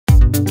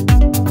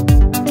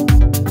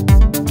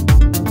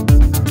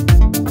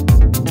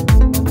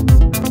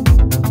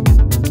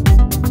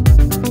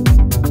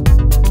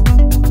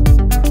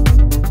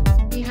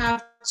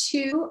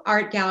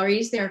art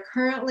galleries. They're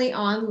currently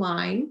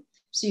online,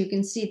 so you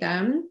can see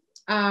them.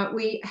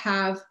 We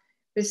have,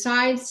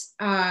 besides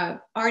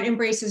Art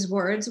Embraces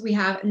Words, we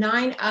have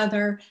 9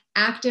 other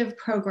active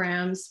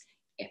programs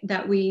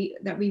that we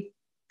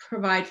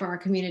provide for our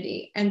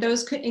community. And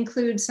those could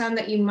include some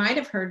that you might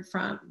have heard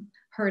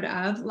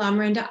of, La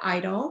Miranda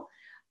Idol,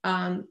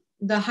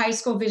 the high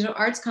school visual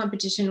arts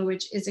competition,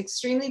 which is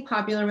extremely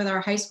popular with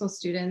our high school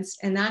students.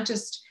 And that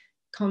just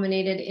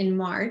culminated in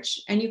March.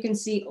 And you can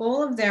see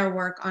all of their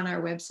work on our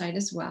website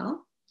as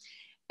well.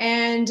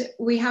 And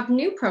we have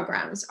new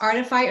programs,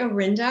 Artify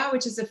Orinda,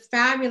 which is a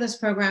fabulous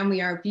program.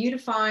 We are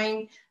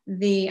beautifying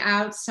the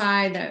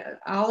outside,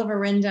 all of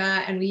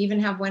Orinda, and we even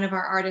have one of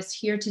our artists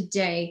here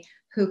today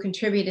who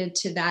contributed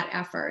to that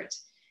effort.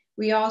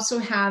 We also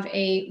have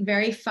a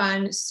very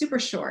fun Super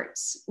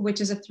Shorts,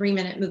 which is a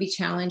 3-minute movie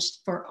challenge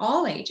for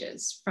all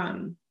ages,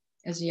 from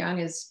as young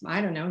as, I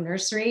don't know,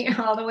 nursery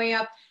all the way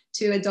up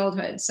to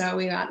adulthood. So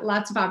we got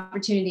lots of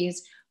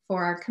opportunities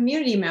for our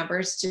community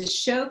members to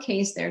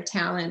showcase their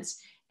talents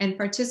and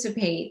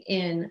participate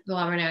in the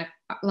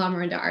La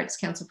Miranda Arts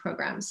Council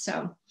programs.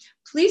 So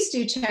please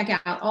do check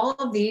out all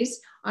of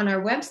these on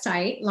our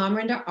website,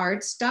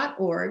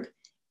 lamirandaarts.org,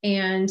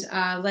 and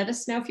let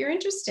us know if you're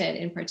interested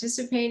in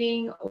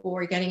participating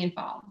or getting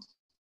involved.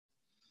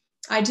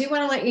 I do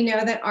want to let you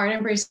know that Art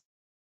Embraces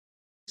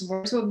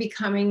Words will be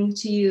coming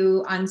to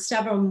you on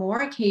several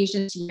more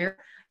occasions here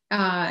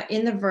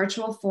in the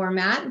virtual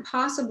format, and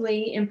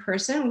possibly in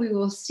person. We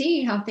will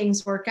see how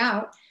things work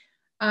out.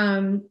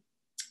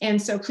 And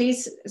so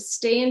please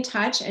stay in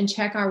touch and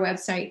check our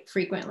website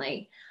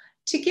frequently.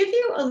 To give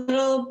you a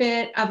little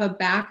bit of a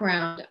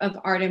background of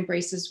Art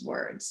Embraces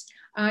Words,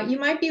 you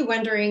might be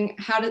wondering,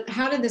 how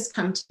did this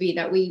come to be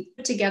that we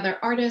put together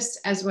artists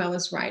as well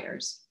as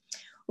writers?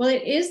 Well,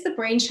 it is the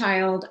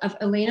brainchild of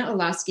Elena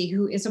Olasky,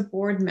 who is a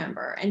board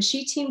member, and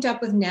she teamed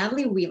up with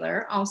Natalie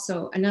Wheeler,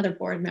 also another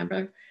board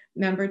member,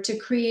 to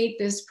create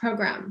this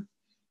program.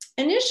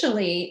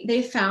 Initially,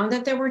 they found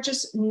that there were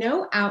just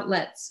no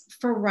outlets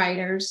for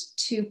writers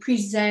to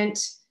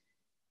present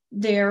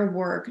their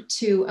work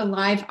to a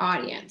live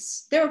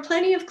audience. There were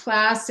plenty of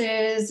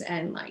classes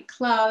and like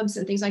clubs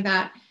and things like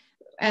that,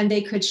 and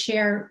they could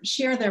share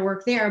their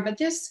work there, but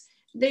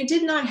they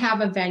did not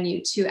have a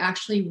venue to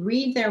actually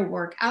read their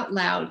work out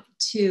loud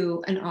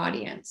to an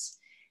audience.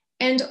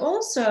 And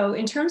also,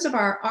 in terms of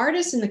our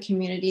artists in the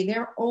community,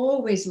 they're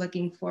always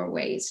looking for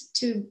ways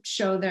to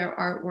show their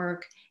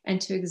artwork and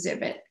to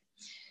exhibit.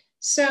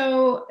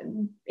 So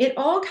it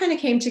all kind of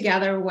came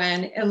together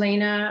when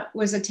Elena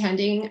was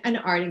attending an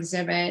art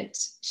exhibit.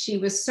 She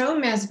was so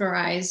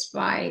mesmerized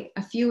by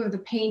a few of the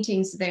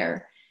paintings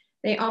there,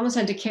 they almost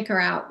had to kick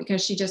her out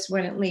because she just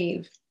wouldn't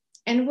leave.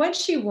 And what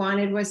she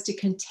wanted was to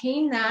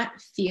contain that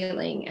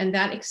feeling and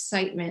that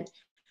excitement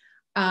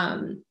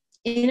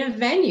in a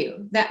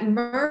venue that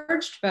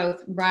merged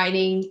both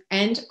writing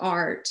and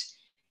art.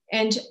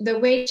 And the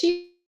way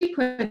she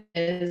put it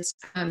is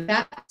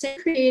that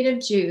creative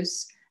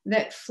juice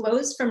that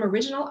flows from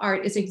original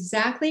art is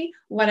exactly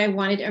what I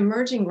wanted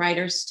emerging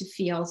writers to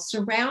feel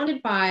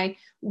surrounded by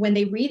when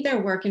they read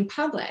their work in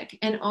public,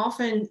 and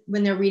often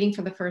when they're reading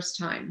for the first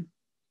time.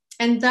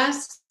 And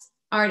thus,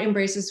 Art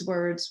Embraces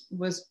Words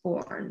was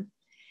born.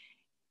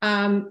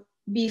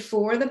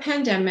 Before the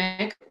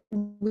pandemic,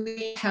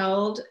 we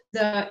held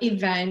the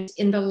event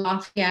in the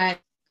Lafayette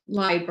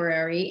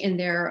Library in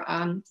their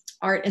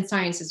Art and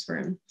Sciences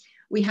room.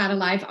 We had a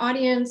live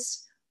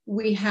audience.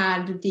 We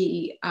had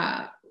the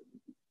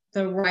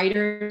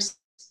writers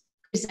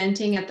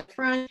presenting at the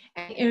front,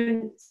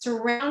 and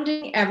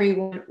surrounding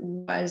everyone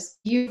was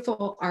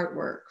beautiful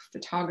artwork,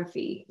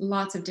 photography,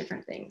 lots of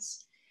different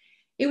things.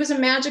 It was a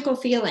magical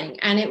feeling,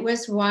 and it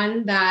was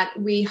one that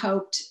we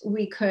hoped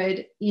we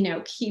could,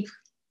 keep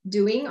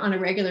doing on a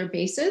regular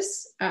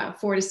basis,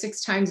 4 to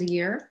 6 times a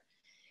year.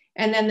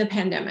 And then the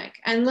pandemic.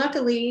 And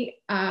luckily,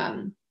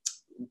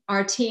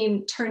 our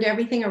team turned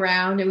everything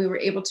around and we were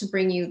able to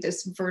bring you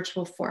this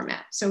virtual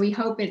format. So we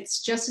hope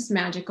it's just as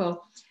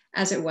magical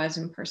as it was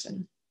in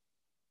person.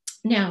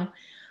 Now,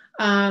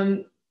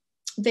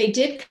 they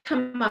did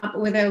come up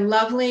with a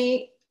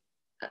lovely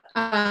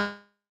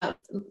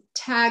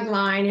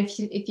tagline,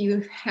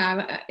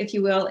 if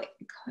you will,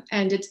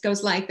 and it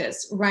goes like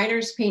this: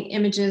 writers paint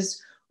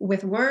images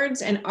with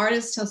words and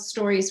artists tell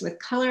stories with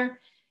color,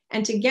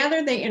 and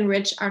together they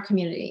enrich our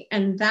community.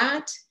 And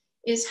that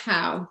is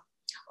how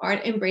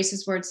Art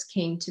Embraces Words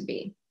came to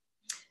be.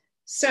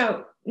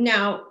 So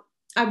now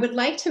I would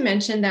like to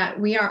mention that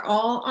we are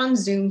all on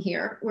Zoom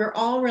here. We're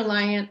all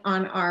reliant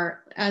on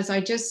as I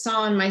just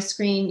saw on my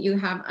screen, you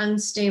have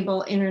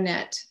unstable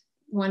internet.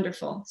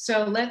 Wonderful.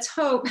 So let's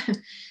hope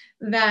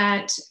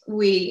that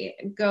we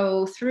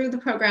go through the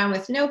program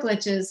with no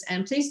glitches,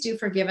 and please do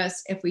forgive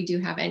us if we do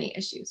have any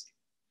issues.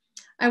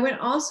 I would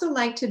also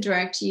like to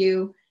direct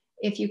you,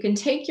 if you can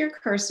take your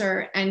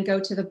cursor and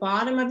go to the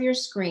bottom of your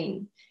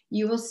screen,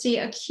 you will see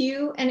a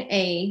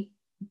Q&A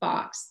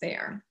box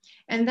there.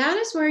 And that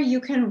is where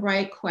you can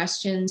write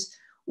questions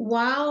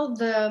while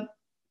the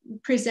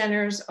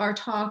presenters are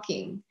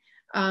talking.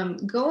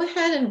 Go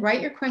ahead and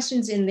write your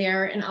questions in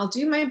there, and I'll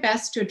do my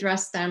best to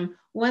address them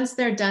once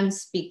they're done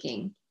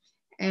speaking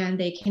and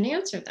they can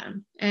answer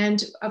them.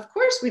 And of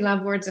course, we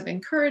love words of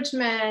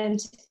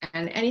encouragement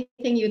and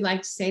anything you'd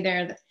like to say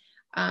there.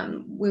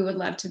 We would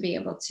love to be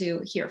able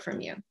to hear from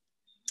you.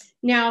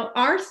 Now,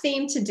 our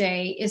theme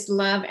today is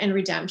love and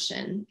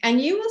redemption,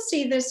 and you will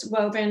see this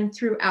woven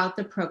throughout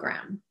the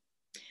program.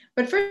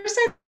 But first,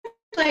 I'd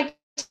like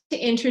to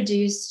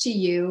introduce to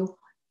you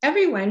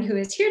everyone who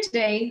is here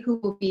today who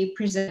will be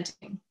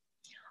presenting.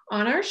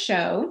 On our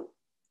show,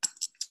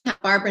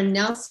 Barbara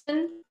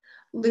Nelson,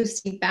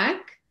 Lucy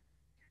Beck,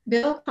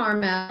 Bill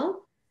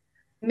Carmel,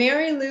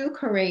 MaryLou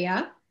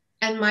Correia,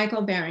 and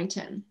Michael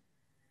Barrington.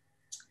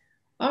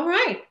 All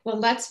right, well,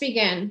 let's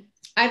begin.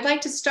 I'd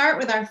like to start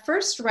with our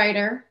first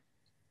writer,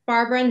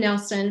 Barbara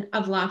Nelson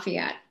of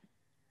Lafayette.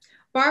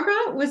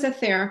 Barbara was a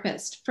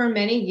therapist for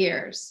many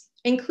years,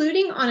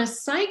 including on a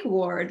psych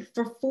ward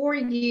for 4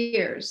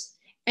 years,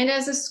 and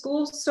as a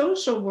school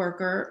social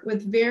worker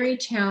with very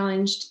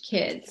challenged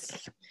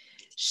kids.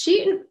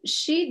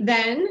 She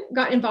then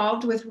got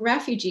involved with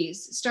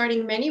refugees,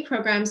 starting many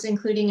programs,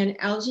 including an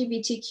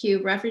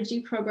LGBTQ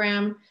refugee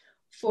program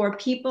for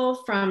people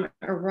from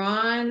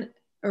Iran,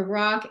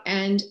 Iraq,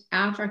 and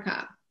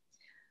Africa.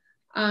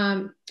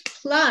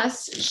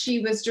 Plus,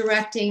 she was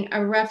directing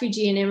a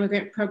refugee and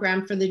immigrant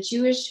program for the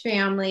Jewish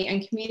Family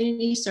and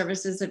Community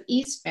Services of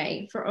East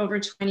Bay for over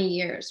 20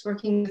 years,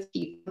 working with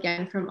people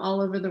again from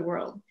all over the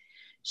world.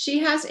 She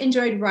has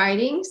enjoyed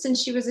writing since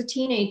she was a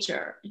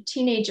teenager.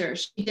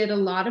 She did a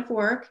lot of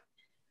work,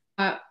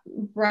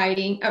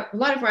 writing at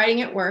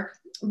work,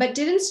 but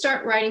didn't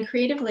start writing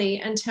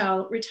creatively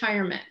until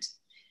retirement.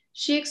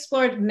 She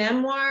explored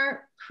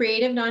memoir,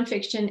 creative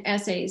nonfiction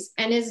essays,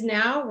 and is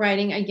now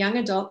writing a young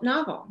adult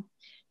novel.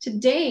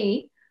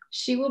 Today,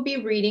 she will be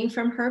reading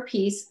from her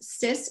piece,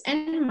 Sis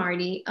and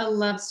Marty, A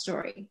Love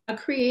Story, a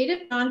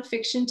creative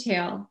nonfiction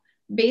tale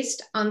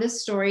based on the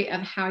story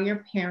of how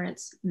your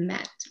parents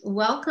met.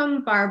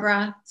 Welcome,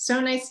 Barbara. So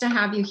nice to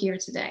have you here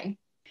today.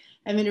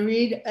 I'm going to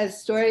read a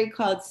story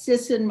called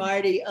Sis and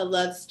Marty, A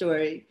Love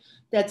Story,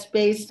 that's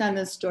based on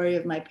the story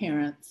of my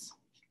parents.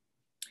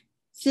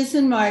 Sis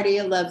and Marty,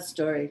 A Love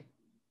Story.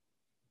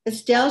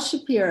 Estelle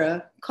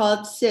Shapira,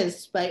 called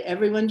Sis by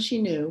everyone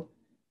she knew,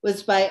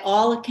 was by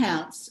all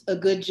accounts a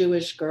good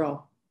Jewish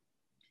girl.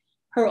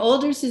 Her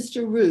older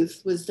sister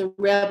Ruth was the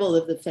rebel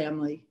of the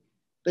family,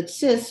 but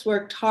Sis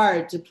worked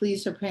hard to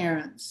please her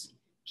parents,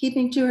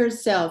 keeping to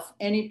herself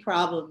any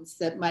problems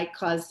that might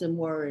cause them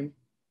worry.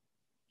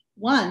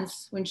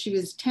 Once, when she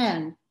was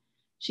 10,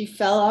 she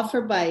fell off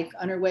her bike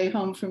on her way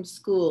home from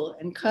school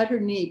and cut her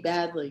knee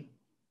badly.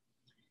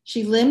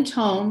 She limped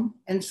home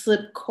and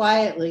slipped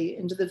quietly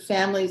into the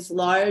family's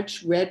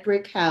large red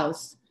brick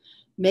house,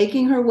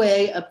 making her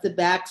way up the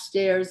back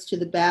stairs to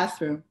the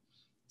bathroom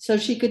so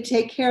she could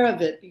take care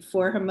of it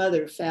before her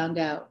mother found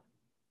out.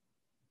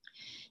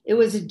 It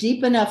was a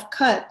deep enough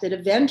cut that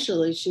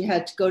eventually she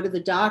had to go to the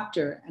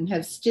doctor and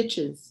have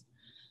stitches,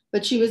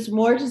 but she was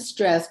more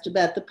distressed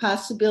about the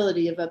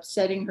possibility of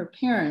upsetting her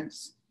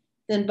parents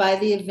than by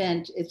the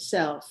event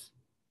itself.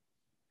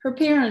 Her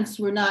parents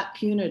were not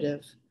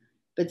punitive,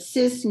 but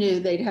Sis knew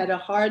they'd had a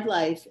hard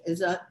life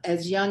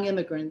as young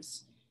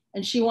immigrants,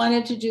 and she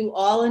wanted to do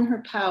all in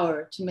her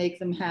power to make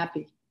them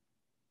happy.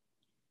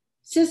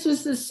 Sis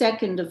was the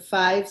second of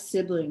 5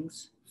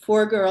 siblings,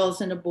 4 girls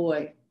and a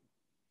boy.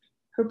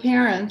 Her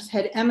parents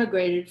had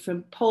emigrated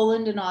from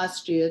Poland and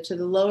Austria to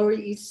the Lower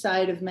East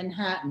Side of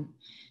Manhattan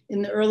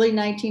in the early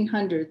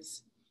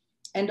 1900s,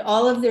 and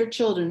all of their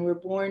children were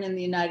born in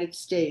the United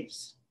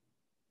States.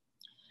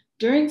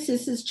 During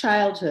Sis's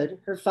childhood,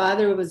 her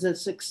father was a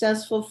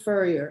successful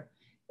furrier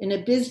in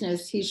a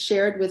business he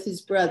shared with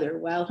his brother,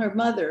 while her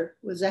mother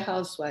was a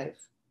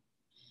housewife.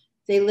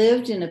 They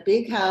lived in a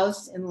big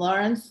house in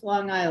Lawrence,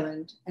 Long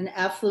Island, an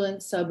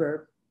affluent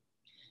suburb.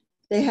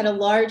 They had a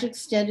large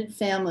extended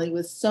family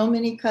with so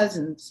many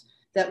cousins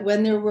that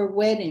when there were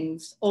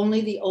weddings, only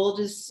the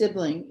oldest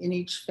sibling in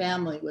each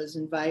family was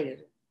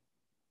invited.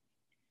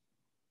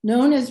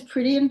 Known as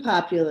pretty and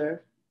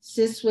popular,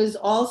 Sis was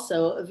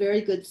also a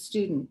very good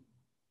student.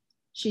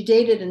 She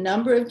dated a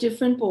number of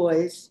different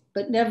boys,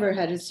 but never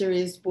had a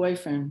serious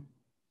boyfriend.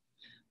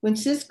 When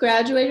Sis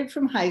graduated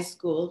from high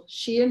school,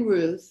 she and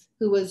Ruth,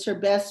 who was her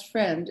best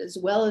friend as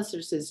well as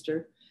her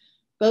sister,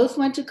 both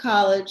went to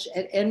college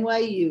at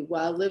NYU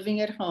while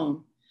living at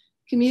home,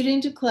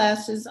 commuting to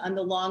classes on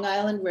the Long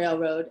Island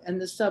Railroad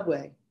and the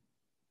subway.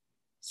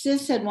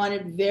 Sis had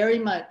wanted very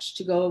much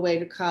to go away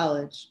to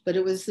college, but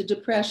it was the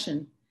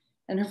Depression,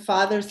 and her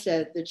father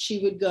said that she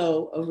would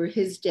go over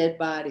his dead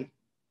body.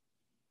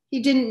 He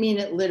didn't mean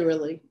it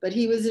literally, but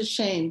he was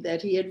ashamed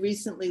that he had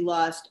recently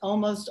lost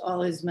almost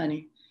all his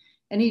money,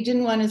 and he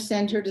didn't want to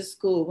send her to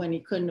school when he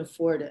couldn't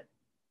afford it.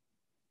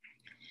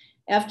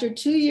 After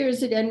 2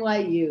 years at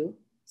NYU,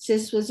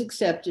 Sis was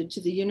accepted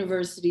to the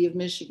University of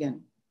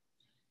Michigan.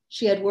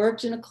 She had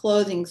worked in a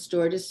clothing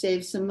store to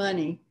save some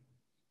money,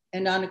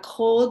 and on a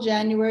cold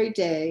January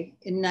day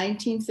in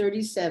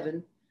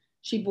 1937,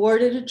 she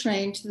boarded a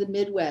train to the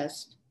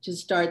Midwest to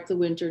start the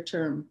winter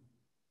term.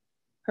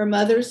 Her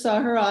mother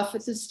saw her off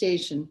at the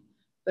station,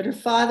 but her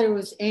father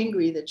was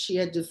angry that she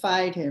had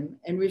defied him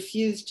and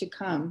refused to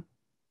come.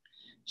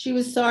 She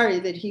was sorry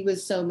that he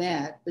was so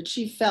mad, but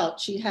she felt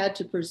she had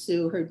to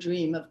pursue her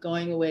dream of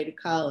going away to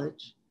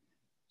college.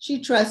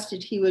 She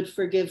trusted he would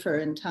forgive her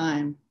in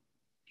time.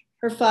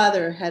 Her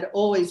father had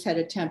always had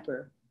a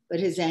temper, but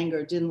his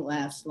anger didn't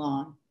last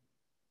long.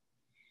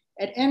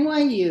 At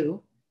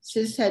NYU,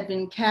 Sis had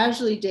been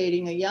casually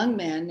dating a young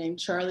man named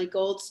Charlie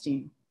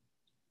Goldstein.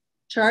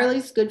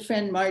 Charlie's good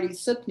friend Marty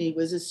Sukney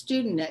was a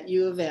student at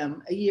U of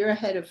M a year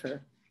ahead of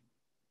her.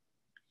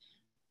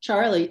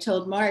 Charlie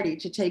told Marty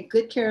to take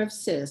good care of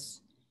Sis,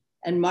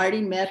 and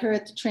Marty met her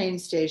at the train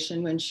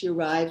station when she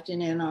arrived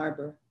in Ann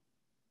Arbor.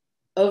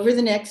 Over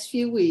the next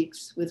few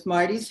weeks, with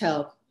Marty's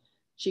help,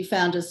 she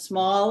found a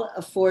small,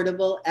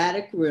 affordable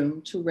attic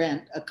room to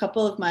rent a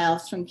couple of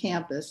miles from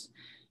campus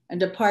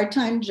and a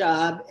part-time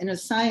job in a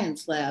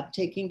science lab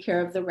taking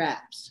care of the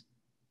rats.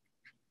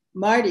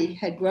 Marty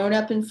had grown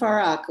up in Far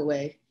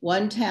Rockaway,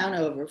 one town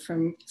over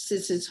from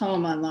Sis's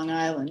home on Long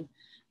Island,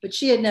 but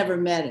she had never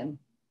met him.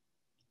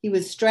 He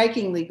was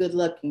strikingly good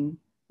looking,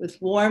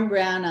 with warm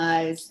brown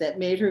eyes that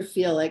made her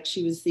feel like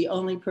she was the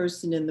only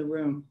person in the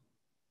room.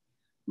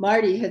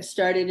 Marty had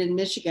started in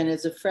Michigan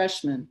as a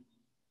freshman.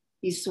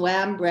 He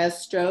swam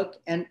breaststroke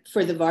and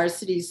for the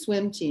varsity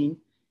swim team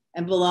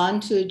and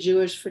belonged to a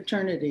Jewish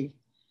fraternity.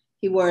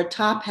 He wore a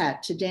top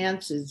hat to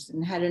dances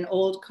and had an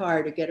old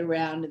car to get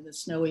around in the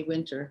snowy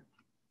winter.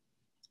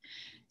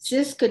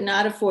 Sis could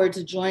not afford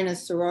to join a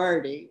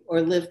sorority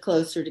or live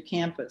closer to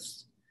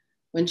campus.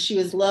 When she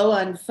was low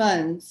on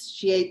funds,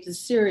 she ate the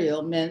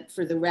cereal meant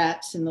for the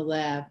rats in the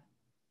lab.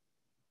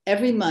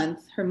 Every month,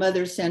 her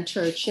mother sent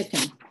her a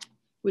chicken,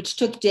 which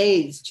took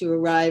days to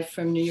arrive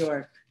from New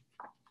York.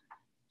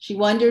 She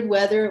wondered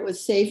whether it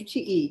was safe to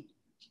eat,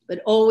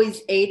 but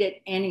always ate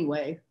it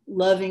anyway,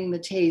 loving the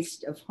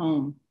taste of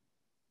home.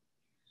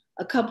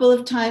 A couple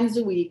of times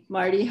a week,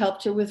 Marty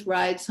helped her with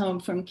rides home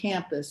from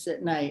campus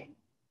at night.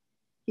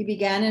 He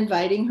began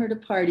inviting her to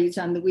parties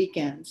on the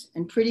weekends,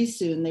 and pretty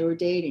soon they were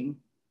dating.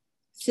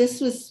 Sis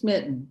was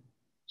smitten.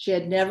 She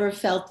had never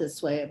felt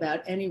this way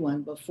about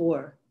anyone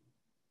before.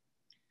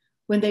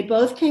 When they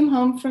both came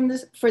home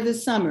for the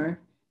summer,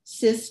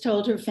 Sis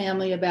told her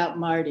family about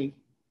Marty.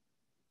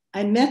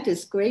 I met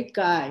this great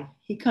guy.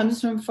 He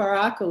comes from Far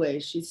Rockaway,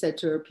 she said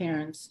to her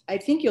parents. I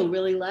think you'll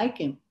really like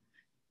him.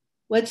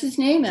 What's his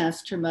name?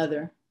 Asked her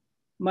mother.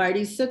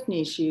 Marty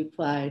Sukney, she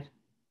replied.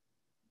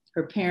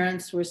 Her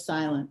parents were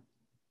silent.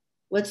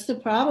 What's the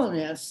problem?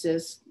 Asked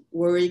Sis,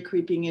 worry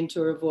creeping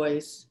into her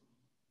voice.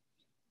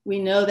 We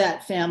know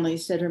that family,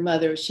 said her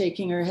mother,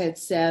 shaking her head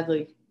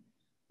sadly.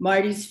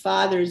 Marty's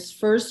father's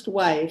first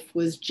wife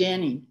was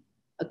Jenny,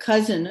 a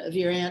cousin of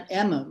your Aunt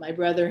Emma, my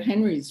brother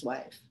Henry's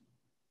wife.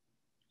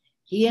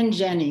 He and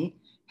Jenny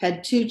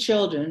had 2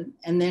 children,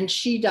 and then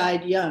she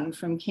died young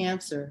from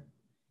cancer.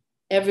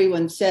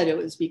 Everyone said it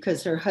was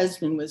because her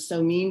husband was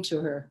so mean to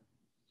her.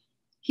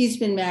 He's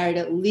been married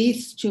at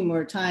least 2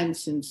 more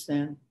times since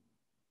then.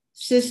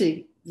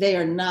 Sissy, they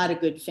are not a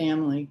good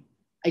family.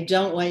 I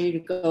don't want you to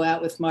go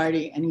out with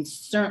Marty, and he's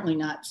certainly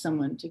not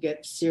someone to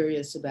get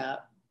serious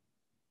about.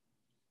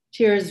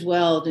 Tears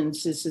welled in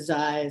Sis's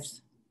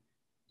eyes.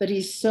 But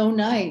he's so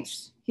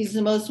nice. He's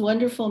the most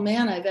wonderful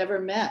man I've ever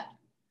met.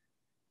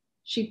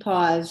 She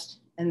paused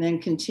and then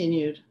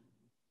continued.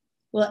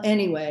 Well,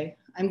 anyway,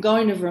 I'm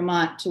going to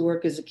Vermont to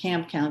work as a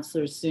camp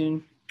counselor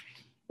soon.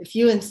 If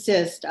you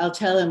insist, I'll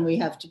tell him we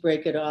have to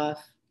break it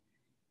off.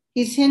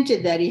 He's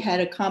hinted that he had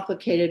a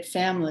complicated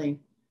family,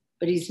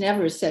 but he's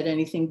never said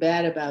anything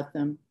bad about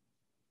them.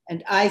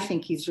 And I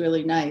think he's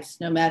really nice,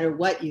 no matter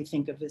what you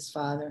think of his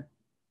father.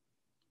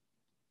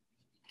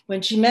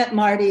 When she met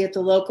Marty at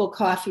the local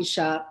coffee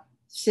shop,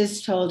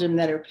 Sis told him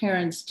that her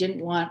parents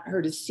didn't want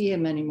her to see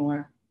him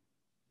anymore.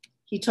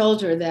 He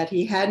told her that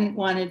he hadn't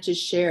wanted to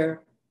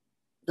share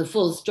the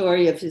full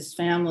story of his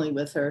family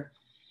with her,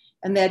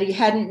 and that he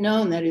hadn't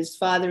known that his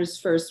father's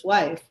first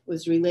wife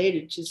was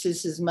related to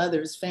Sis's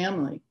mother's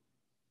family.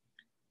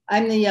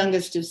 I'm the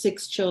youngest of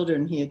 6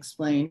 children, he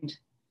explained,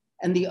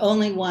 and the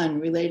only one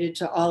related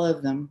to all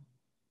of them.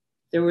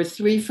 There were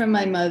 3 from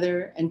my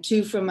mother and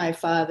 2 from my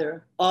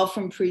father, all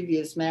from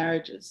previous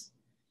marriages.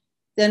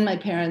 Then my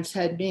parents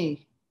had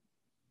me.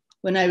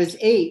 When I was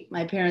 8,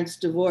 my parents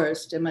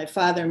divorced and my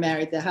father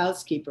married the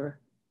housekeeper.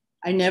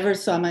 I never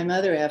saw my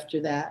mother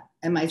after that,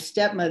 and my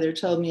stepmother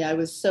told me I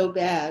was so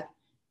bad,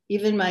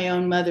 even my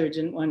own mother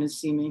didn't want to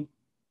see me.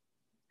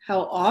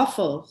 How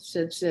awful,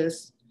 said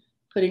Sis,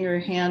 putting her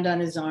hand on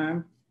his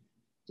arm.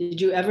 Did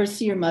you ever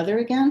see your mother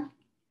again?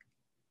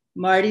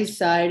 Marty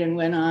sighed and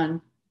went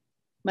on.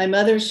 My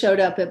mother showed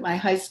up at my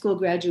high school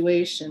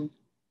graduation.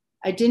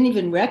 I didn't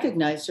even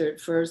recognize her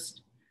at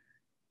first.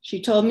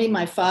 She told me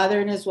my father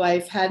and his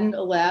wife hadn't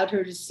allowed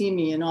her to see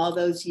me in all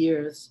those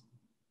years.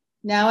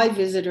 Now I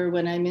visit her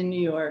when I'm in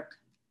New York.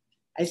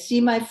 I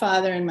see my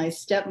father and my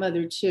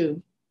stepmother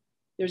too.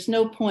 There's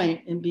no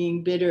point in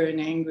being bitter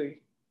and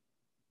angry.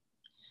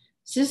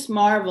 Sis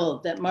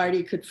marveled that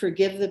Marty could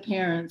forgive the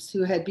parents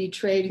who had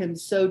betrayed him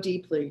so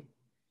deeply.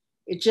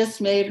 It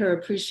just made her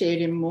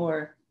appreciate him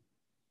more.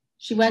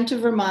 She went to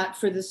Vermont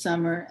for the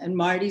summer, and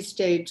Marty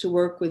stayed to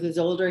work with his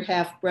older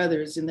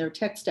half-brothers in their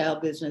textile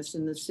business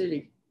in the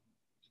city.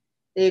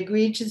 They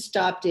agreed to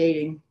stop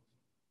dating.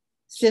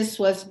 Sis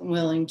wasn't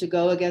willing to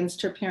go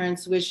against her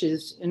parents'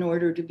 wishes in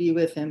order to be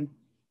with him,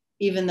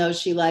 even though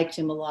she liked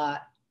him a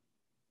lot.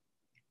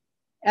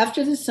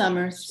 After the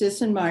summer,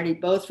 Sis and Marty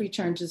both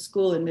returned to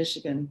school in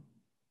Michigan.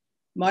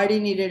 Marty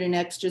needed an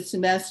extra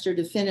semester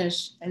to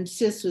finish, and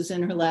Sis was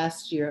in her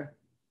last year.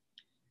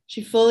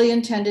 She fully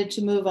intended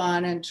to move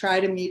on and try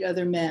to meet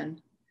other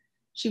men.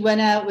 She went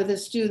out with a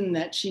student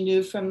that she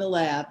knew from the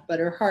lab, but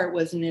her heart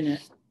wasn't in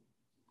it.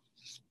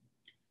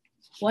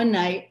 One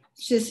night,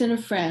 Sis and a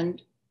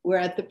friend were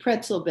at the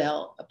Pretzel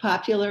Bell, a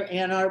popular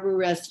Ann Arbor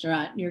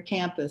restaurant near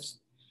campus,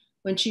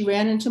 when she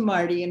ran into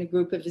Marty and a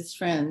group of his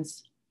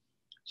friends.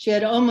 She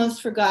had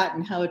almost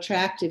forgotten how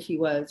attractive he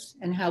was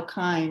and how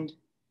kind.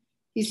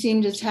 He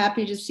seemed as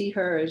happy to see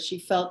her as she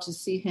felt to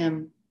see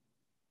him.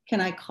 "Can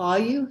I call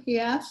you?" he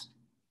asked.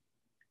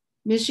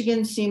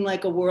 Michigan seemed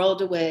like a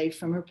world away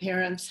from her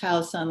parents'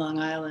 house on Long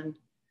Island.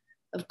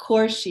 "Of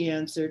course," she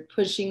answered,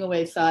 pushing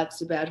away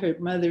thoughts about her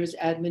mother's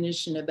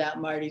admonition about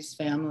Marty's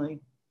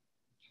family.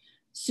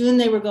 Soon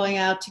they were going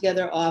out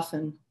together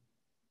often.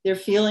 Their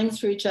feelings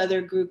for each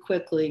other grew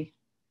quickly.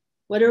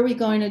 "What are we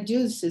going to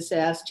do?" Sis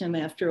asked him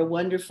after a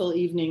wonderful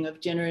evening of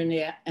dinner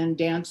and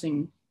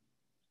dancing.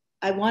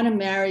 "I want to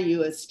marry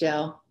you,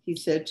 Estelle," he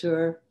said to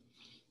her.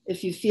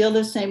 "If you feel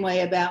the same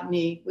way about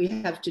me, we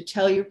have to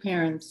tell your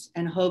parents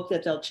and hope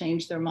that they'll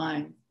change their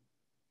mind."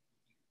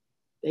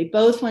 They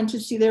both went to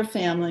see their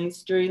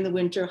families during the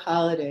winter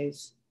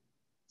holidays.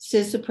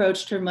 Sis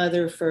approached her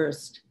mother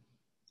first.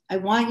 "I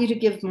want you to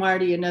give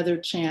Marty another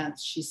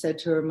chance," she said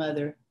to her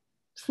mother.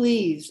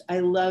 "Please, I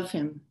love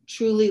him,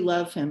 truly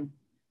love him.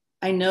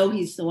 I know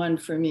he's the one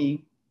for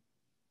me.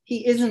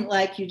 He isn't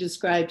like you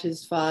described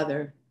his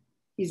father.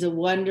 He's a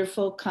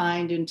wonderful,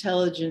 kind,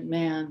 intelligent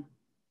man."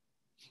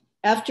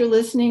 After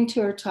listening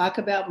to her talk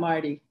about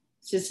Marty,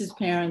 Sis's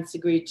parents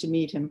agreed to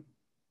meet him.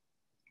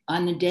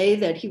 On the day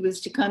that he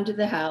was to come to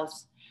the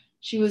house,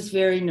 she was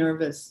very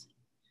nervous.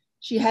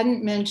 She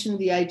hadn't mentioned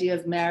the idea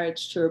of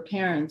marriage to her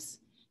parents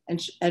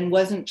and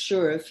wasn't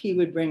sure if he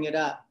would bring it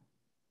up.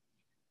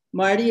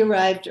 Marty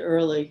arrived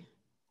early.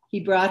 He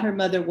brought her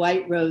mother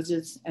white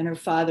roses and her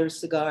father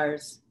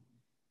cigars.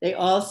 They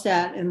all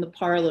sat in the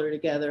parlor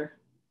together.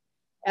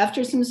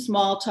 After some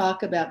small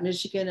talk about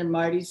Michigan and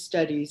Marty's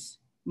studies,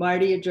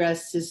 Marty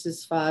addressed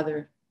Sis's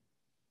father.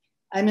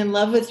 "I'm in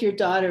love with your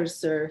daughter,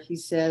 sir," he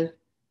said,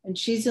 "and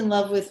she's in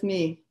love with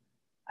me.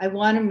 I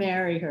want to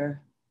marry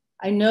her.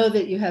 I know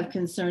that you have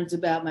concerns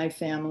about my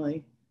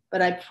family,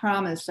 but I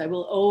promise I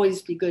will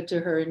always be good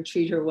to her and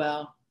treat her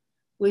well.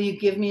 Will you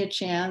give me a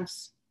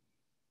chance?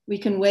 We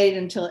can wait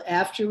until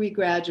after we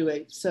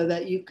graduate so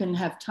that you can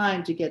have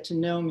time to get to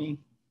know me."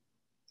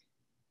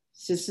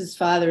 Sis's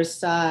father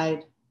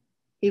sighed.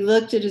 He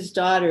looked at his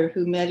daughter,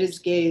 who met his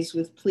gaze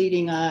with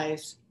pleading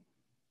eyes.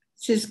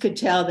 Sis could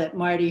tell that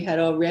Marty had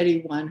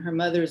already won her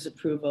mother's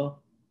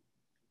approval.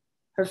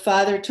 Her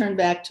father turned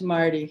back to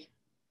Marty.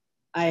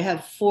 "I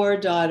have 4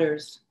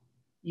 daughters.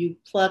 You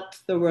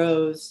plucked the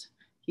rose,"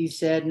 he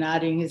said,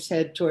 nodding his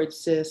head towards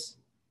Sis.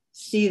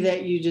 "See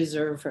that you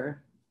deserve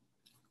her."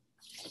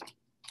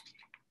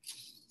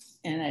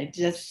 And I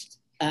just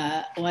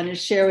want to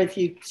share with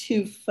you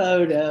 2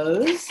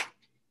 photos.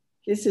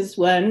 This is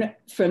one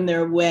from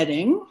their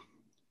wedding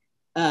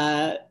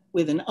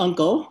with an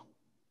uncle.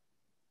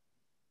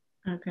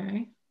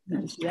 Okay.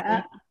 That's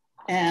that.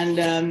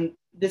 And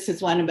this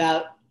is one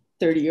about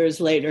 30 years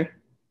later.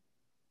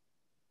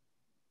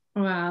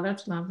 Wow,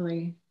 that's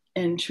lovely.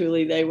 And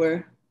truly, they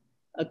were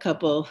a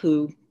couple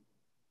who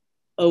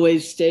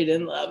always stayed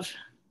in love.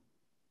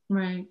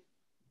 Right.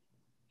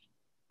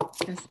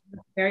 It's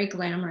very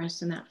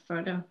glamorous in that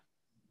photo.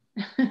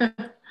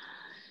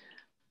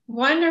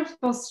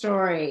 Wonderful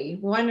story.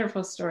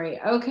 Wonderful story.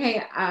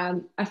 Okay,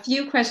 a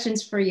few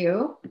questions for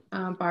you,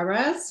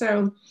 Barbara.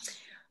 So,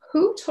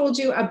 who told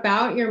you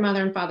about your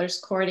mother and father's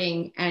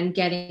courting and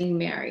getting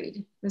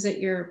married? Was it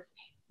your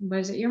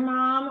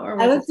mom, or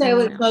was I would it say it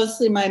was else?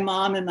 mostly my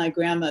mom and my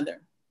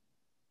grandmother.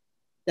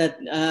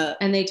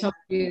 And they told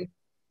you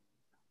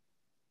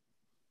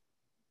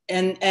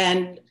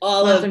and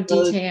all lots of of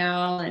those,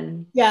 detail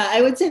and yeah,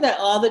 I would say that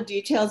all the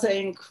details I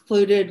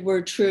included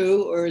were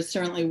true, or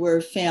certainly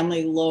were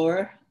family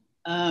lore.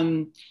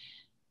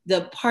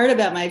 The part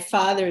about my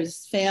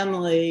father's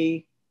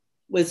family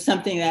was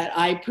something that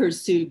I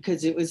pursued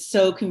because it was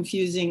so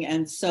confusing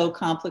and so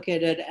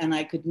complicated, and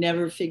I could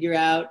never figure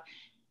out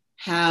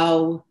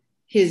how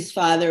his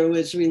father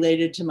was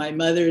related to my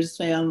mother's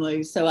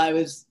family. So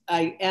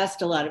I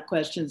asked a lot of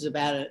questions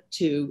about it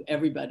to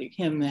everybody,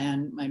 him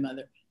and my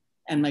mother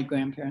and my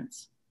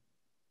grandparents.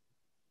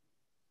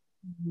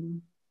 Mm-hmm.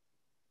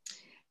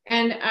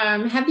 And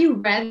have you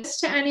read this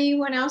to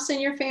anyone else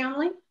in your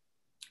family?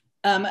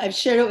 I've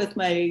shared it with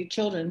my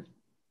children.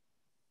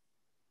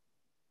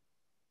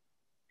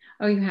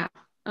 Oh, you have.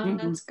 Oh, Mm-hmm.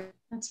 that's good.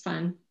 That's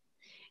fun.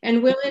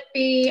 And will it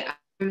be,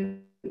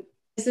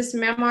 is this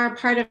memoir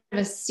part of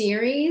a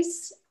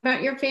series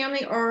about your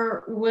family,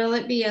 or will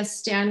it be a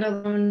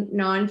standalone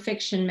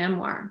nonfiction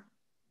memoir?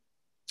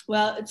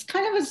 Well, it's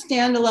kind of a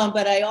standalone,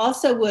 but I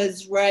also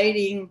was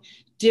writing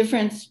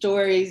different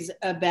stories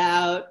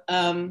about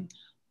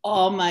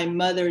all my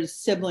mother's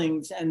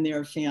siblings and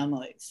their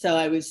families. So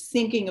I was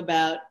thinking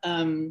about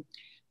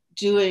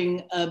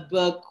doing a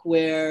book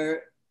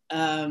where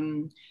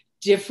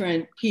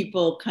different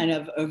people kind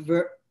of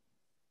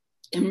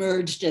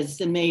emerged as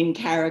the main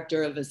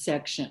character of a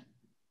section.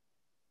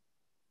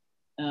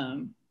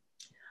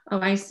 Oh,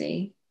 I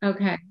see.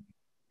 Okay.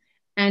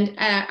 And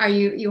are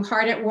you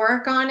hard at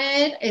work on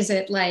it? Is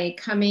it like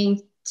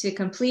coming to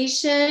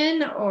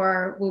completion,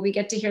 or will we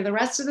get to hear the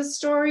rest of the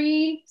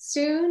story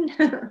soon?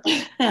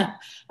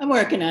 I'm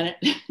working on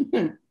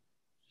it.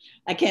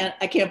 I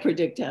can't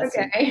predict how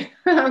soon. Okay.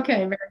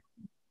 Okay.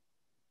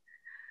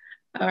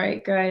 All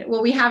right, good.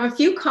 Well, we have a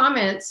few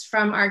comments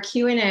from our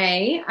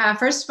Q&A.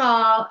 First of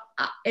all,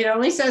 it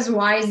only says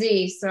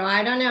YZ, so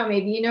I don't know.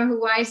 Maybe you know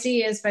who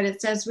YZ is, but it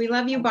says, "We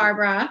love you,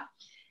 Barbara."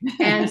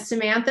 And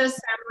Samantha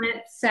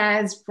Semlet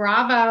says,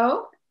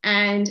 "Bravo."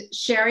 And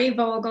Sherry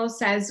Vogel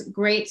says,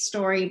 "Great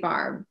story,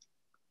 Barb."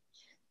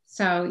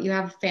 So you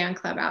have a fan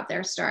club out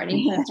there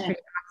starting. That's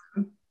pretty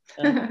awesome.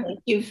 Thank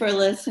you for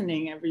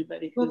listening,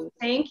 everybody. Well,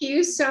 thank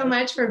you so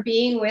much for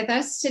being with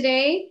us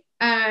today.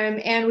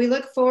 And we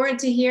look forward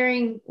to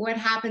hearing what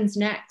happens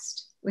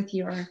next with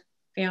your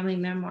family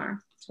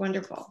memoir. It's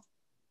wonderful.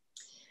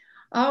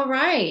 All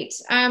right.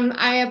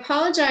 I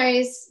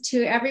apologize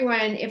to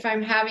everyone if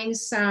I'm having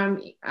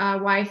some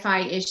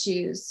Wi-Fi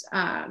issues,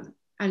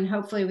 and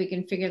hopefully we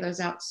can figure those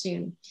out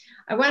soon.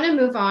 I want to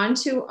move on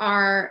to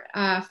our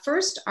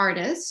first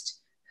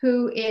artist,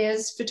 who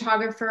is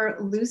photographer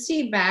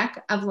Lucy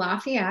Beck of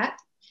Lafayette.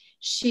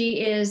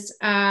 She is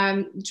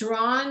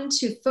drawn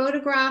to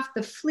photograph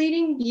the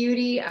fleeting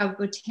beauty of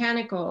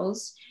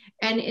botanicals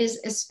and is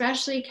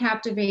especially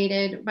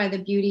captivated by the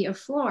beauty of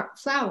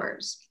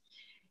flowers.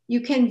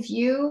 You can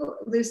view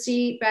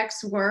Lucy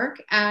Beck's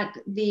work at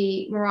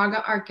the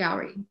Moraga Art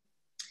Gallery.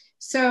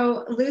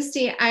 So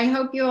Lucy, I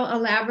hope you'll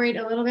elaborate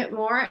a little bit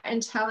more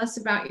and tell us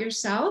about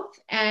yourself,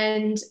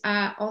 and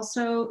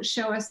also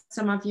show us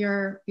some of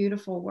your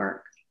beautiful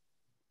work.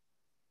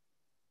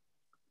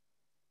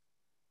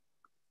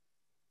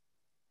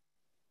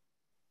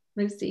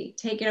 Lucy,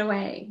 take it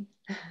away.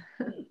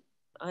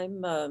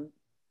 I'm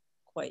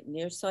quite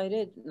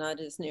nearsighted, not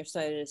as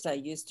nearsighted as I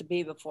used to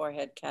be before I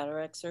had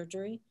cataract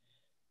surgery,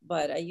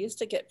 but I used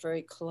to get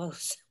very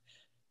close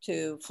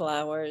to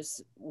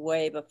flowers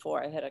way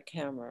before I had a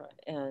camera,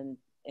 and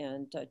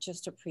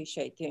just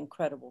appreciate the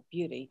incredible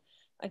beauty.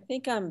 I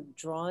think I'm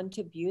drawn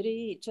to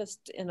beauty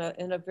just in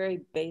a very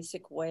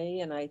basic way,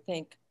 and I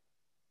think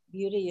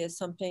beauty is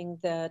something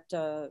that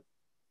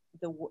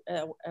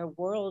our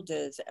world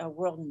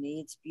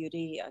needs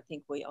beauty. I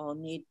think we all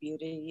need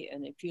beauty,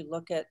 and if you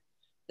look at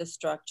the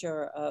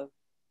structure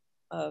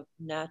of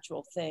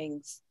natural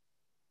things,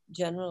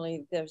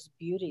 generally there's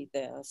beauty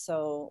there.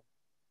 So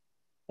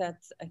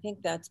I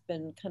think that's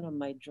been kind of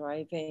my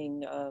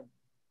driving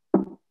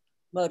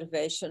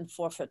motivation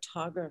for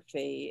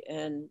photography.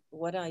 And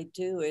what I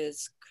do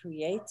is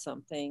create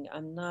something.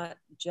 I'm not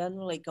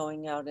generally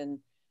going out and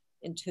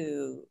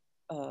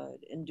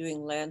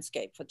doing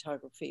landscape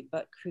photography,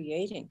 but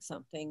creating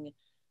something.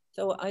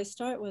 So I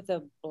start with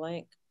a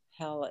blank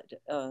palette,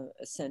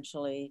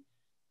 essentially.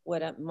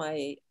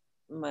 My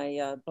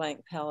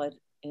blank palette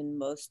in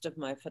most of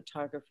my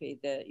photography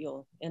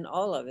in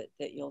all of it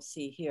that you'll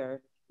see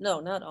here, no,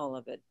 not all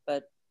of it,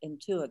 but in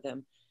two of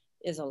them,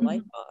 is a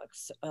light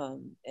box.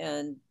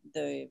 And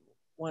the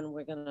one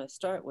we're going to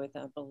start with,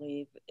 I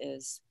believe,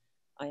 is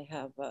I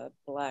have a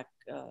black,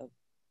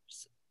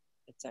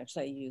 it's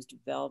actually, I used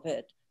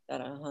velvet that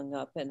I hung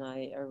up, and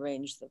I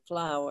arranged the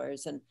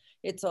flowers. And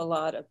it's a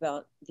lot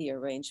about the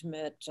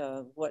arrangement,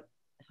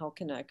 how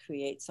can I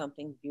create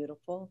something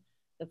beautiful?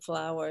 The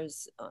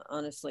flowers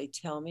honestly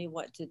tell me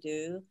what to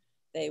do.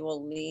 They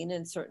will lean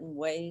in certain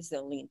ways.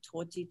 They'll lean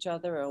towards each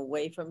other or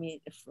away from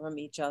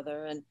each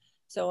other. And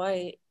so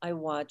I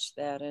watch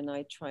that, and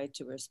I try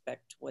to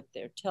respect what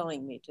they're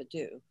telling me to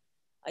do.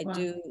 I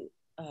do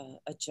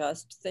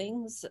adjust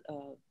things,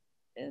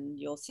 and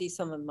you'll see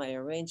some of my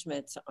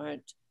arrangements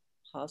aren't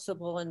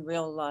possible in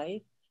real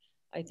life.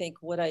 I think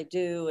what I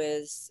do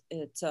is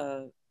it's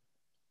a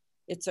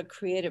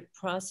creative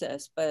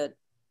process, but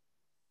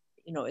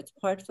it's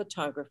part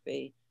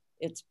photography,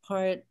 it's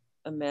part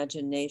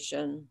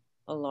imagination,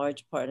 a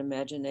large part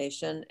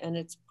imagination, and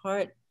it's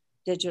part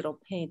digital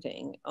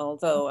painting,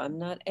 although I'm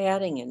not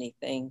adding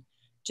anything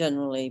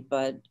generally,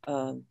 but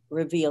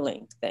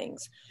revealing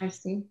things. I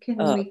see. Can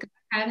we go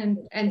ahead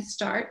and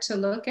start to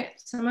look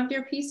at some of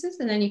your pieces,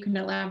 and then you can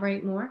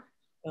elaborate more?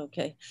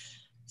 Okay.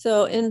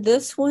 So in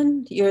this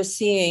one, you're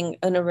seeing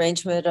an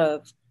arrangement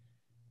of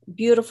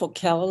beautiful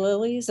calla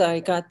lilies. I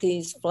got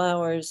these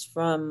flowers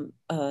from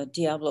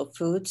Diablo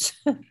Foods.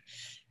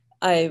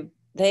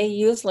 They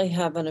usually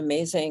have an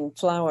amazing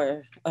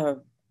flower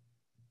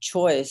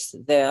choice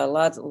there,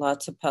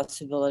 lots of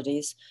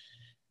possibilities.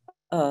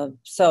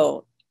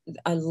 So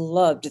I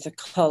loved the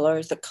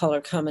colors, the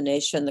color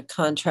combination, the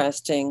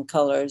contrasting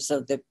colors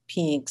of the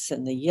pinks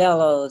and the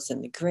yellows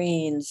and the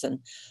greens. And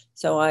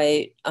so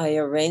I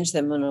arranged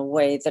them in a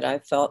way that I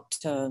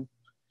felt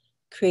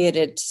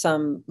created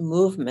some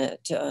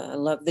movement. I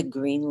love the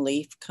green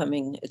leaf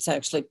coming. It's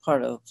actually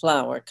part of a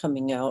flower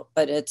coming out,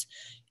 but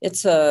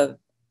it's a,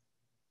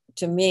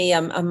 to me,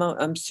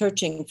 I'm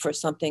searching for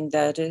something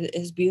that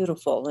is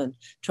beautiful and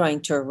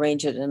trying to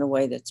arrange it in a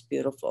way that's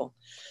beautiful.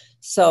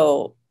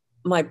 So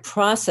my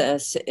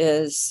process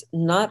is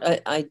not,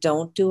 I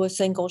don't do a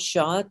single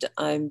shot.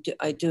 I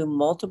do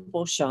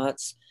multiple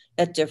shots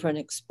at different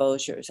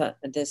exposures.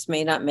 This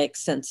may not make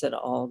sense at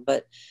all,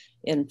 but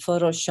in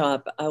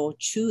Photoshop, I will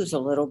choose a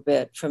little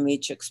bit from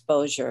each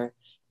exposure.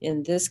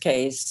 In this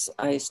case,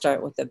 I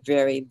start with a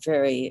very,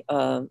 very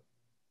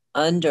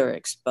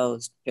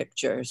underexposed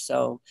picture.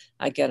 So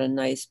I get a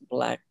nice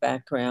black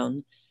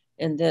background.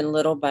 And then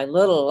little by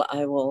little,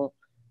 I will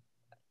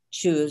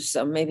choose,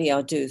 maybe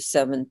I'll do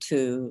 7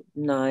 to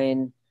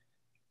 9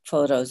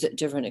 photos at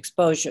different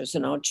exposures,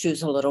 and I'll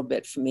choose a little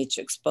bit from each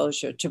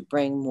exposure to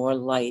bring more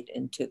light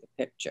into the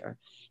picture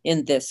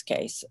in this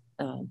case.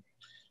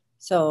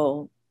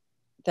 So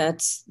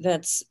that's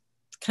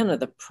kind of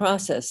the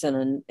process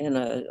in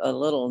a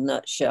little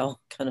nutshell,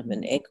 kind of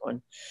an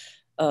acorn.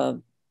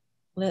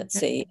 Let's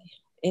see,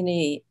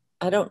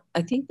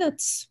 I think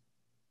that's,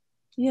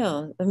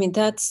 yeah, I mean,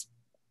 that's,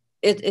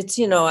 it's,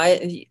 you know,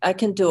 I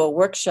can do a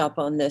workshop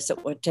on this.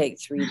 It would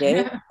take 3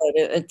 days, but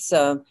it's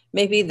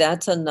maybe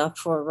that's enough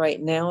for right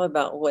now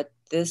about what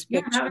this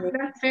picture. Yeah,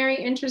 that's very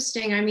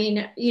interesting. I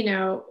mean, you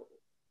know,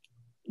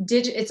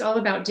 it's all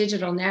about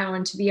digital now,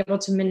 and to be able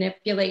to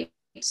manipulate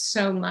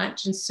so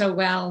much and so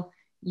well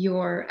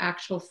your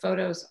actual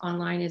photos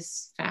online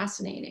is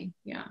fascinating.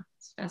 Yeah,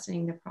 it's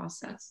fascinating, the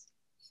process.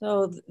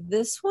 So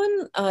this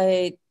one,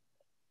 I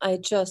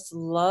just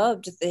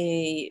loved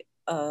the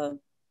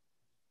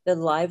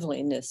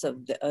liveliness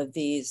of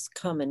these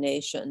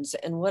combinations.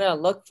 And what I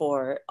look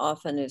for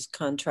often is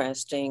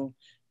contrasting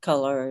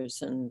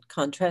colors and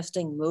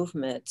contrasting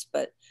movements.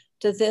 But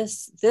to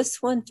this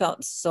one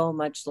felt so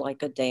much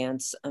like a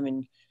dance. I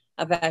mean,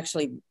 I've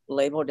actually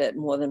labeled it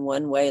more than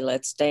one way: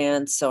 let's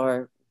dance,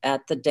 or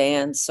at the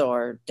dance,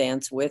 or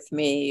dance with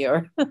me,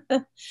 or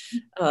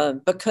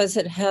because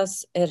it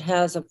has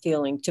a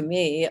feeling to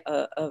me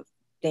of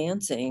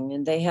dancing,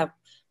 and they have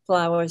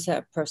flowers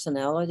have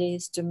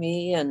personalities to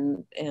me,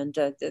 and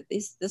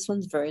this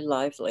one's very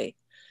lively,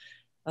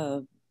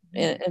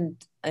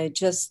 and I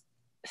just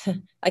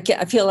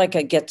I feel like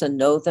I get to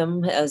know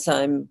them as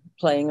I'm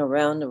playing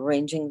around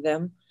arranging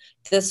them.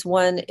 This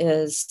one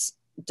is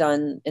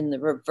done in the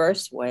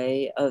reverse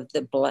way of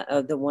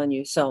the one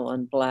you saw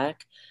on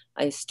black.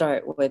 I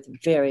start with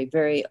very,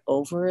 very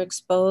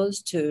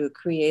overexposed to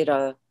create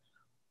a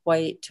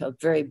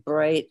very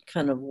bright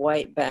kind of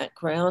white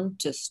background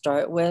to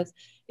start with.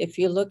 If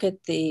you look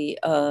at the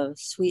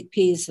sweet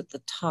peas at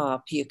the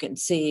top, you can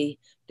see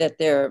that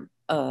they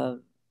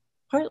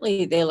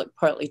look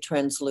partly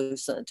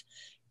translucent.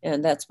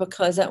 And that's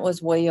because that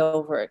was way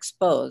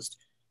overexposed.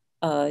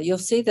 You'll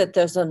see that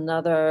there's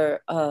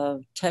another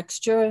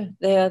texture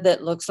there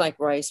that looks like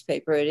rice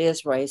paper. It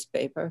is rice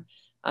paper.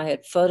 I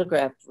had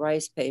photographed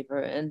rice paper,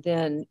 and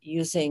then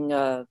using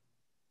a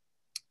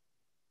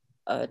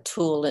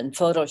tool in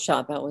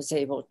Photoshop, I was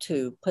able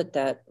to put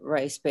that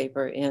rice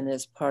paper in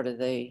as part of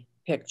the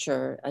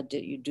picture.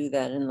 You do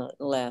that in the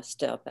last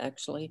step,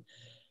 actually.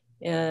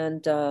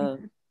 And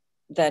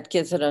that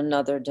gives it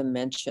another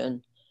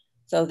dimension.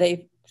 So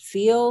they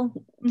feel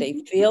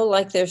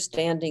like they're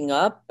standing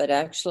up, but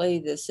actually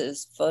this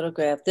is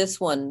photographed. This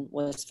one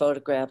was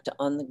photographed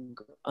on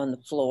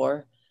the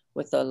floor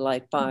with a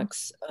light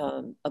box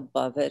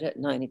above it at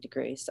 90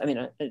 degrees. I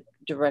mean,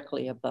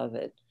 directly above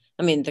it.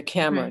 I mean, the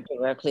camera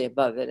directly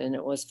above it, and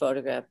it was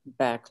photographed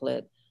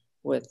backlit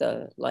with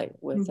a light,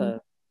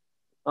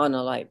 on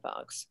a light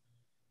box.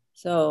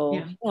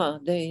 So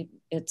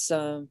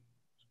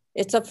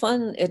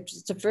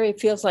it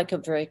feels like a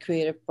very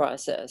creative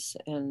process,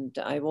 and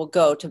I will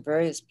go to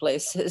various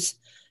places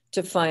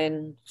to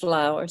find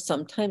flowers,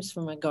 sometimes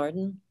from my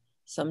garden,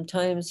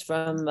 sometimes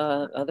from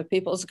other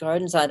people's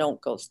gardens. I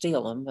don't go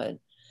steal them, but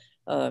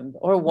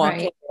or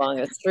walking along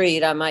a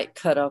street, I might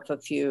cut off a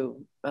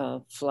few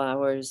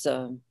flowers.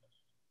 You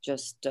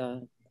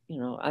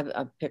know,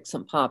 I've picked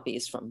some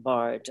poppies from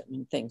Bard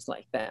and things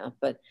like that.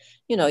 But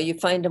you know, you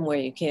find them where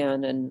you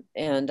can,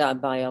 and I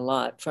buy a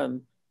lot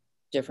from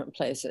different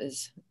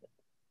places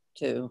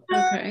too.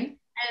 Okay,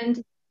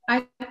 and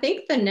I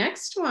think the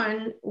next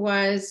one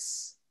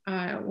was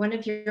one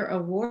of your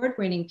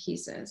award-winning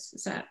pieces.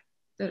 Is that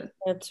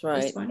That's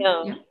right?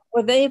 Yeah.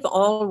 Well, they've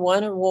all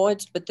won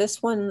awards, but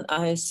this one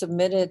I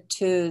submitted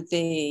to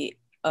the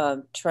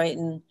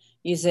Triton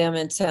Museum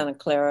in Santa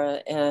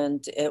Clara,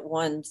 and it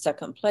won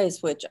second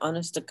place, which,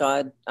 honest to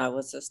God, I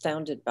was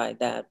astounded by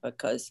that,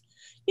 because,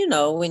 you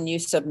know, when you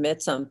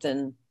submit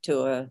something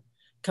to a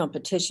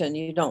competition,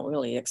 you don't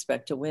really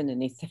expect to win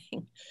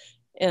anything.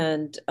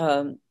 And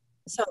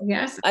so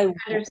Yes, I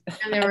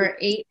understand there were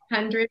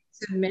 800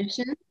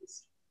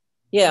 submissions.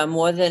 Yeah,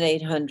 more than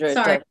 800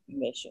 Sorry.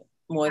 submissions,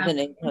 more Yeah. than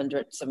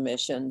 800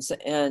 submissions.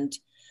 And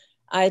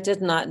I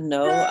did not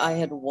know I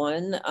had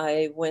won.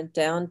 I went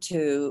down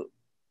to,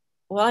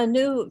 well, I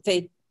knew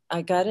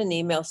I got an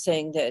email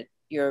saying that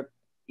your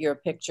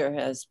picture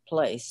has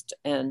placed.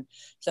 And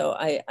so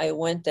I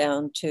went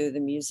down to the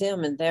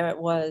museum, and there it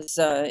was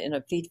in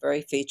a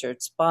very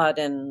featured spot.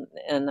 And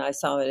I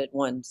saw it at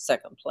won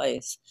second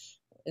place.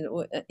 It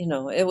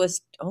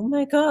was, oh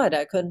my God,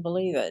 I couldn't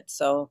believe it.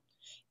 So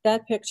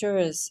that picture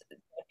is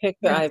a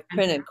picture I've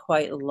printed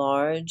quite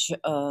large.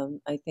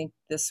 I think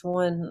this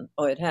one,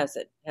 oh, it has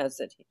it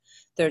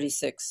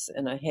 36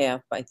 and a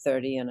half by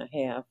 30 and a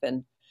half.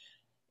 And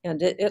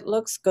it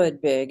looks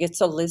good big.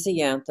 It's a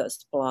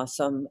Lisianthus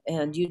blossom,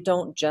 and you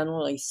don't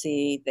generally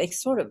see, they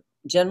sort of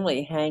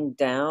generally hang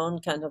down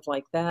kind of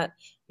like that.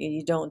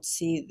 You don't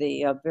see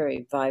the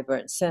very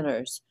vibrant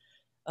centers.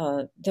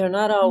 They're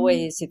not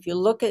always, if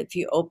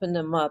you open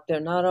them up, they're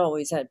not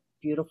always that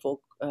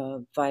beautiful,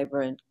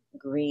 vibrant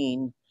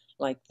green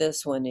like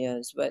this one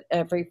is, but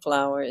every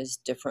flower is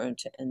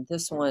different. And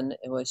this one,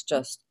 it was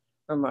just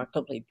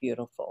remarkably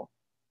beautiful.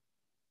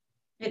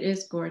 It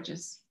is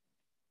gorgeous.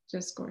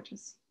 Just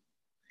gorgeous.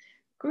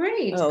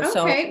 Great. Oh,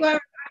 okay. Well,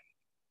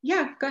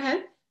 yeah, go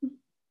ahead.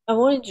 I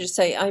wanted to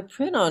say I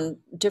print on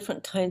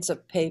different kinds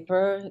of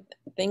paper.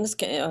 Things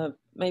can,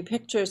 my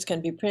pictures can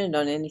be printed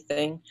on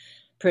anything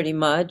pretty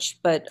much,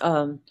 but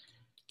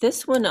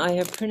this one I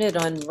have printed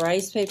on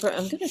rice paper.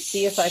 I'm going to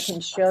see if I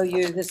can show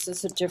you. This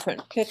is a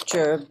different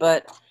picture,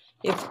 but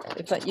if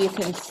you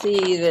can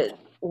see that,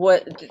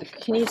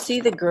 can you see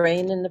the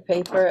grain in the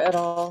paper at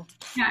all?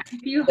 Yeah,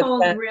 if you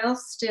hold it real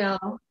still,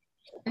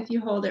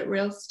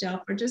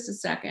 for just a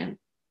second,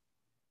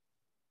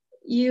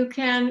 you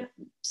can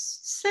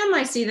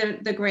semi see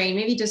the grain.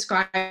 Maybe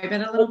describe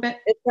it a little bit.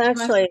 It's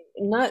actually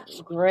not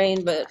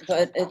grain, but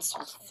it's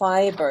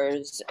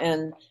fibers,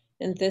 and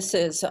this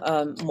is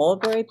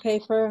mulberry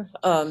paper.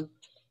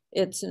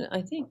 It's,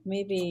 I think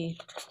maybe,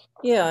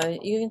 yeah,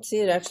 you can see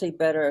it actually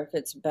better if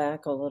it's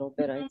back a little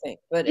bit, I think.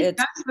 But it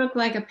does look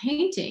like a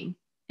painting.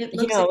 It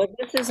looks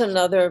this is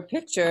another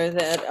picture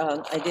that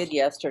I did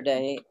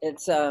yesterday.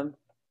 It's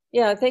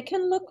yeah, they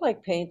can look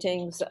like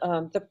paintings.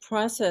 The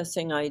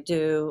processing I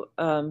do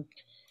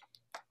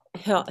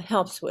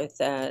helps with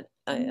that.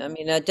 I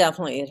mean,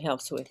 definitely it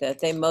helps with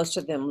that. Most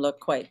of them look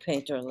quite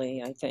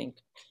painterly, I think.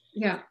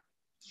 Yeah.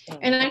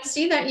 And I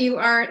see that you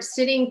are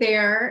sitting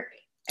there,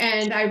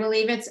 and I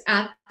believe it's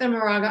at the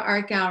Moraga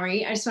Art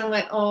Gallery. I just want to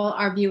let all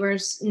our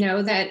viewers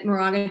know that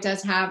Moraga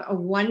does have a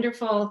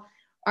wonderful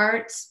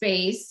art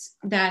space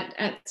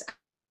that's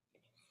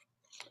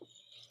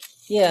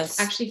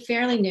actually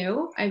fairly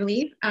new, I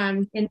believe,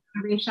 in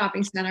the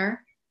shopping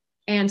center.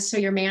 And so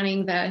you're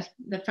manning the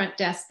front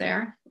desk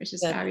there, which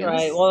is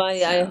fabulous. Right. Well,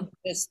 I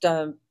just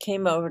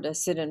came over to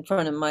sit in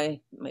front of my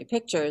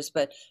pictures,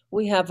 but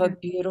we have a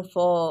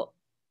beautiful,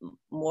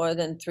 more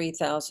than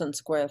 3,000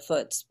 square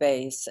foot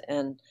space,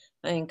 and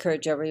I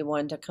encourage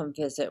everyone to come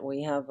visit.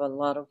 We have a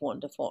lot of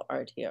wonderful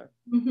art here.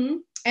 Mm-hmm.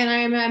 And I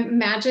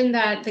imagine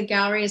that the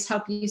gallery has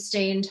helped you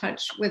stay in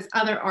touch with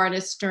other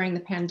artists during the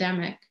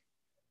pandemic.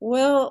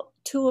 Well,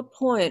 to a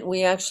point.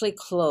 We actually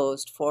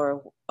closed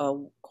for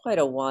quite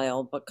a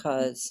while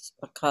because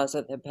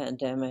of the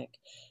pandemic.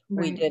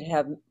 Right. We did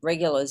have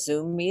regular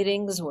Zoom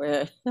meetings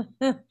where,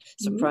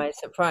 surprise,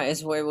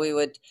 surprise, where we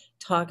would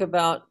talk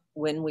about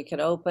when we could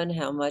open,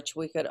 how much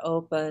we could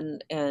open.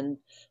 And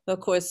of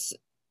course,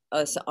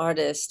 us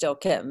artists still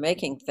kept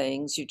making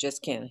things. You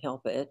just can't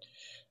help it.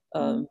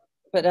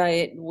 But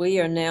we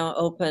are now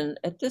open,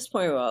 at this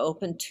point, we're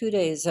open 2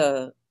 days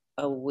a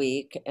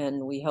week,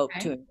 and we hope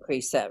to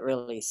increase that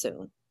really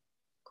soon.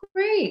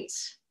 Great.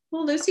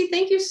 Well, Lucy,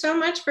 thank you so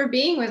much for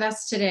being with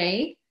us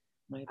today.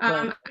 My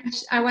pleasure.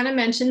 I want to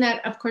mention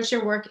that, of course,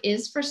 your work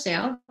is for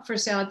sale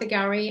at the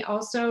gallery.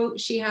 Also,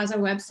 she has a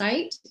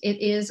website. It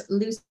is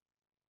Lucy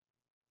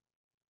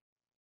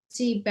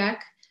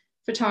Beck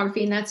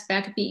Photography, and that's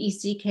Beck,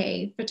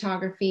 BECK,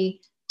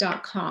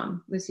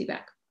 photography.com. Lucy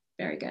Beck.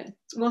 Very good.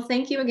 Well,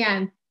 thank you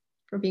again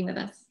for being with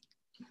us.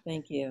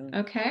 Thank you.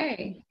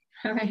 Okay.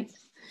 All right.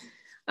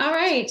 All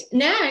right.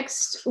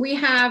 Next, we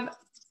have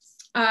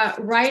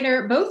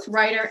both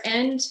writer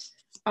and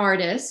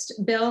artist,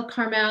 Bill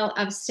Carmel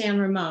of San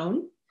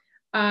Ramon.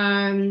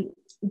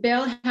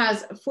 Bill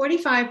has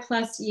 45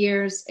 plus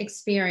years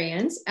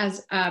experience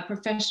as a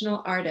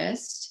professional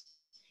artist,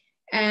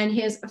 and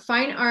his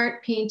fine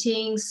art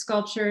paintings,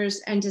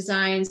 sculptures, and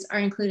designs are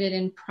included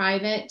in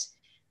private,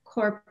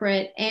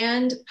 corporate,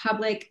 and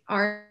public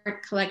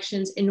art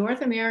collections in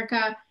North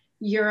America,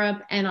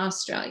 Europe, and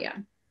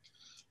Australia.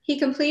 He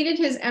completed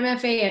his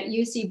MFA at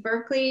UC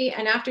Berkeley,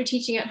 and after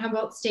teaching at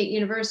Humboldt State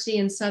University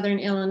and Southern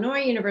Illinois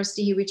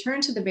University, he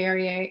returned to the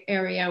Bay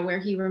Area, where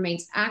he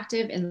remains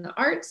active in the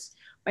arts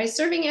by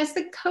serving as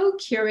the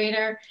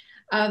co-curator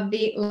of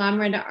the La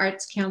Miranda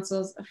Arts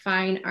Council's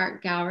Fine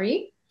Art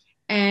Gallery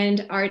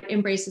and Art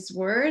Embraces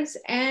Words,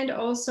 and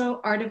also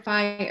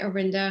Artify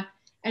Orinda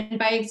and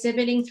by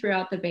exhibiting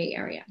throughout the Bay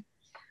Area.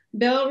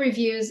 Bill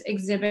reviews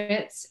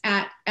exhibits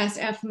at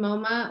SF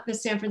MoMA, the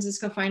San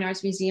Francisco Fine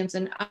Arts Museums,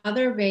 and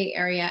other Bay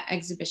Area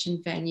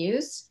exhibition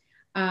venues.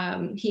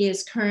 He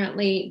is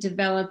currently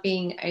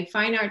developing a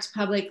fine arts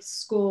public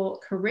school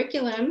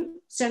curriculum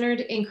centered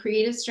in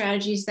creative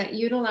strategies that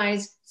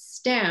utilize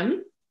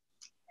STEM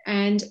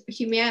and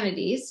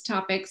humanities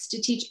topics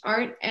to teach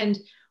art, and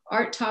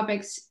art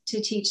topics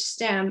to teach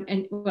STEM,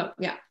 and well,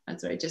 yeah,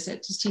 that's what I just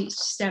said, to teach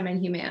STEM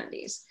and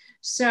humanities.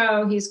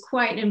 So he's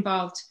quite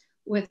involved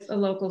with a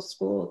local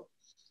school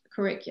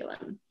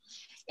curriculum.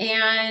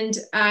 And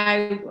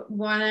I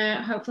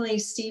wanna hopefully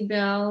see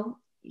Bill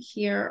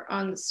here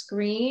on the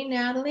screen,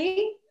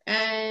 Natalie.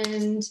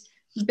 And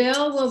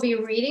Bill will be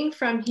reading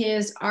from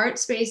his Art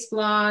Space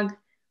blog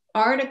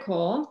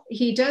article.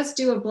 He does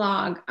do a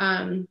blog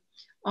on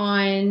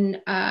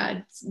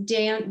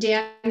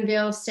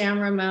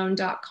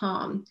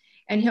danvillesamramon.com.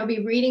 And he'll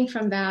be reading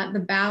from that, the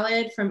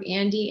ballad from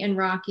Andy and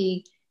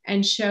Rocky,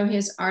 and show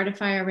his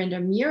Artify Orinda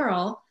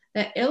mural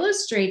that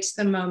illustrates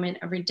the moment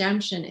of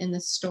redemption in the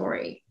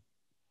story.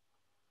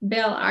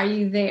 Bill, are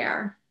you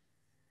there?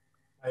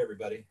 Hi,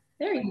 everybody.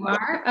 There you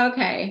are.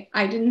 Okay,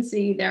 I didn't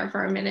see you there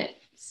for a minute,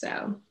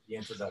 so. The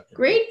introduction.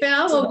 Great,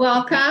 Bill. Well,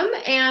 welcome,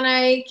 and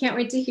I can't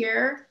wait to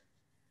hear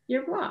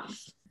your blog.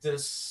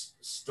 This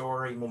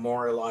story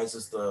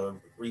memorializes the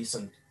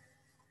recent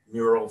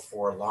mural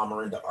for La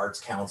Marinda Arts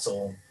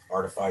Council,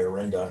 Artify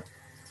Orinda,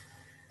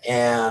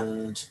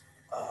 and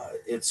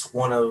it's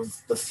one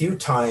of the few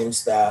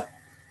times that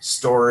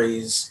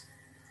stories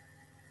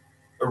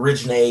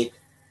originate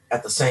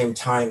at the same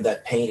time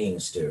that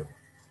paintings do.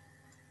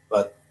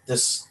 But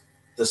this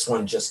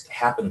one just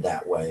happened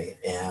that way,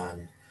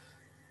 and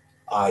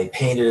I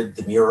painted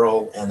the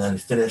mural and then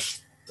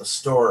finished the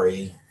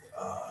story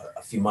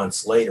a few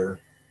months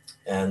later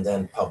and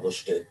then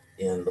published it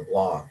in the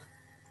blog.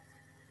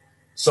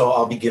 So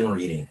I'll begin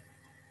reading.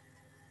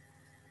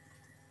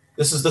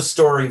 This is the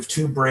story of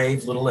two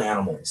brave little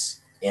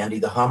animals, Andy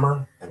the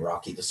Hummer and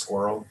Rocky the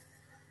Squirrel,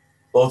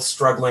 both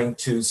struggling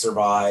to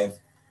survive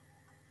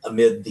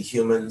amid the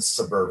human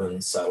suburban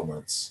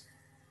settlements.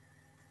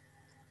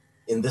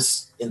 In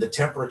the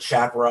temperate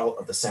chaparral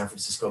of the San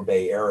Francisco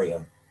Bay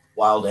Area,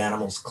 wild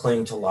animals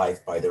cling to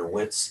life by their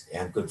wits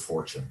and good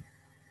fortune.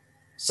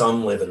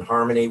 Some live in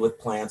harmony with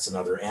plants and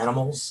other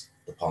animals,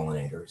 the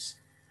pollinators,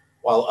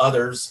 while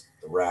others,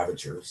 the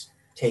ravagers,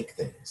 take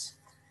things.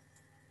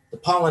 The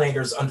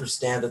pollinators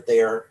understand that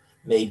they are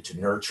made to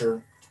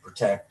nurture, to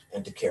protect,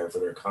 and to care for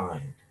their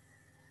kind.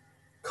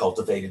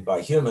 Cultivated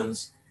by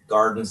humans,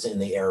 gardens in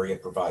the area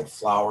provide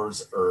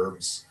flowers,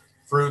 herbs,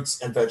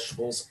 fruits, and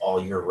vegetables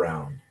all year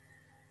round,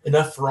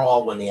 enough for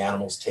all when the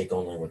animals take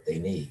only what they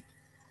need.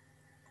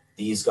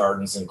 These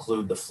gardens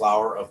include the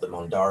flower of the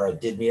Monstera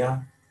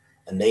didmia,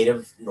 a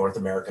native North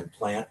American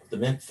plant of the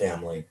mint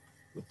family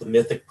with the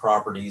mythic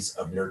properties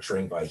of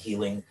nurturing by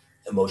healing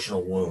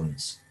emotional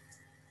wounds.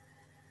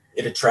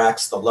 It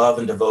attracts the love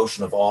and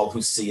devotion of all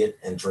who see it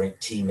and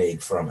drink tea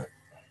made from it.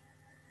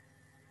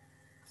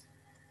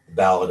 The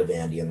Ballad of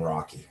Andy and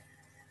Rocky.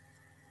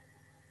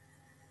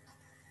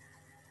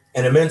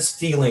 An immense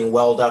feeling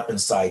welled up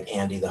inside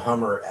Andy the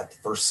Hummer at the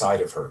first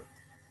sight of her,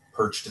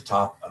 perched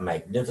atop a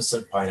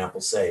magnificent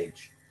pineapple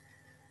sage.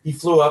 He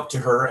flew up to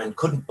her and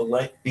couldn't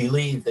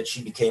believe that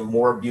she became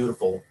more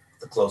beautiful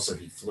the closer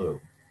he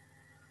flew.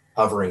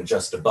 Hovering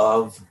just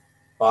above,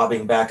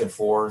 bobbing back and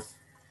forth,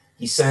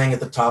 he sang at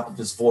the top of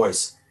his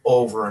voice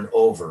over and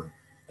over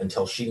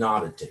until she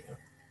nodded to him.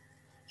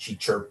 She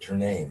chirped her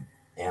name,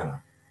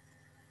 Anna.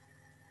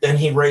 Then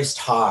he raced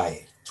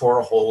high, tore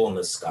a hole in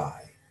the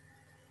sky.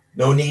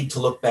 No need to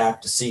look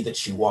back to see that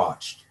she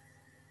watched.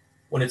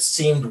 When it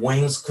seemed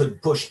wings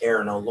could push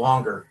air no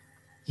longer,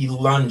 he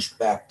lunged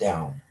back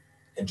down,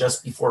 and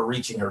just before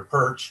reaching her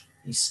perch,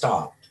 he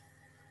stopped,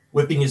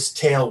 whipping his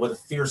tail with a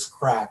fierce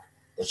crack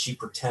that she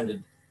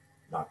pretended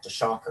not to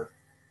shock her.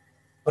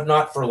 But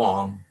not for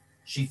long.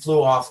 She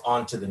flew off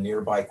onto the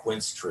nearby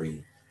quince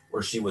tree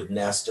where she would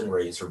nest and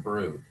raise her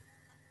brood.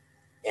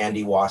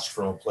 Andy watched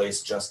from a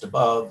place just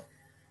above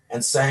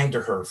and sang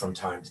to her from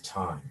time to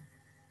time.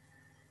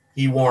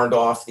 He warned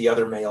off the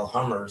other male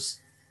hummers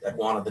that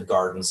wanted the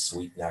garden's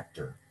sweet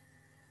nectar.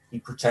 He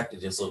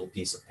protected his little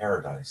piece of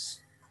paradise.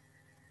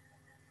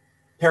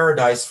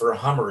 Paradise for a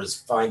hummer is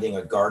finding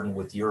a garden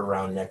with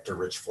year-round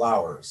nectar-rich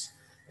flowers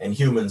and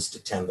humans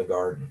to tend the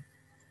garden.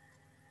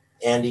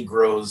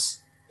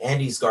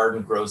 Andy's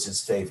garden grows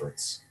his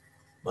favorites,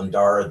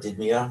 Monstera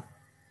didmia,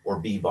 or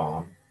bee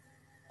balm,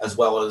 as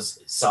well as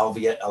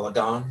Salvia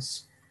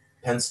elegans,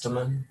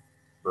 penstemon,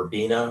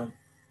 verbena,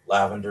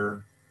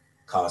 lavender,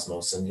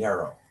 cosmos, and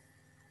yarrow.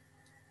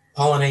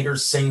 Pollinators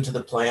sing to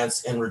the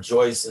plants and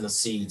rejoice in the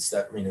seeds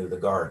that renew the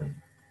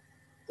garden.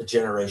 The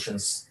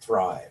generations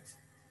thrive.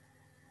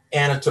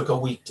 Anna took a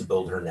week to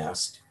build her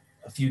nest.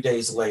 A few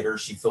days later,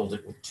 she filled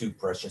it with 2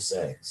 precious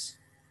eggs.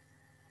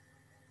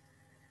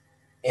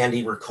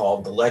 Andy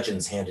recalled the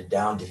legends handed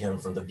down to him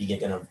from the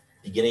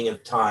beginning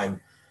of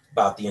time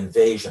about the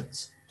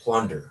invasions,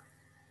 plunder,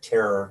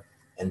 terror,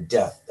 and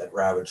death that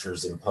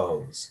ravagers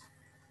impose.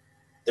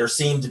 There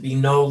seemed to be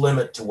no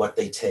limit to what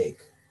they take.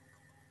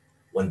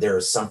 When there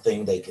is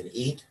something they can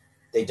eat,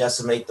 they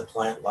decimate the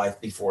plant life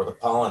before the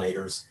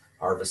pollinators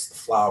harvest the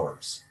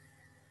flowers,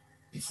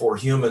 before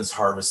humans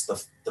harvest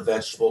the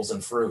vegetables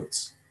and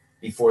fruits,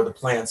 before the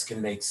plants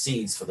can make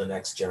seeds for the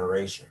next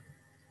generation.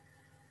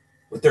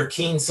 With their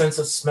keen sense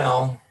of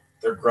smell,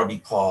 their grubby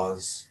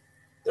paws,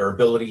 their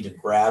ability to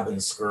grab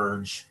and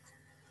scourge,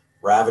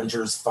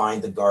 ravagers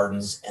find the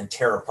gardens and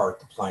tear apart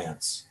the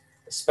plants,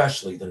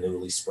 especially the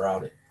newly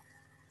sprouted.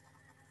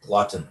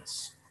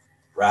 Gluttons,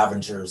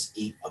 ravagers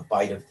eat a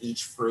bite of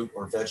each fruit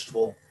or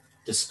vegetable,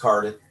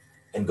 discard it,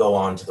 and go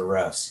on to the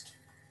rest.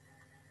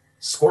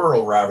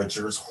 Squirrel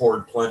ravagers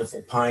hoard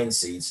plentiful pine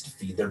seeds to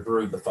feed their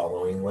brood the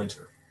following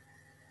winter.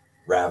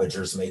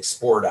 Ravagers make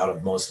sport out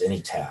of most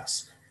any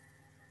task.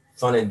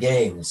 Fun and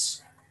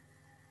games.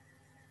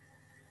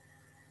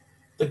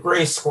 The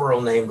gray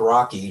squirrel named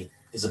Rocky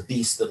is a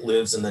beast that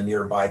lives in the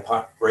nearby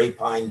gray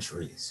pine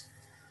trees.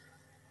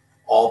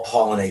 All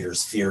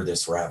pollinators fear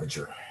this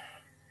ravager.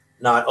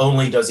 Not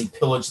only does he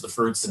pillage the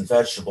fruits and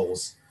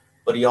vegetables,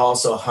 but he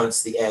also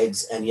hunts the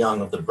eggs and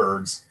young of the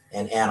birds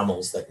and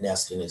animals that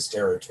nest in his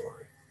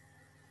territory.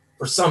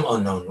 For some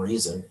unknown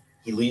reason,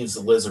 he leaves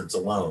the lizards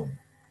alone.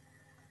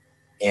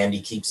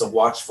 Andy keeps a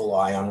watchful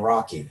eye on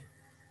Rocky.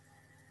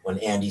 When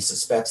Andy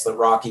suspects that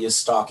Rocky is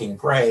stalking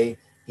prey,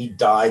 he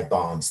dive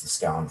bombs the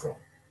scoundrel,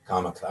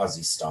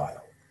 kamikaze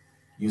style,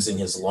 using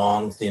his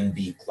long, thin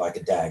beak like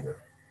a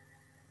dagger.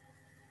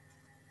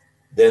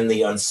 Then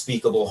the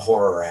unspeakable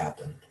horror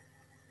happened.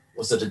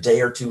 Was it a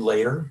day or two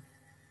later?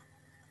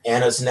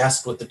 Anna's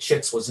nest with the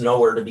chicks was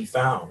nowhere to be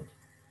found.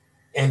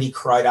 Andy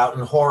cried out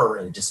in horror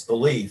and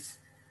disbelief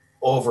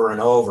over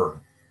and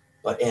over,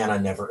 but Anna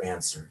never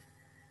answered.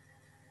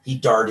 He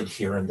darted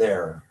here and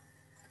there,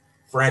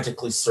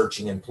 frantically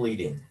searching and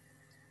pleading.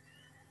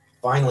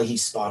 Finally, he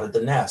spotted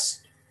the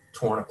nest,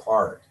 torn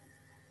apart,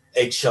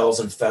 eggshells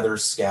and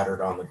feathers scattered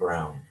on the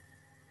ground.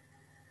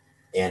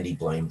 Andy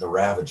blamed the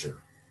ravager.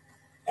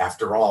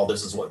 After all,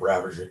 this is what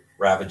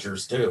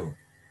ravagers do.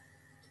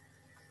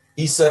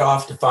 He set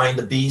off to find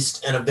the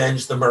beast and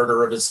avenge the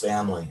murder of his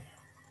family.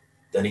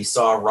 Then he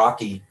saw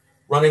Rocky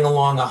running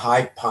along a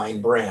high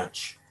pine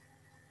branch.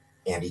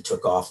 Andy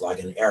took off like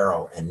an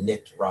arrow and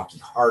nicked Rocky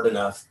hard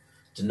enough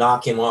to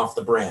knock him off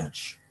the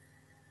branch.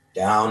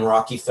 Down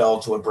Rocky fell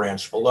to a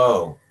branch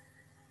below.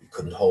 He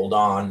couldn't hold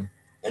on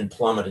and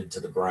plummeted to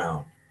the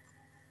ground.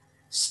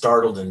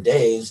 Startled and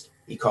dazed,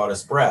 he caught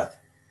his breath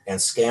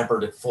and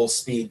scampered at full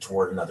speed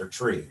toward another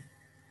tree.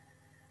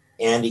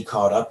 Andy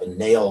caught up and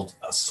nailed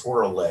a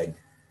squirrel leg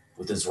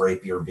with his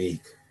rapier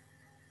beak.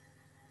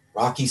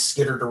 Rocky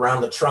skittered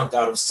around the trunk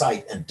out of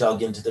sight and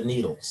dug into the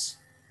needles.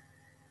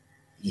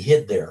 He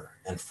hid there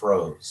and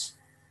froze.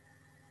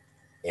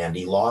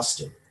 Andy lost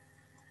him,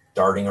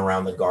 darting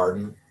around the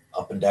garden,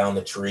 up and down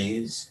the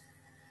trees.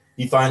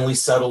 He finally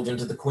settled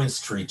into the quince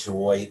tree to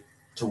wait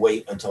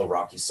until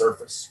Rocky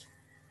surfaced.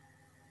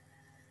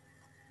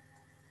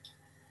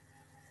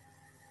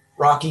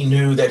 Rocky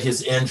knew that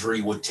his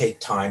injury would take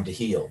time to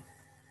heal.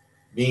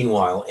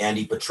 Meanwhile,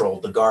 Andy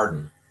patrolled the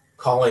garden,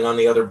 calling on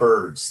the other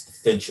birds, the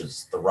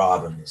finches, the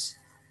robins,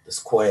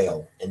 the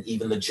quail, and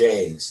even the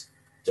jays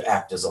to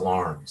act as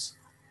alarms.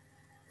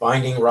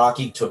 Finding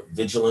Rocky took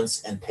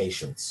vigilance and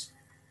patience.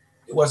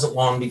 It wasn't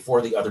long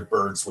before the other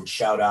birds would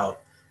shout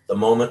out the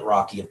moment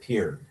Rocky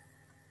appeared.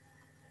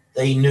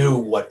 They knew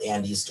what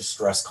Andy's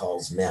distress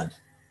calls meant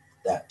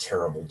that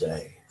terrible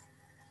day.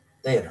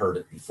 They had heard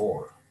it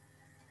before.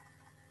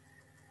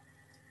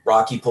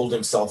 Rocky pulled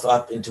himself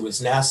up into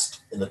his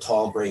nest in the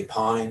tall gray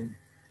pine,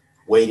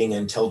 waiting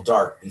until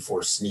dark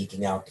before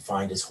sneaking out to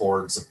find his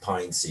hordes of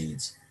pine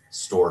seeds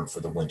stored for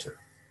the winter.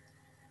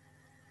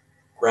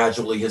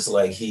 Gradually, his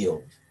leg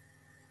healed.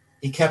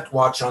 He kept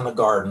watch on the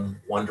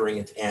garden, wondering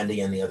if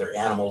Andy and the other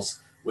animals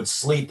would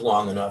sleep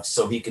long enough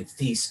so he could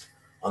feast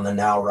on the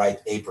now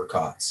ripe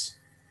apricots.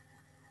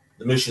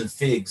 The mission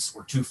figs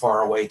were too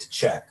far away to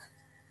check.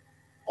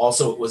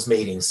 Also, it was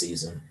mating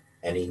season,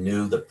 and he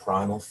knew the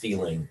primal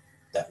feeling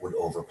that would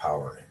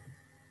overpower him.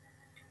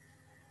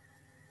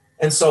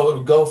 And so it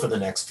would go for the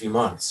next few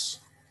months.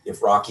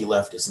 If Rocky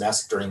left his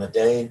nest during the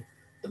day,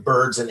 the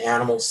birds and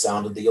animals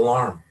sounded the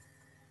alarm.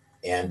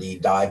 Andy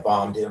dive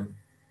bombed him,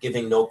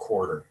 giving no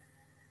quarter.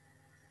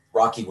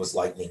 Rocky was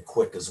lightning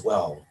quick as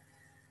well,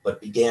 but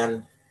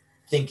began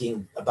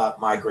thinking about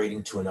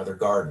migrating to another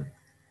garden.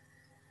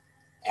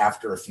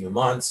 After a few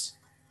months,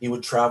 he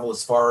would travel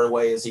as far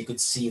away as he could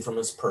see from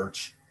his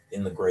perch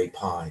in the gray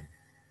pine.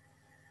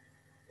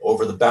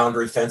 Over the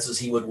boundary fences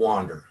he would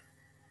wander.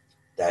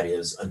 That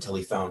is, until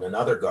he found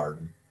another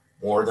garden,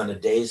 more than a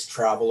day's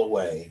travel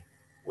away,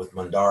 with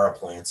mandara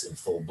plants in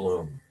full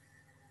bloom.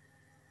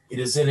 It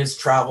is in his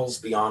travels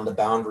beyond the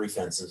boundary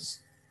fences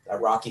that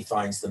Rocky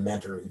finds the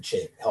mentor who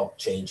helped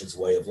change his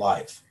way of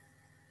life.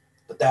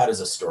 But that is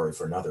a story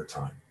for another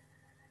time.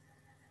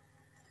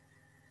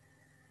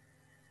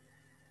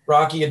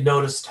 Rocky had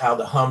noticed how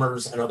the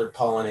hummers and other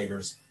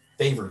pollinators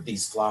favored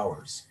these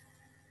flowers.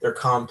 Their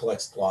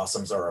complex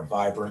blossoms are a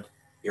vibrant,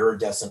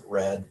 iridescent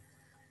red,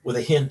 with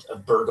a hint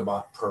of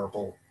bergamot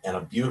purple and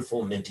a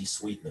beautiful minty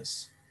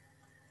sweetness,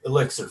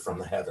 elixir from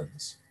the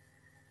heavens.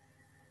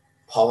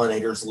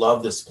 Pollinators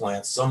love this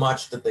plant so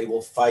much that they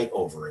will fight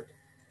over it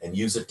and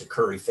use it to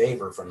curry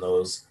favor from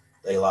those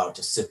they allow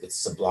to sip its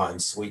sublime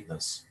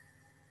sweetness.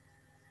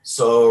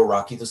 So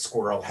Rocky the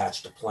squirrel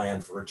hatched a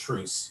plan for a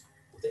truce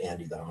with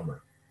Andy the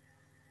hummer.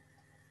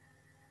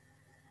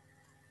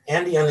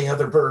 Andy and the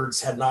other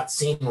birds had not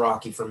seen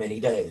Rocky for many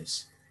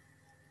days.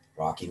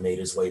 Rocky made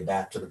his way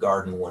back to the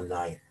garden one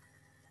night.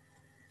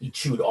 He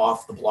chewed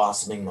off the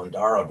blossoming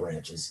mandara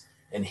branches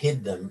and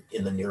hid them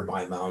in the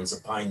nearby mounds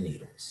of pine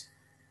needles.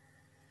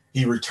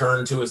 He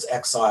returned to his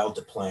exile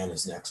to plan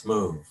his next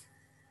move.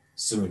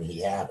 Soon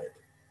he had it.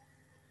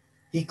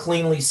 He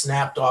cleanly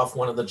snapped off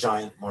one of the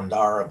giant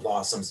mandara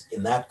blossoms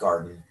in that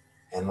garden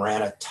and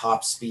ran at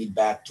top speed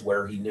back to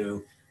where he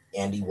knew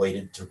Andy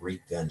waited to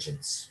wreak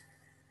vengeance.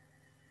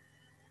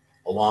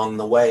 Along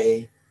the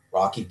way,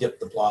 Rocky dipped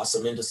the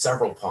blossom into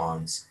several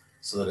ponds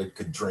so that it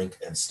could drink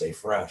and stay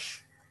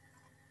fresh.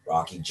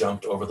 Rocky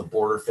jumped over the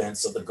border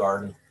fence of the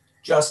garden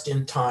just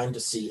in time to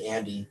see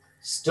Andy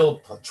still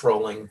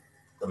patrolling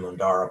the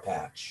mandara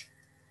patch.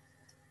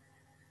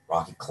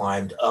 Rocky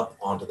climbed up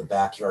onto the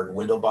backyard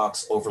window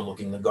box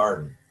overlooking the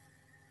garden.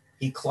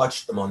 He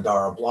clutched the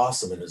mandara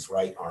blossom in his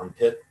right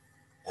armpit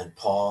and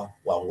paw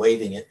while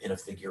waving it in a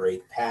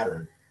figure-8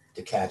 pattern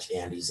to catch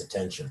Andy's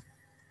attention.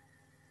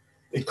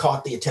 It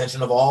caught the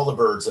attention of all the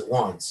birds at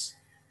once,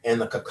 and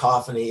the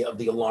cacophony of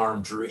the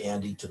alarm drew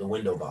Andy to the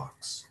window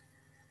box.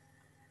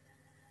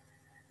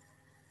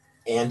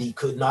 Andy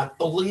could not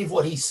believe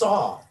what he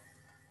saw.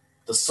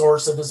 The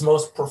source of his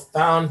most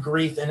profound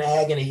grief and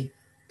agony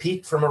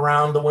peeked from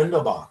around the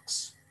window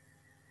box.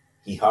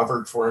 He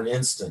hovered for an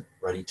instant,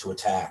 ready to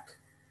attack.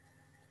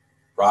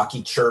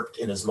 Rocky chirped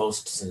in his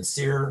most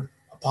sincere,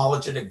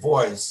 apologetic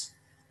voice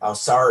how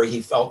sorry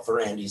he felt for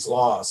Andy's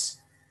loss,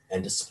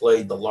 and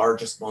displayed the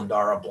largest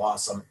mandara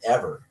blossom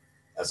ever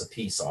as a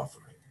peace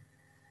offering.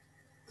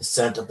 The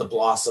scent of the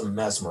blossom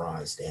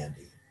mesmerized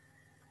Andy.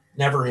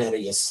 Never had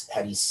he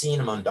seen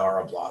a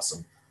mandara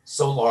blossom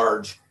so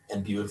large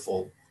and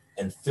beautiful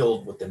and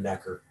filled with the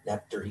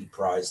nectar he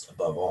prized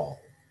above all.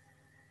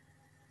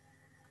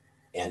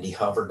 Andy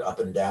hovered up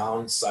and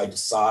down, side to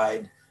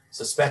side,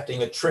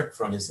 suspecting a trick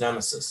from his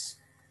nemesis.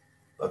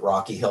 But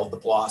Rocky held the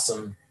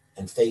blossom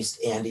and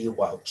faced Andy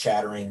while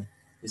chattering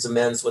his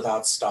amends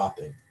without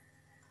stopping.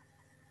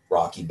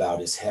 Rocky bowed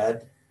his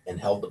head and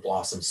held the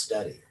blossom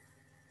steady.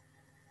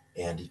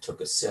 Andy took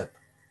a sip.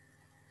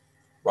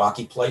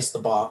 Rocky placed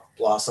the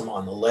blossom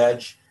on the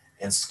ledge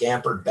and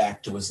scampered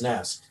back to his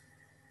nest,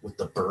 with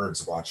the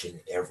birds watching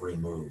every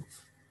move.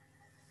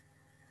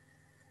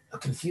 A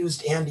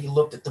confused Andy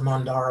looked at the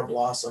mandara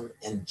blossom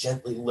and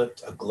gently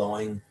licked a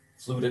glowing,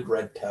 fluted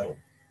red petal.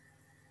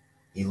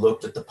 He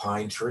looked at the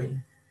pine tree,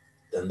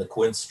 then the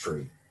quince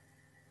tree,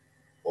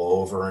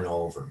 over and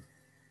over.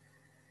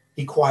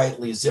 He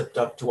quietly zipped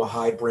up to a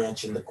high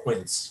branch in the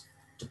quince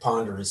to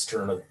ponder this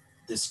turn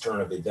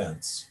of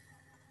events.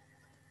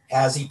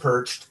 As he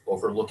perched,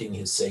 overlooking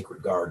his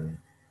sacred garden,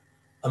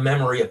 a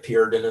memory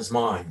appeared in his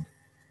mind.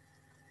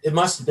 It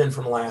must have been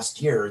from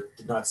last year. It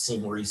did not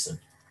seem recent.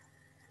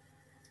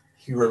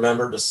 He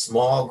remembered a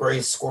small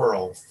gray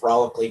squirrel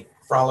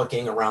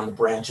frolicking around the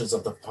branches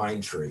of the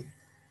pine tree,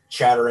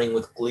 chattering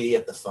with glee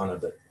at the fun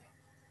of it.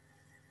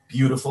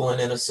 Beautiful and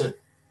innocent,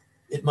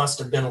 it must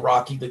have been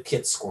Rocky the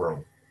kit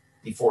squirrel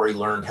before he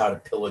learned how to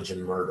pillage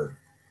and murder.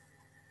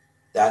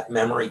 That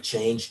memory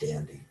changed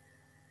Andy.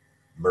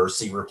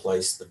 Mercy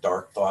replaced the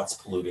dark thoughts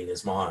polluting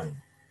his mind.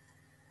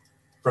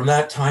 From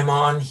that time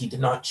on, he did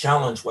not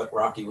challenge what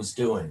Rocky was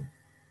doing,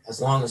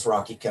 as long as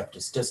Rocky kept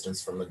his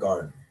distance from the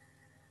garden,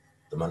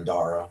 the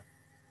mandara,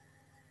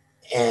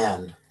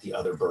 and the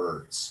other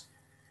birds.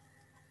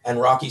 And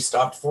Rocky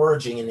stopped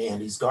foraging in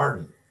Andy's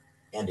garden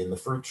and in the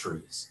fruit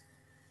trees.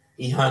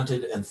 He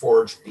hunted and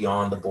foraged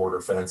beyond the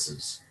border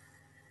fences.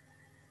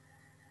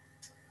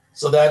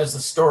 So that is the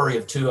story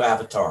of two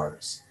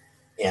avatars,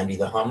 Andy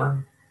the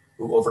hummer,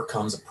 who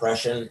overcomes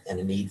oppression and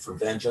a need for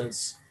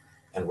vengeance,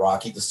 and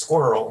Rocky the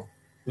squirrel,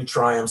 who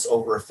triumphs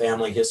over a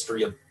family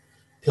history of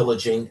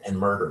pillaging and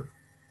murder.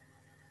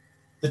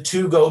 The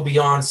two go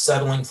beyond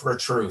settling for a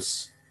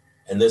truce,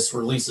 and this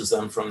releases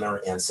them from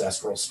their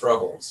ancestral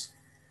struggles.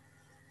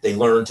 They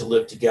learn to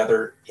live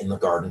together in the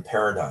garden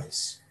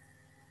paradise.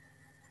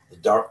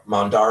 The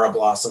mandara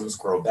blossoms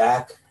grow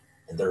back,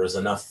 and there is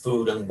enough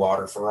food and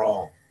water for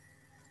all.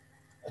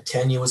 A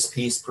tenuous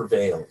peace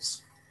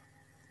prevails.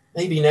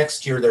 Maybe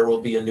next year there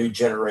will be a new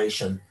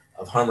generation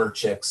of hummer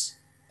chicks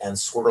and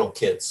squirrel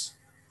kits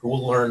who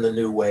will learn the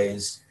new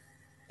ways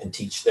and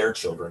teach their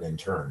children in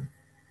turn.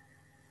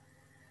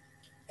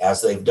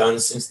 As they've done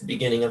since the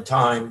beginning of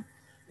time,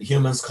 the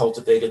humans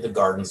cultivated the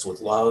gardens with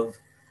love,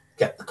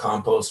 kept the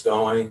compost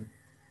going,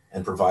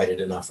 and provided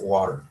enough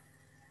water.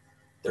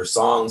 Their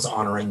songs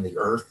honoring the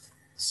earth,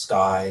 the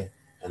sky,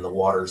 and the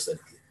waters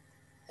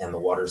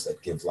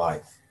that give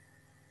life.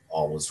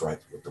 All was right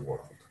with the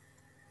world.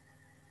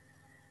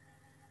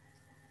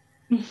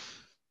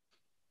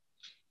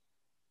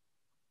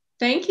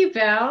 Thank you,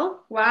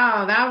 Bill.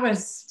 Wow, that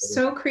was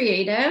so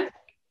creative,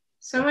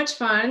 so much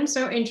fun,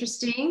 so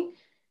interesting.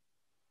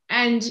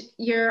 And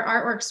your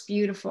artwork's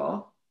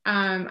beautiful.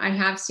 I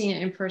have seen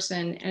it in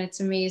person and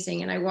it's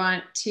amazing. And I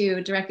want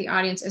to direct the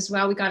audience as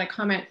well. We got a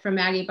comment from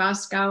Maggie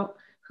Bosco,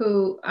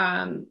 who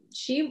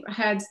she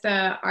heads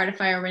the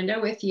Artifier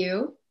window with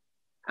you.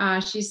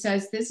 She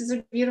says, this is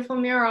a beautiful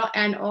mural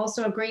and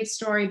also a great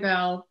story,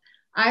 Bill.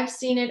 I've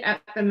seen it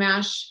at the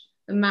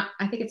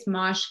I think it's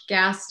Mosh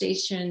gas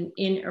station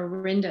in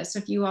Orinda. So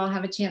if you all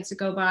have a chance to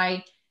go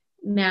by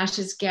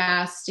Mash's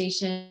gas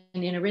station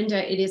in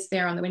Orinda, it is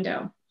there on the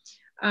window.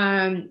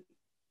 Well,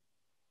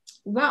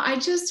 I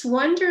just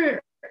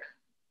wonder,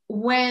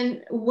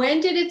 when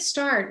did it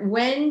start?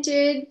 When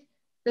did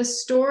the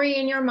story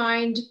in your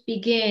mind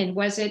begin?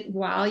 Was it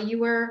while you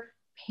were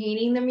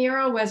painting the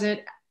mural? Was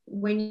it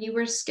when you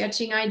were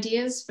sketching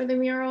ideas for the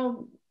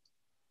mural?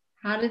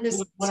 How did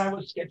this? When I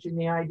was sketching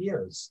the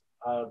ideas,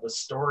 the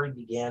story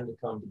began to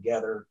come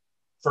together.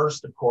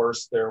 First, of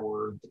course, there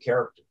were the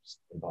characters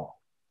involved.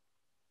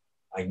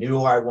 I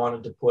knew I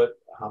wanted to put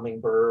a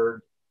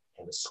hummingbird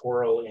and a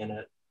squirrel in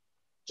it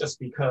just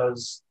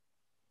because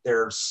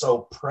they're so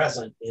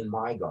present in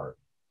my garden.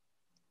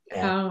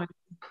 And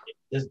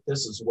this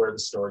is where the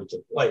story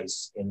took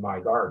place, in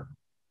my garden.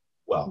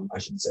 Well, I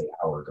should say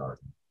our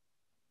garden.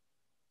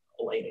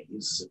 Elena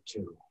uses it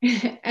too.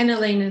 And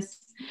Elena's.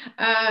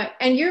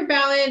 And your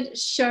ballad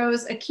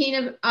shows a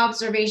keen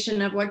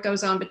observation of what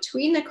goes on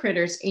between the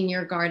critters in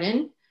your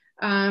garden.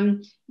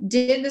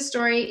 Did the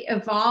story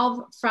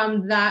evolve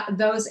from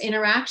those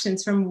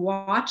interactions, from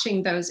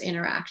watching those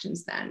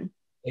interactions then?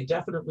 They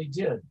definitely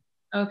did.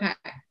 Okay.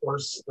 Of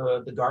course,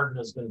 the garden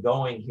has been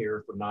going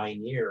here for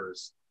 9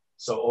 years.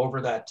 So over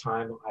that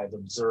time, I've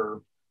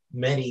observed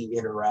many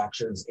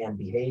interactions and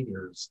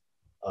behaviors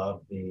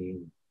of the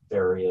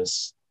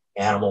various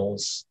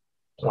animals,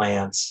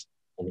 plants,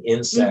 and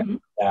insects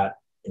that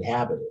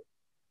inhabit it.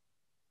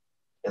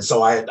 And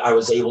so I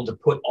was able to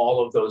put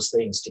all of those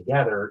things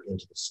together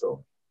into the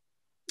story.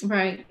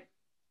 Right.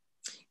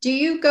 Do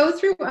you go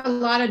through a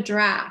lot of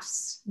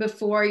drafts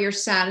before you're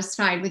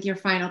satisfied with your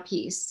final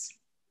piece,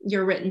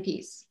 your written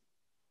piece?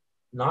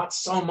 Not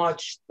so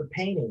much the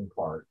painting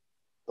part,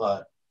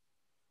 but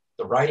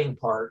the writing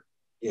part,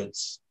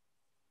 it's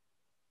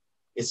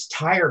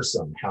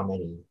tiresome how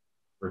many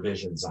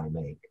revisions I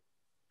make.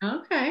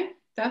 Okay.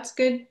 That's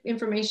good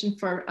information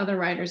for other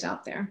writers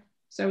out there.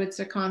 So it's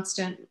a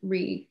constant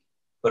read.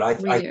 But I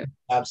think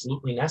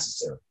absolutely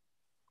necessary.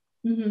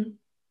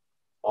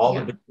 All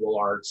the visual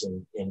arts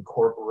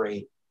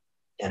incorporate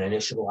an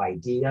initial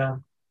idea,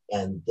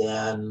 and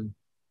then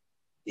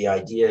the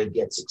idea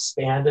gets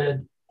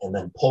expanded and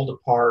then pulled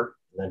apart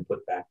and then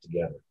put back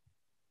together.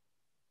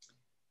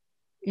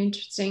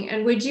 Interesting.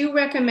 And would you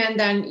recommend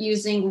then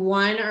using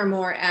one or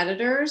more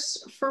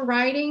editors for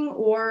writing,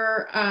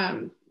 or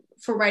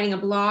for writing a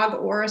blog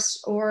or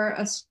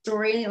a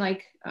story,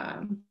 like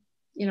a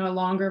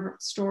longer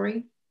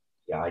story?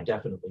 Yeah, I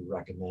definitely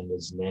recommend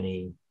as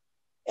many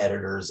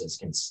editors as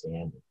can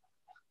stand it.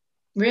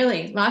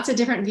 Really? Lots of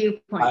different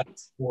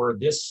viewpoints. For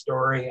this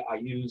story, I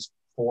used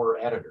 4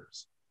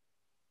 editors.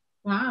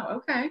 Wow,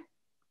 okay.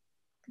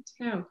 Good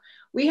to know.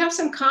 We have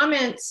some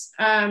comments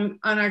on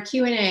our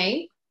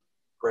Q&A.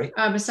 Great.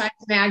 Besides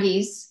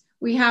Maggie's.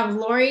 We have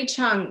Lori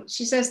Chung.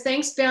 She says,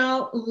 thanks,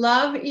 Bill.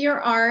 Love your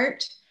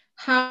art.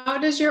 How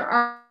does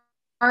your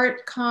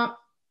art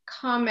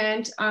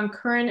comment on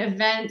current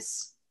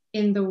events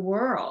in the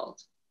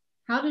world?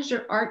 How does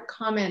your art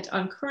comment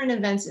on current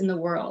events in the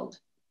world?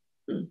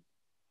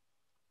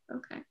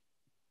 Okay.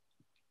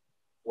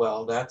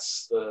 Well,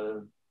 that's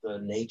the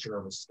nature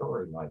of a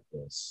story like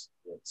this.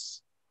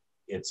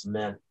 It's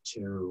meant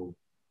to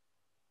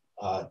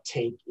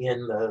take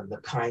in the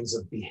kinds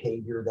of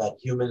behavior that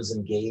humans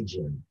engage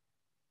in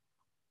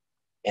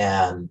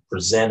and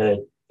present it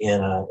in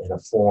a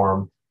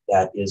form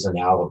that is an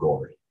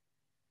allegory.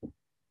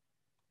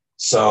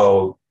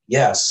 So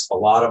yes, a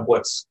lot of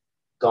what's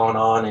gone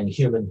on in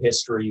human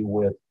history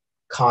with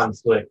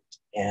conflict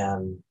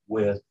and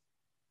with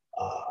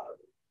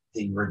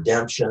the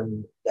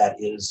redemption that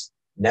is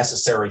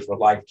necessary for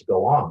life to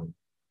go on.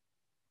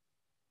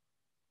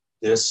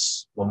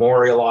 This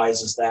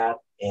memorializes that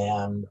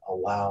and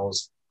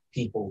allows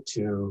people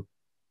to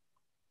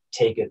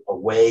take it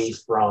away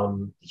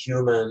from the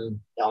human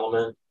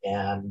element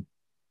and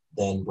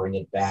then bring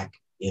it back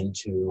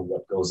into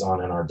what goes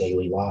on in our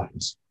daily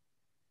lives.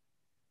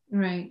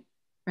 Right,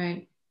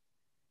 right.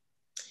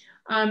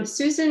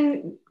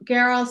 Susan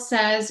Garrell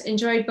says,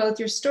 enjoyed both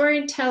your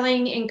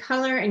storytelling in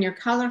color and your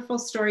colorful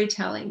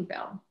storytelling,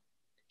 Bill.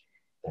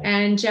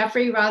 And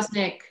Jeffrey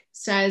Rosnick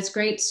says,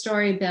 great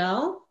story,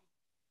 Bill.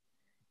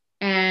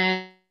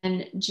 And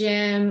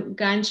Jim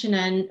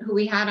Gunchanan, who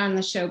we had on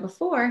the show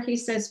before, he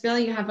says, Bill,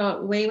 you have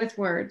a way with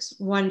words.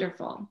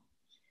 Wonderful.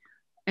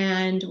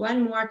 And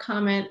one more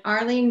comment,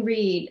 Arlene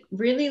Reed,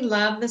 really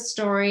love the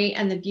story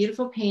and the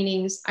beautiful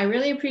paintings. I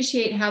really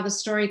appreciate how the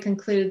story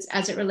concludes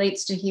as it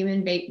relates to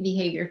human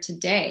behavior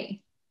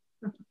today.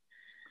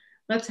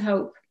 Let's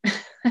hope.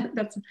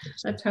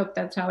 let's hope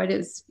that's how it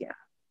is. Yeah.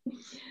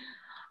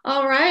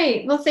 All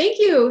right. Well, thank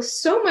you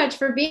so much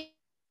for being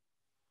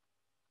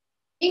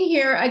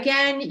here.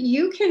 Again,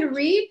 you can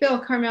read Bill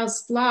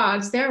Carmel's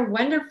blogs. They're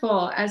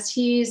wonderful, as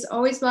he's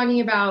always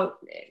blogging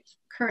about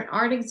current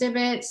art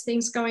exhibits,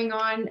 things going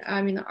on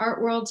in the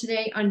art world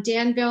today on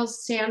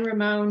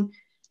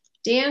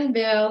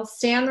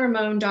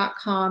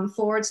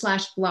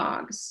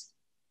danvillesanramon.com/blogs.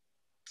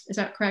 Is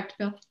that correct,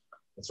 Bill?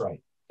 That's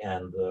right.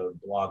 And the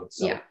blog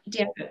itself.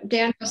 Yeah,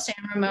 Danville San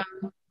Ramon.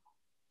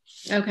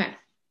 Okay.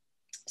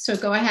 So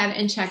go ahead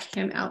and check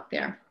him out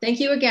there. Thank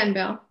you again,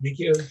 Bill. Thank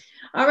you.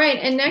 All right.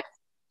 And next,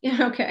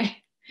 okay.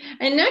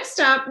 And next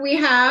up, we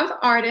have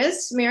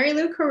artist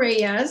MaryLou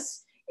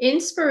Correia's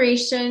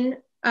inspiration.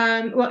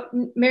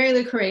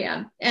 MaryLou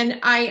Correia.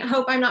 And I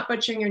hope I'm not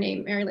butchering your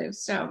name, MaryLou.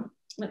 So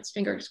let's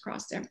fingers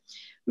crossed there.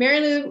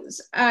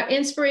 MaryLou's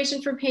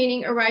inspiration for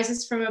painting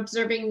arises from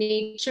observing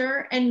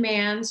nature and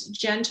man's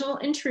gentle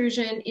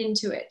intrusion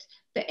into it.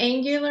 The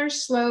angular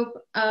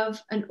slope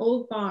of an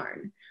old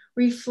barn,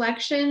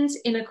 reflections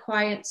in a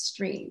quiet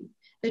stream,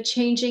 the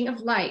changing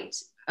of light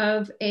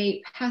of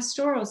a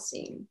pastoral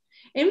scene.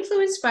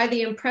 Influenced by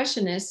the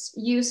Impressionists'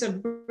 use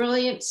of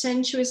brilliant,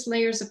 sensuous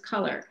layers of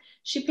color,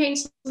 she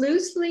paints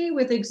loosely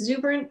with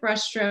exuberant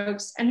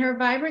brushstrokes, and her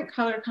vibrant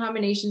color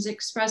combinations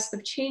express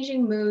the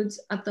changing moods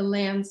of the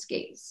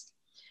landscapes.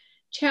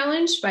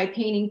 Challenged by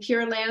painting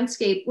pure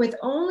landscape with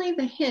only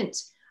the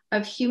hint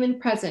of human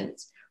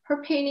presence,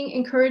 her painting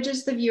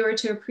encourages the viewer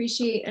to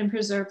appreciate and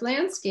preserve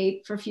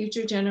landscape for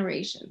future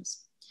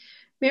generations.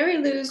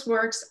 MaryLou's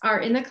works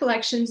are in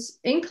collections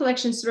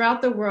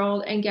throughout the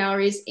world and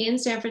galleries in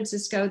San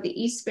Francisco,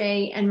 the East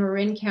Bay, and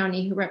Marin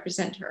County who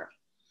represent her.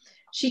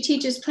 She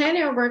teaches plein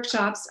air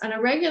workshops on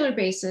a regular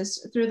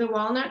basis through the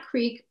Walnut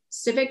Creek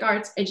Civic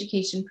Arts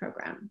Education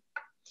Program.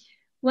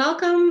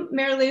 Welcome,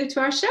 MaryLou, to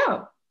our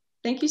show.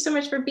 Thank you so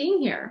much for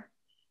being here.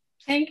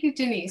 Thank you,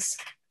 Denise.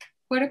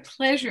 What a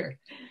pleasure.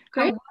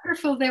 Great. How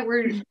wonderful that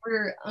we're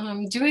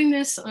doing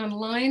this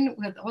online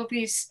with all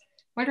these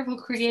wonderful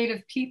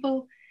creative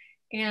people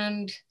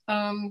and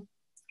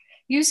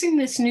using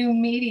this new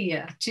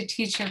media to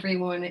teach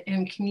everyone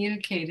and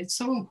communicate. It's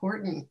so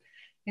important.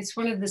 It's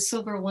one of the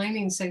silver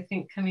linings, I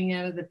think, coming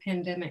out of the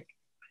pandemic.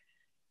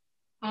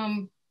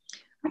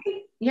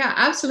 Yeah,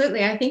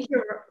 absolutely. I think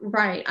you're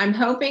right. I'm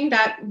hoping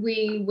that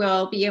we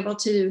will be able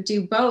to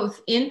do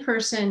both in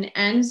person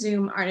and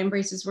Zoom Art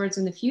Embraces Words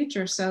in the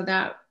future, so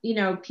that, you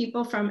know,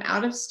 people from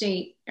out of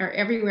state or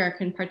everywhere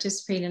can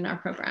participate in our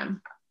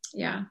program.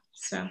 Yeah,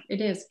 so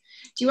it is.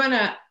 Do you want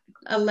to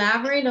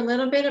elaborate a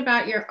little bit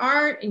about your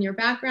art and your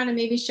background and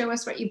maybe show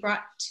us what you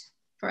brought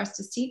for us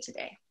to see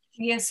today?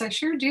 Yes, I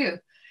sure do.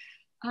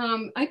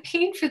 I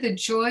paint for the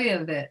joy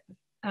of it.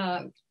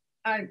 I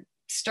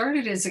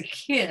started as a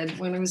kid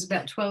when I was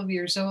about 12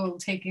 years old,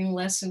 taking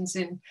lessons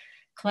in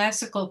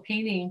classical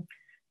painting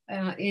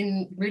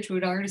in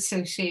Ridgewood Art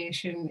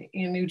Association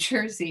in New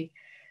Jersey.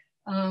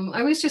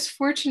 I was just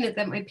fortunate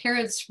that my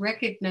parents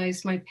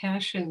recognized my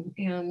passion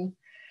and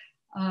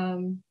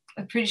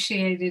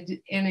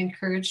appreciated and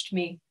encouraged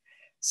me.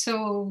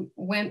 So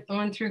went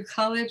on through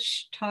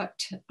college,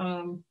 taught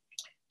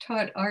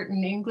art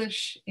and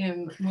English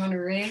in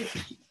Monterey,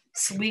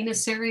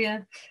 Salinas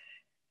area.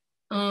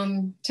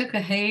 Took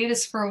a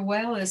hiatus for a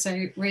while as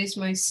I raised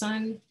my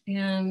son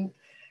and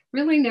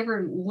really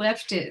never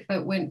left it,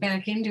 but went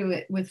back into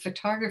it with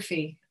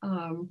photography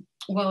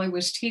while I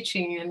was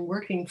teaching and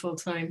working full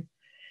time.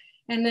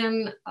 And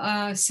then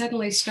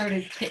suddenly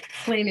started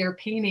plein air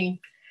painting,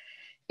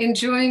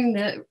 enjoying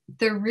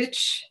the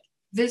rich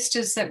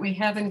vistas that we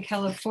have in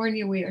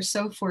California. We are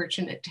so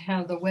fortunate to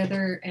have the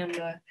weather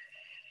and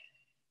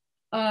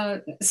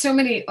so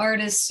many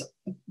artists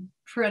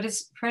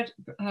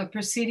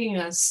preceding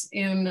us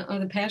in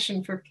the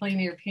passion for plein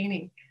air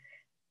painting.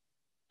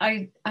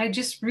 I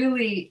just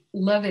really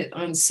love it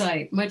on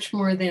site, much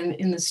more than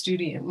in the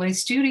studio. My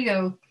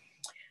studio,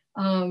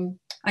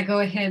 I go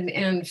ahead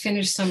and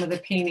finish some of the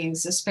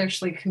paintings,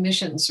 especially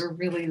commissions or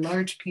really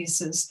large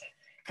pieces.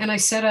 And I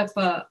set up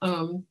a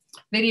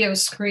video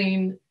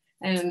screen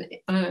and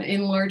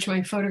enlarge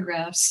my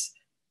photographs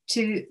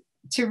to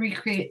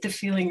recreate the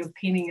feeling of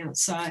painting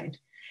outside.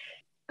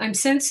 I'm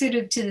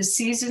sensitive to the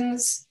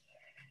seasons,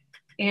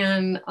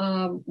 and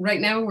right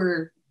now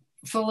we're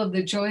full of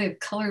the joy of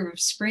color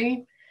of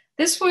spring.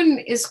 This one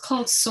is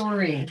called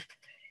Soaring,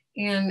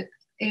 and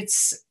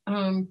it's,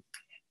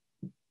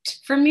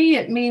 for me,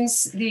 it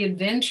means the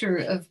adventure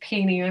of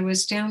painting. I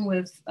was down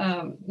with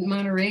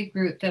Monterey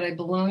group that I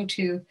belong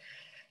to.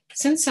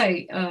 Since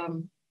I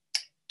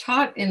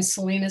taught in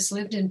Salinas,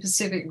 lived in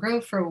Pacific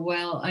Grove for a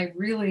while, I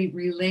really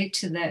relate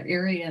to that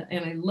area,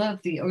 and I love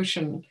the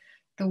ocean.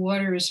 The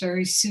water is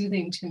very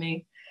soothing to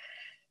me.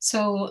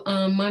 So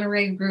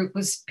Monterey group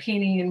was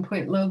painting in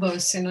Point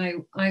Lobos, and I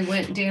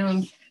went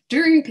down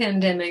during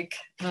pandemic,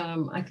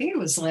 I think it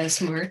was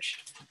last March,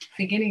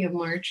 beginning of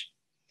March,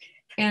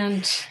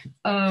 and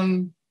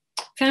found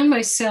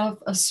myself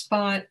a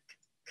spot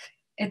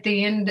at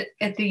the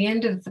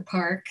end of the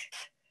park,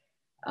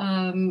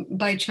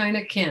 by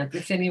China Camp,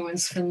 if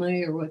anyone's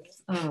familiar with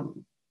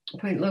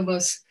Point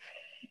Lobos.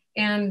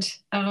 And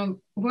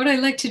what I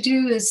like to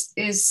do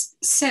is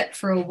sit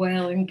for a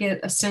while and get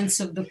a sense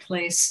of the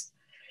place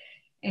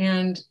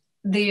and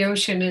the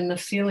ocean and the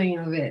feeling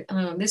of it.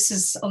 This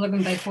is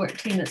 11 by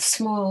 14, it's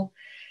small.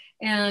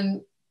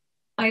 And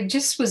I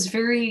just was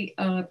very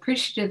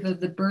appreciative of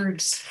the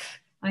birds.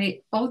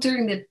 All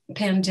during the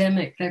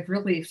pandemic, I've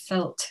really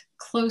felt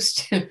close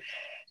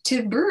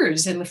to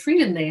birds and the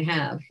freedom they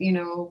have, you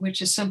know,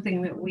 which is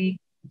something that we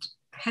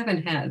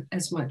haven't had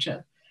as much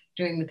of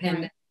during the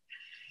pandemic.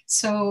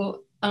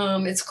 So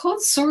it's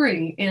called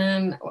soaring,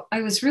 and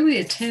I was really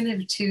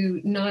attentive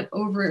to not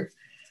over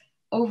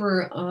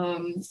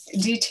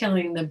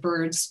detailing the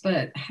birds,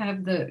 but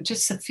have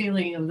just the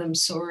feeling of them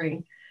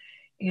soaring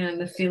and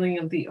the feeling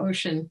of the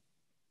ocean.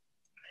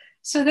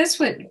 So that's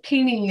what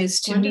painting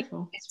is to me.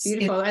 It's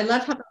beautiful. I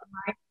love how the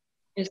light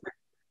is.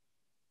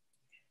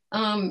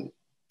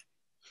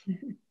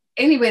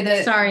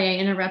 Anyway, sorry, I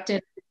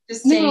interrupted.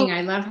 Just saying,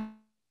 I love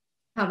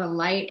how the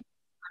light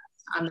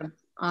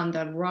on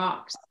the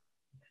rocks.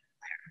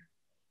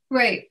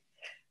 Right.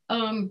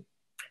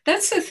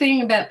 That's the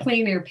thing about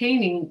plein air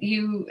painting.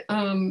 You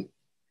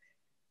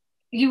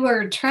are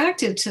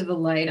attracted to the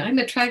light. I'm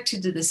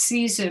attracted to the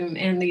season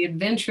and the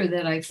adventure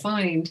that I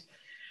find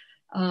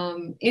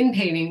in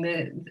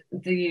painting.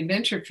 The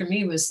adventure for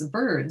me was the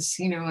birds.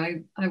 You know,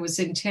 I was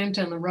intent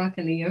on the rock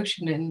and the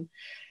ocean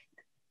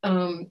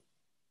and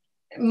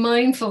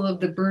mindful of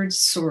the birds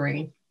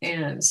soaring.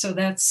 And so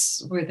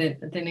that's where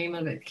the name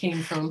of it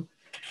came from.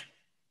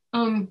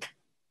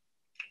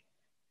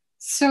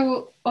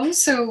 So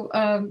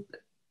also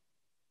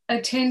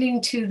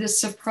attending to the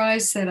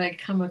surprise that I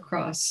come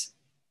across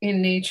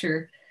in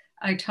nature.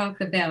 I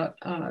talk about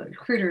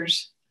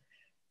critters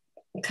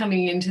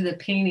coming into the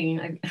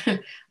painting.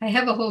 I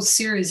have a whole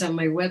series on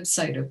my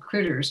website of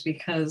critters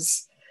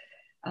because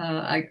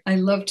I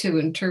love to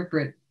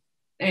interpret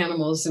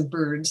animals and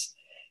birds.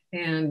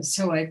 And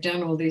so I've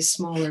done all these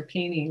smaller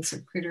paintings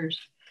of critters.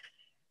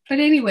 But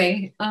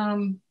anyway,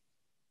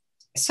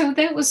 so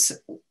that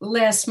was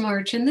last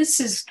March, and this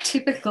is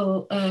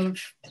typical of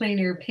plein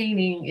air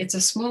painting. It's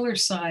a smaller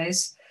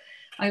size.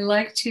 I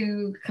like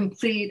to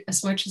complete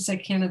as much as I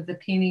can of the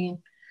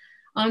painting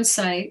on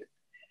site,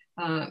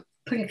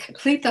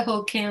 complete the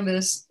whole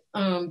canvas,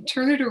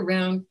 turn it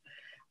around,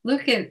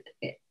 look at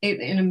it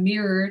in a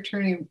mirror,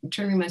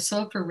 turning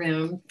myself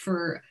around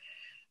for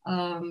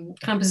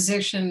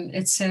composition,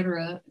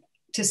 etc.,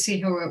 to see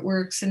how it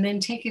works, and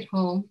then take it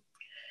home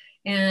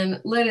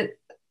and let it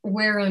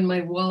wear on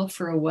my wall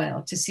for a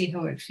while to see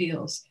how it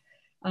feels.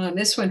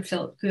 This one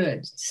felt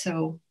good,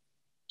 so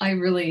I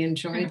really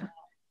enjoyed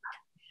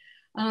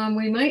it.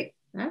 We might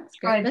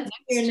try the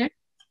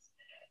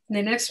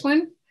next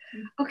one.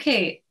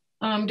 Okay,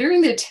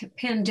 during the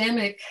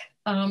pandemic,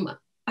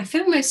 I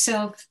found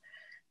myself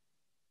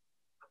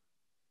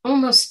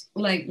almost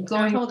like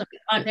going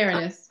there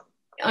it is.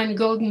 On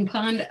Golden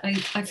Pond.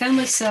 I found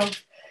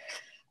myself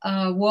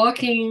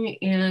walking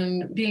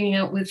and being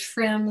out with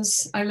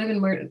friends. I live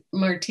in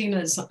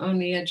Martinez on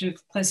the edge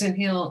of Pleasant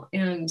Hill,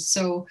 and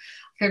so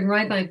I could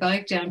ride my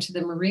bike down to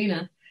the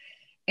marina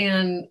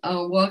and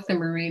walk the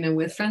marina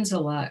with friends a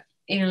lot.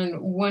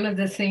 And one of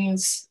the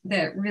things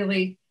that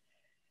really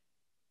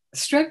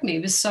struck me,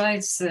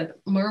 besides the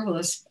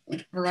marvelous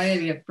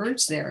variety of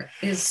birds there,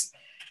 is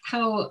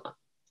how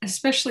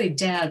especially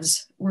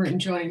dads were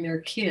enjoying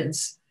their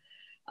kids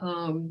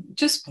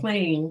just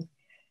playing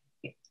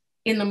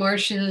in the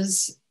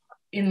marshes,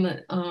 in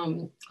the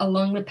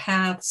along the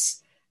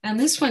paths. And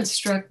this one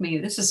struck me.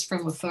 This is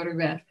from a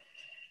photograph.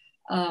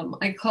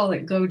 I call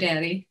it Go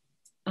Daddy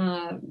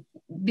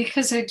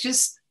because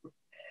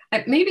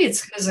maybe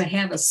it's because I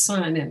have a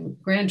son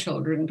and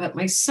grandchildren, but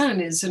my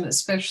son is an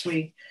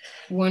especially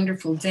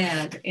wonderful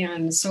dad.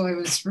 And so I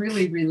was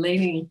really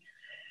relating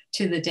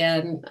to the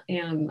dad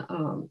and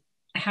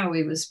how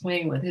he was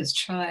playing with his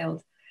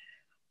child.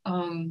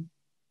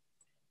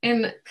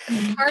 And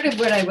part of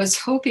what I was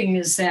hoping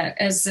is that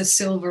as the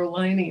silver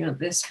lining of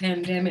this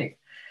pandemic,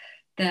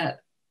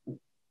 that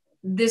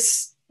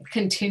this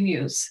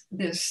continues,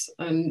 this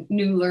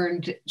new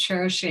learned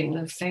cherishing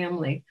of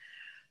family,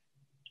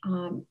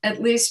 at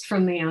least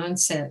from the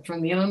onset,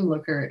 from the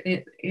onlooker.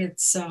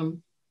 It's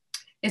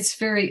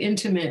very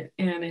intimate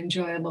and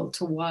enjoyable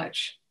to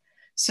watch.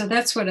 So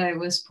that's what I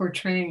was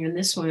portraying in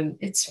this one.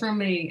 It's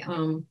from a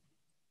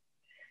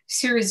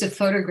series of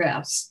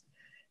photographs.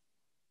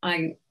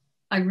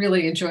 I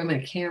really enjoy my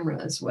camera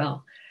as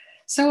well.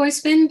 So I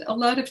spend a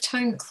lot of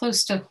time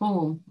close to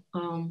home,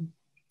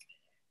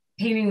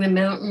 painting the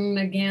mountain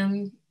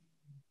again.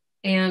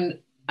 And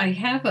I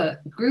have a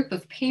group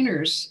of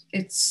painters.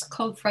 It's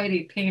called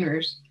Friday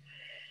Painters,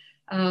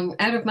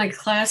 out of my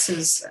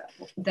classes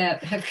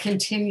that have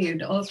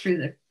continued all through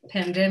the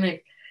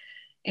pandemic.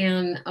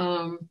 And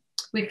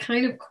we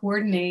kind of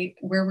coordinate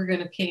where we're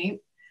going to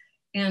paint.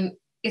 And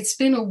it's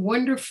been a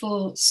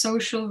wonderful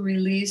social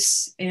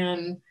release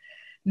and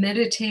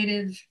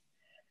meditative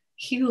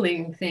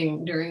healing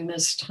thing during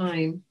this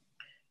time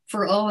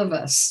for all of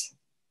us.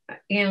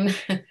 And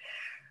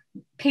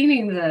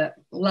painting the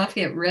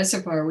Lafayette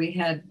Reservoir, we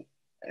had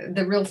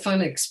the real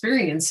fun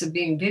experience of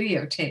being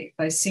videotaped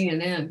by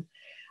CNN.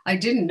 I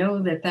didn't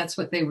know that that's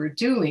what they were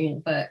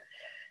doing, but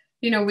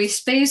we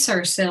space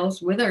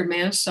ourselves with our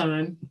masks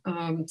on,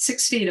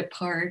 6 feet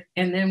apart,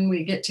 and then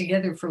we get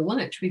together for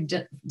lunch. We've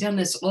done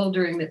this all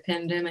during the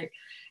pandemic.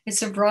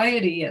 It's a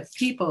variety of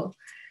people.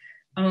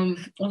 A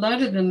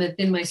lot of them have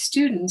been my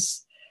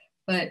students,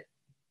 but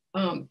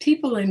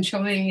people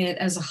enjoying it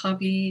as a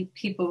hobby,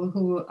 people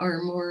who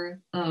are more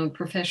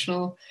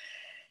professional,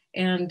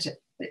 and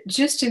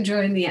just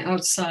enjoying the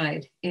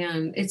outside.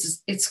 And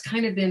it's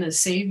kind of been a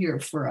savior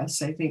for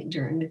us, I think,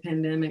 during the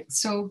pandemic.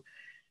 So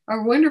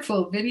our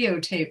wonderful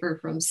videotaper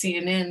from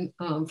CNN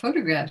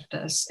photographed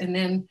us, and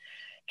then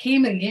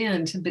came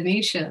again to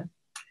Benicia,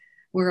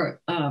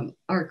 where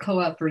our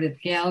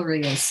cooperative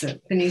gallery is the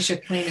Benicia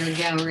Plein Air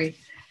Gallery,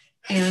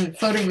 and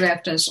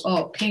photographed us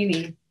all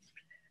painting.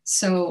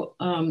 So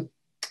I'm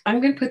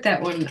going to put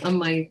that one on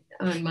my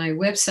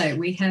website.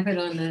 We have it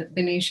on the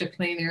Benicia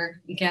Plein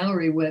Air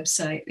Gallery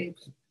website if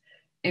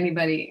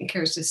anybody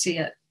cares to see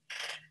it.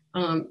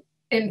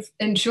 An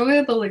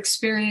enjoyable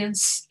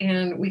experience,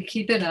 and we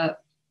keep it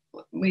up.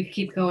 We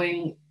keep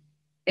going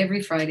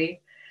every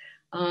Friday.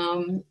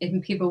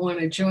 If people want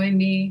to join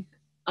me,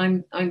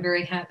 I'm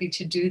very happy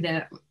to do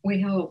that.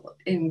 We hold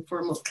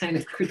informal kind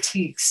of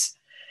critiques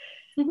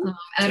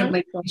out of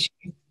my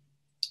teaching.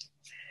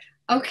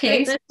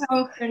 Okay,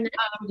 so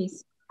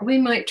we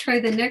might try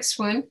the next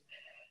one.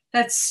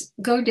 That's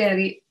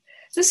GoDaddy.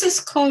 This is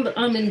called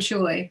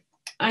Enjoy.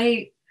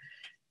 We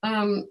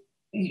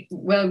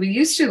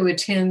used to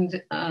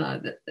attend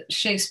the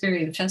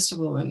Shakespearean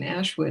Festival in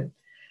Ashwood,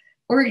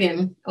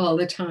 Oregon all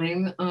the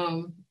time.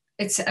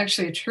 It's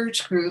actually a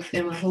church group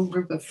and a whole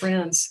group of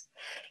friends,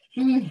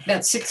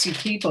 about 60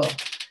 people.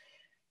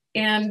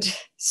 And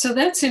so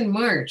that's in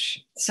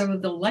March. So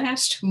the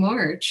last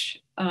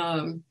March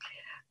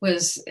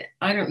was,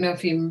 I don't know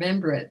if you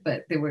remember it,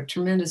 but there were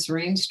tremendous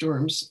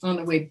rainstorms on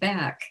the way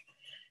back.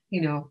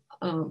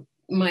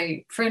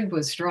 My friend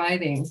was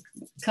driving,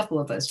 a couple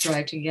of us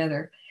drive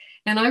together,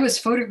 and I was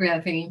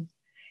photographing,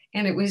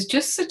 and it was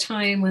just the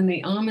time when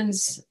the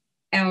almonds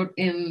out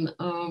in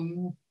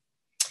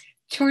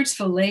towards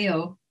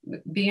Vallejo,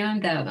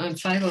 beyond that on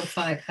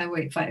 505,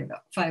 Highway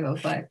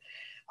 505,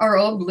 are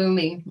all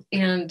blooming.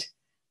 And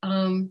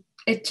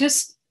it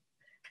just,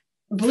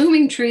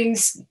 blooming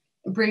trees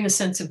bring a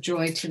sense of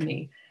joy to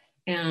me.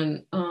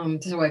 And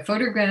so I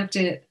photographed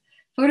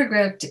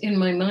in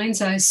my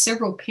mind's eye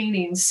several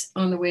paintings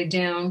on the way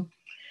down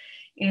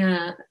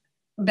and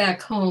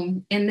back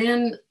home. And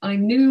then I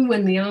knew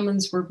when the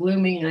almonds were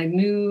blooming, I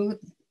knew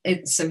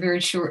it's a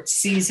very short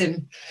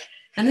season.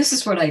 And this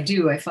is what I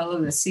do. I follow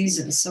the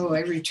seasons. So I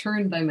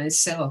returned by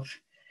myself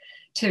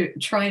to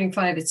trying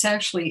 5. It's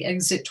actually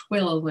exit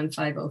 12 on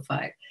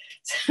 505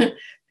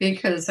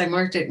 because I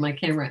marked it in my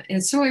camera.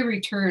 And so I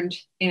returned,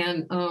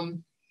 and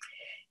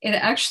it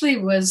actually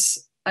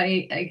was,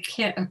 I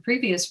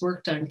previous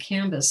worked on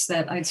canvas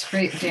that I'd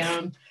scraped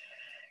down,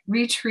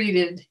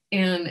 retreated,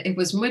 and it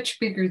was much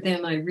bigger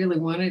than I really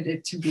wanted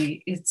it to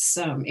be. It's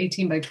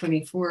 18 by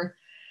 24.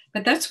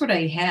 But that's what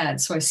I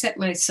had. So I set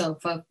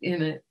myself up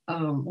in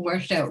a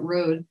washed out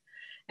road.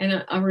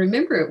 And I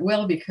remember it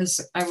well because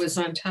I was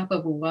on top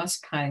of a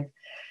wasp hive,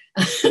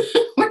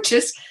 which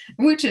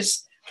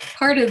is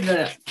part of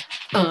the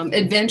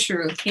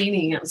adventure of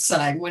painting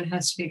outside. One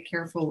has to be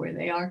careful where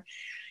they are.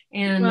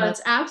 And well,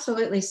 it's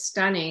absolutely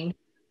stunning.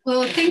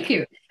 Well, thank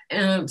you.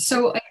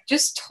 So I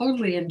just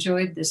totally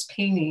enjoyed this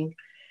painting.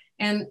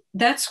 And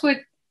that's what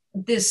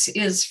this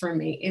is for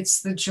me.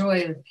 It's the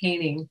joy of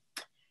painting.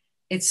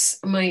 It's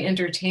my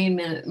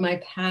entertainment,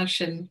 my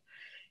passion,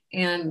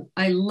 and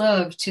I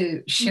love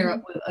to share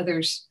it with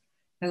others.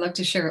 I love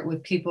to share it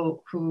with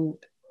people who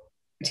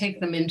take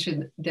them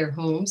into their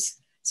homes.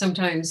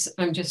 Sometimes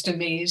I'm just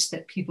amazed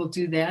that people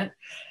do that.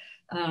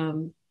 Yeah.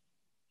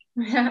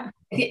 Well,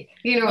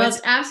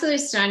 it's absolutely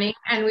stunning,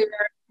 and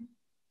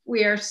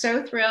we are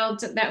so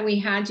thrilled that we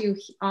had you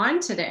on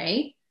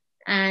today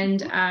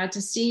and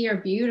to see your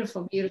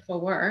beautiful,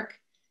 beautiful work.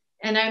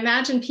 And I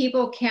imagine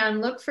people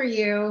can look for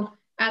you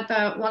at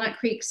the Walnut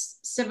Creek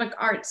Civic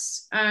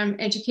Arts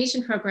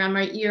education program.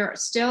 You're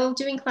still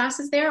doing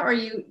classes there, or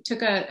you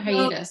took a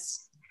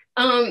hiatus?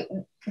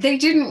 They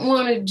didn't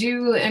want to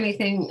do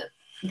anything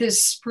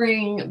this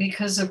spring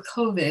because of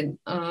COVID,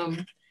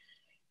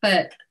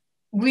 but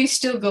we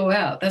still go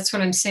out. That's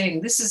what I'm saying.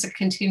 This is a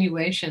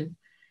continuation,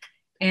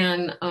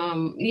 and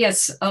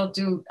yes, I'll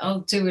do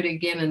it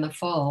again in the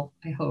fall,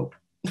 I hope,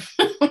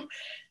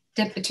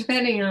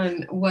 depending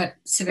on what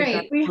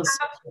Civic Arts.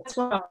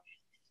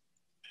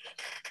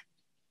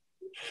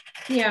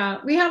 Yeah,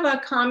 we have a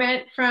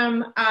comment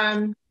from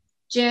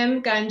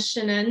Jim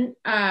Gunshinen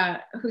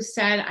who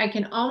said, I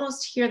can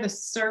almost hear the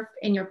surf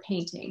in your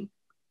painting.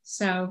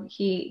 So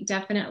he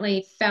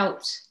definitely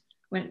felt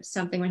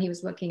something when he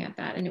was looking at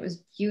that, and it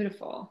was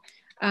beautiful.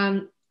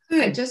 I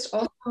just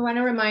also want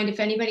to remind if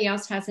anybody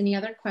else has any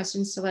other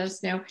questions to let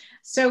us know.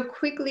 So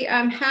quickly,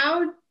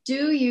 how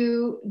do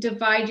you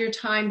divide your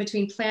time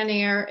between plein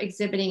air,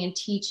 exhibiting, and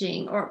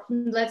teaching? Or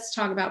let's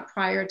talk about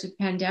prior to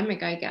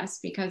pandemic, I guess,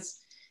 because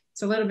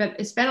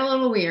it's been a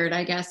little weird,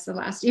 I guess, the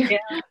last year.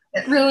 Yeah,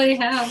 it really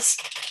has.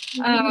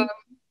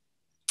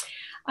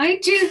 I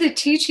do the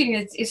teaching.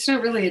 It's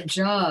not really a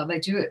job. I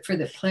do it for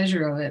the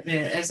pleasure of it.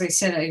 As I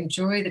said, I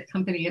enjoy the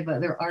company of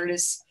other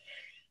artists.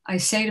 I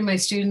say to my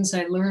students,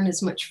 I learn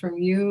as much from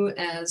you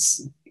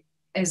as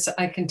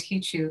I can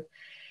teach you.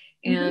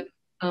 And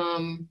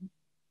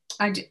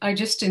I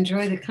just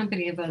enjoy the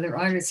company of other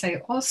artists.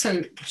 I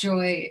also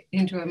enjoy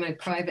my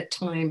private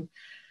time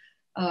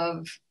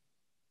of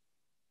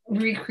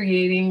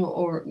recreating,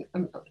 or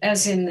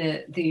as in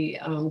the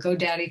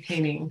GoDaddy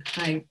painting.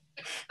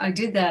 I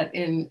did that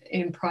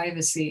in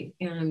privacy,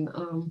 and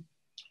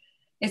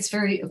it's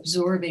very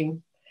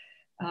absorbing.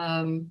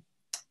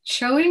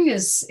 Showing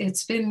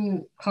it's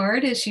been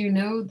hard, as you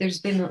know. There's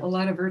been a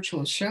lot of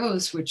virtual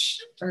shows,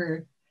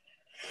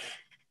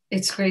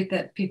 it's great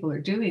that people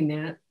are doing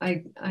that.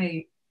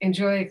 I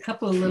enjoy a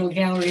couple of little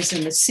galleries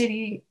in the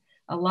city.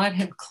 A lot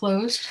have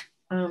closed.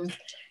 And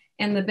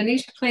the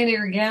Benicia Plein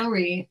Air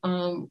Gallery,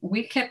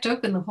 we kept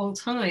open the whole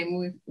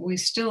time. We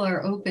still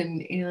are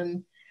open,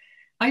 and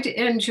I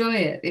enjoy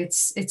it.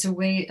 It's a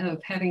way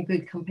of having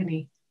good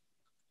company.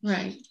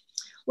 Right.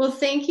 Well,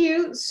 thank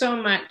you so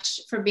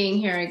much for being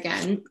here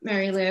again,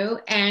 MaryLou.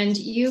 And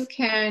you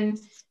can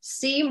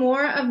see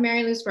more of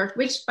MaryLou's work,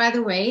 which, by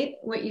the way,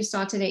 what you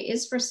saw today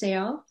is for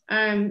sale.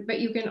 But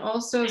you can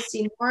also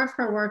see more of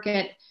her work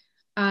at,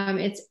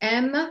 it's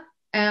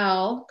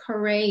ML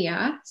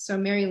Correia. So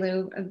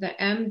MaryLou, the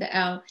M, the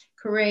L,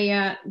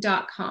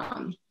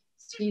 Correia.com.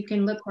 So you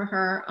can look for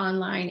her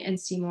online and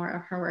see more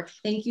of her work.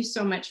 Thank you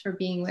so much for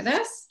being with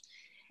us.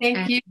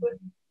 Thank you.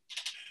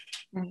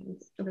 And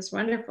it was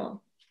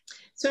wonderful.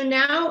 So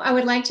now I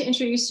would like to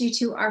introduce you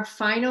to our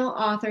final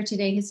author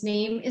today. His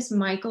name is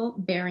Michael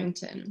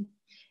Barrington.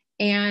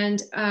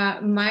 And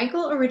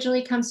Michael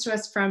originally comes to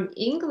us from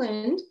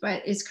England,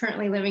 but is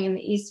currently living in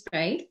the East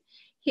Bay.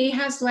 He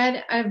has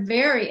led a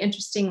very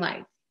interesting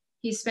life.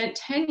 He spent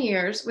 10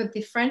 years with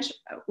a French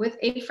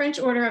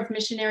order of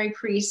missionary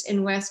priests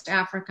in West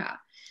Africa.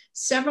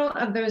 Several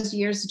of those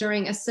years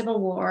during a civil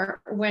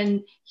war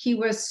when he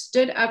was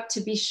stood up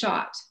to be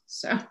shot.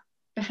 So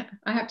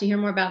I have to hear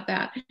more about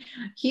that.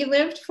 He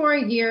lived for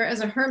a year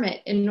as a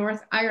hermit in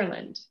North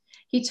Ireland.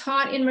 He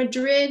taught in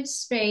Madrid,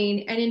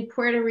 Spain, and in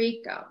Puerto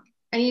Rico.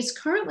 And he's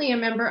currently a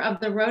member of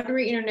the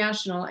Rotary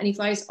International, and he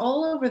flies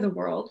all over the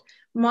world,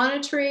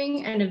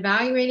 monitoring and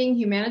evaluating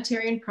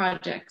humanitarian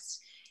projects.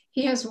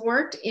 He has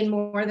worked in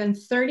more than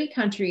 30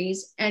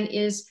 countries and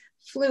is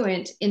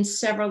fluent in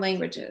several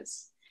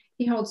languages.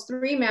 He holds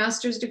 3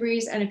 master's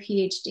degrees and a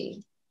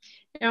PhD.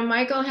 Now,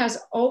 Michael has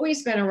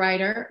always been a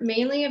writer,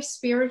 mainly of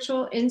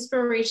spiritual,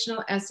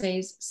 inspirational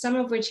essays, some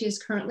of which he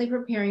is currently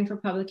preparing for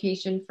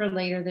publication for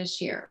later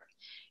this year.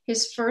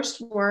 His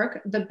first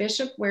work, The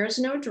Bishop Wears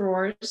No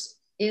Drawers,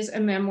 is a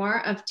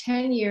memoir of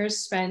 10 years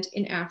spent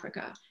in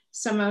Africa,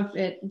 some of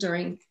it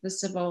during the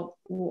Civil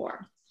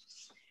War.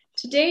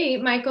 Today,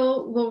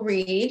 Michael will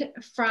read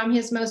from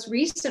his most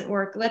recent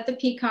work, Let the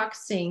Peacock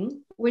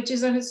Sing, which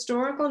is a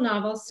historical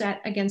novel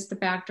set against the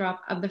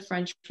backdrop of the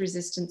French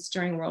resistance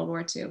during World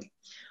War II.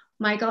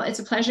 Michael, it's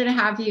a pleasure to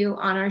have you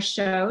on our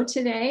show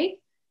today.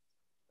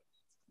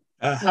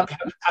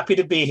 Happy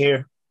to be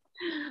here.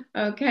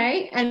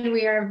 Okay, and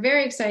we are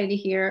very excited to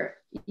hear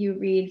you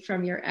read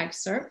from your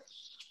excerpt.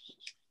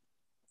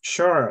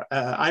 Sure,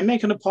 I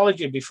make an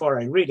apology before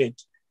I read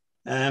it.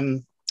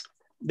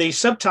 The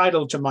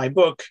subtitle to my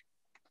book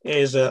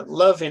is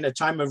Love in a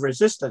Time of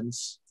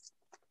Resistance.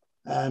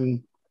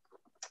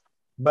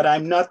 But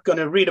I'm not going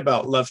to read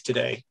about love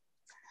today.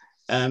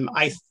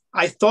 I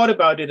thought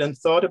about it and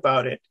thought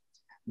about it.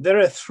 There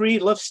are 3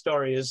 love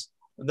stories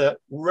that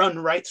run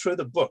right through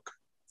the book.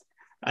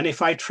 And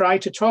if I try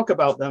to talk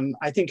about them,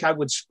 I think I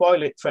would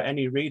spoil it for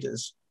any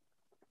readers.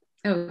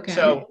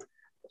 Okay.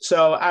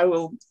 So I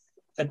will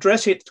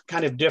address it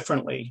kind of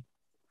differently.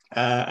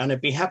 And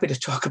I'd be happy to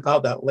talk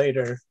about that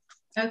later.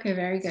 Okay,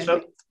 very good.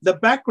 So the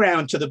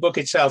background to the book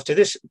itself, to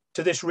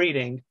this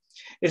reading,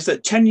 is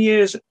that 10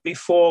 years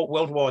before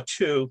World War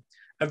II,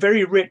 a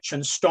very rich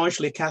and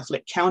staunchly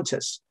Catholic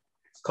countess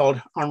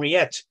called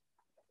Henriette,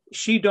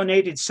 she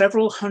donated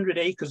several hundred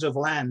acres of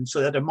land so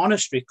that a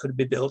monastery could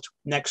be built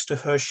next to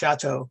her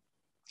chateau.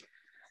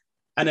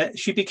 And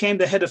she became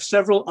the head of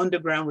several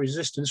underground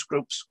resistance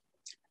groups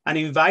and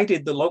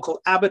invited the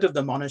local abbot of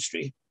the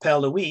monastery,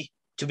 Père Louis,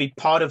 to be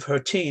part of her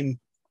team.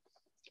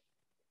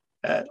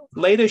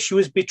 Later, she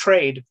was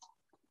betrayed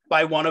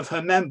by one of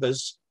her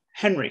members,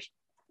 Henry,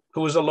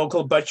 who was a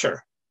local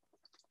butcher.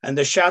 And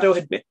the chateau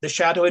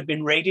had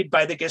been raided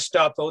by the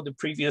Gestapo the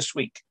previous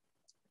week,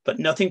 but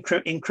nothing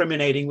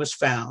incriminating was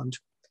found.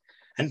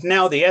 And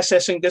now the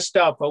SS and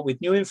Gestapo,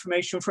 with new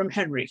information from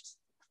Henry,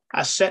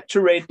 are set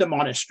to raid the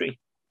monastery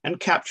and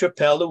capture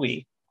Père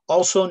Louis,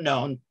 also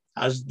known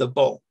as the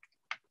Bull.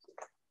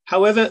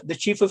 However, the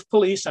chief of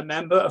police, a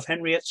member of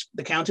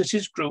the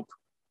Countess's group,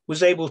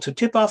 was able to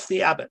tip off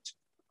the abbot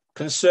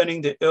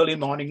concerning the early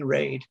morning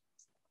raid.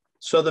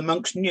 so the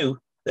monks knew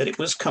that it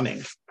was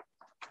coming.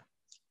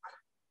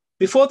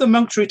 Before the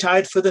monks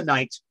retired for the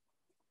night,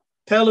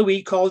 Père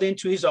Louis called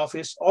into his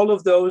office all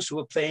of those who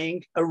were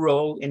playing a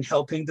role in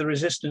helping the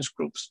resistance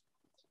groups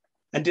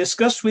and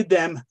discussed with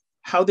them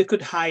how they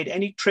could hide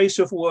any trace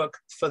of work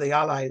for the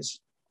Allies.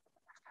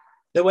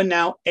 There were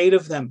now 8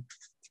 of them.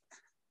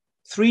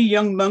 3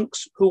 young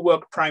monks who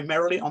worked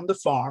primarily on the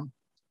farm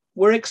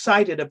were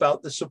excited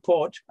about the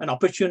support and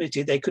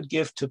opportunity they could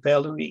give to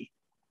Père Louis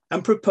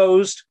and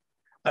proposed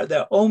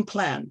their own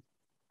plan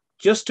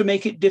just to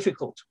make it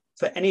difficult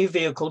for any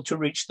vehicle to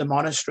reach the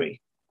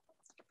monastery.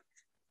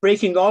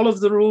 Breaking all of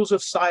the rules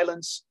of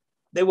silence,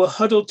 they were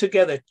huddled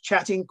together,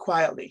 chatting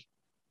quietly.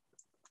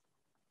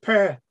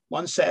 Père,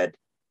 one said,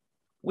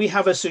 we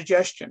have a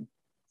suggestion.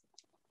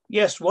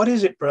 Yes, what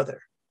is it,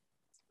 brother?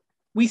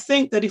 We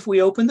think that if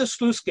we open the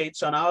sluice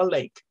gates on our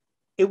lake,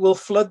 it will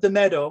flood the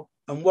meadow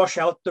and wash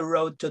out the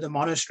road to the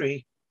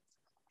monastery.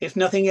 If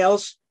nothing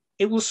else,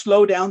 it will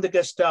slow down the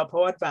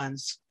Gestapo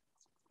advance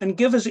and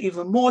give us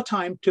even more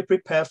time to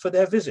prepare for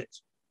their visit.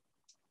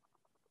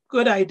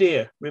 Good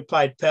idea,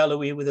 replied Père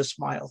Louis with a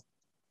smile.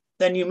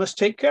 Then you must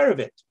take care of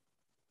it.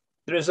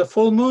 There is a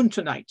full moon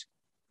tonight.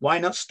 Why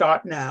not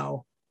start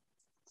now?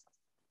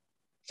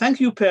 Thank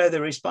you, Père, they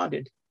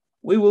responded.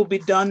 We will be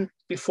done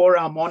before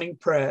our morning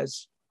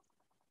prayers.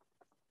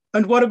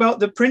 And what about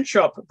the print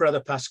shop,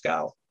 Brother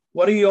Pascal?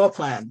 What are your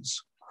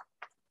plans?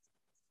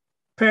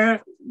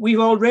 Père, we've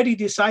already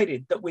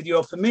decided that with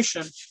your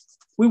permission,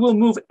 we will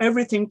move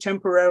everything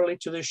temporarily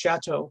to the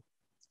chateau.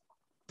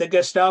 The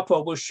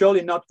Gestapo will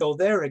surely not go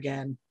there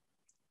again.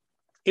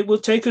 It will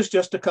take us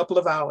just a couple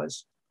of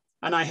hours,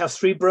 and I have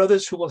 3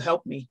 brothers who will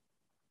help me.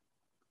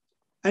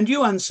 And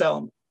you,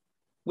 Anselm,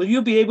 will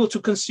you be able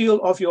to conceal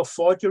of your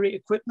forgery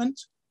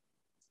equipment?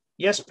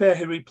 Yes, Père,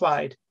 he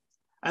replied,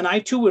 and I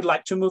too would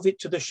like to move it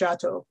to the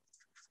chateau.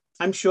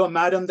 I'm sure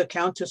Madame the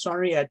Countess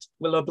Henriette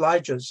will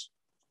oblige us.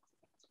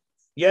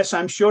 Yes,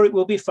 I'm sure it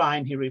will be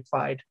fine, he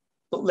replied,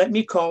 but let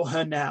me call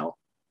her now.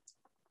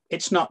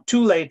 It's not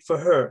too late for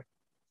her.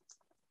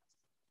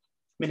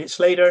 Minutes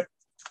later,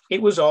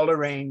 it was all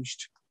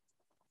arranged.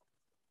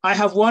 I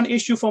have one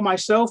issue for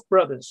myself,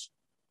 brothers.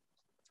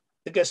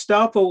 The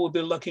Gestapo will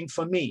be looking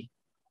for me,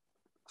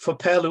 for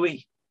Père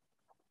Louis,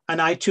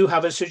 and I too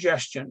have a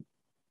suggestion.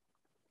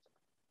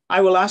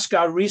 I will ask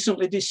our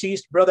recently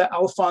deceased brother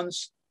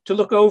Alphonse to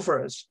look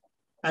over us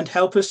and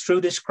help us through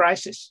this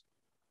crisis.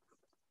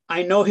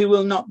 I know he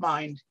will not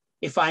mind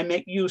if I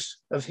make use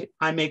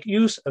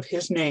of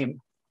his name.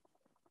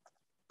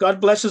 God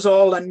bless us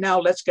all, and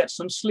now let's get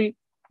some sleep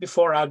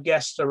before our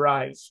guests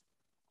arrive.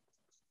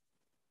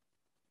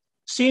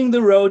 Seeing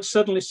the road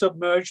suddenly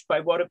submerged by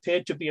what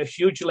appeared to be a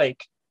huge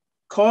lake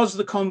caused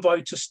the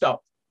convoy to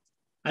stop,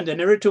 and an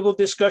irritable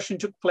discussion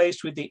took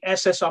place with the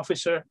SS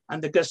officer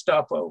and the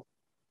Gestapo.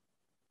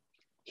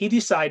 He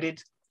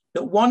decided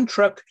that one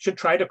truck should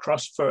try to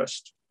cross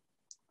first.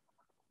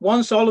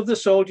 Once all of the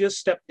soldiers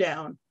stepped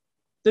down,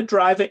 the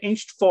driver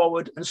inched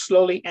forward and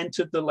slowly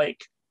entered the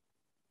lake.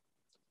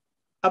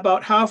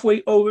 About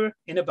halfway over,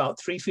 in about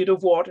 3 feet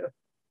of water,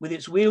 with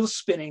its wheels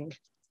spinning,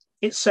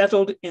 it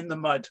settled in the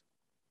mud.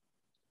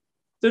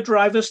 The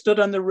driver stood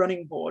on the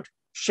running board,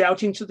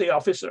 shouting to the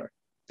officer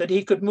that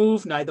he could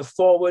move neither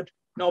forward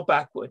nor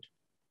backward.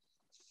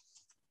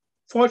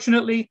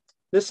 Fortunately,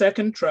 the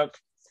second truck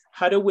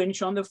had a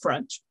winch on the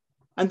front,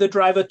 and the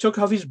driver took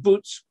off his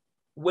boots,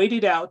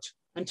 waded out,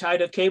 and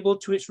tied a cable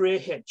to its rear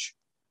hitch,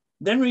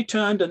 then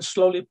returned and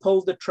slowly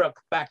pulled the truck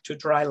back to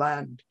dry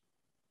land.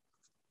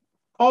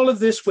 All of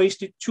this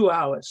wasted 2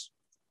 hours,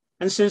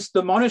 and since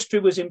the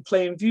monastery was in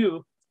plain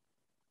view,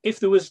 if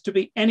there was to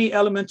be any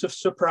element of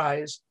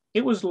surprise,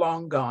 it was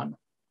long gone.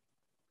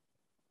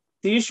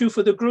 The issue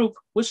for the group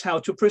was how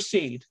to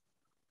proceed.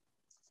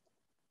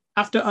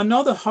 After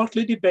another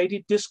hotly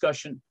debated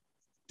discussion,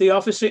 the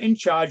officer in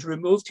charge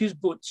removed his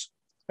boots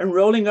and,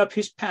 rolling up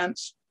his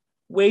pants,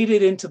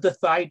 waded into the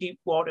thigh-deep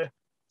water,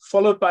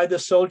 followed by the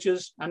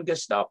soldiers and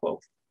Gestapo.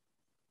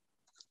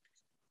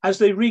 As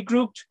they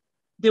regrouped,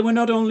 they were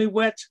not only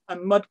wet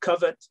and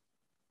mud-covered,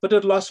 but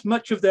had lost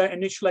much of their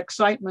initial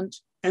excitement,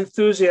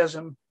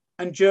 enthusiasm,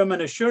 and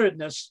German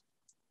assuredness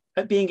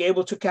at being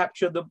able to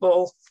capture the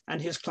bull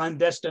and his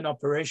clandestine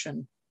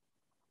operation.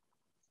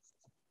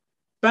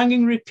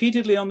 Banging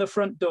repeatedly on the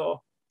front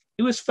door,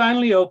 it was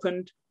finally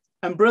opened,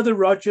 and Brother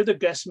Roger, the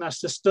guest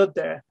master, stood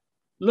there,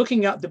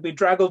 looking at the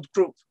bedraggled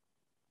group,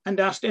 and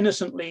asked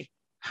innocently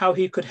how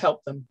he could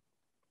help them.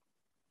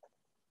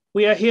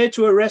 We are here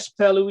to arrest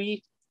Père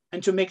Louis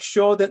and to make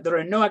sure that there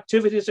are no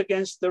activities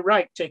against the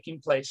right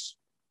taking place.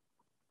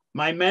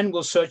 My men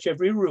will search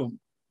every room.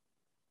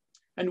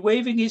 And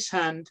waving his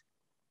hand,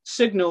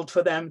 signaled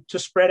for them to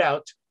spread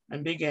out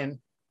and begin.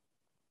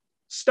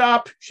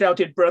 Stop,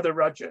 shouted Brother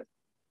Roger.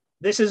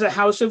 This is a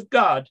house of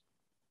God.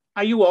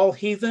 Are you all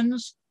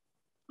heathens?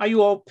 Are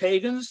you all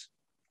pagans?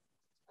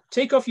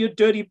 Take off your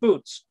dirty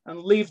boots and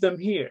leave them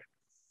here.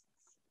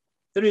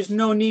 There is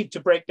no need to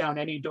break down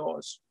any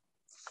doors.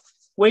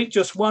 Wait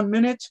just 1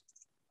 minute,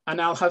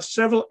 and I'll have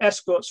several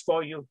escorts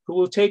for you who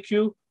will take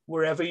you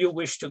wherever you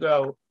wish to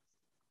go.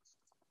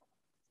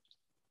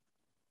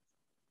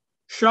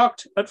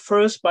 Shocked at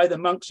first by the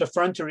monk's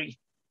effrontery,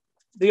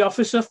 the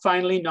officer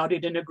finally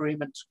nodded in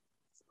agreement.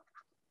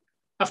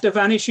 After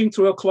vanishing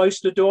through a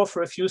cloister door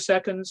for a few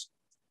seconds,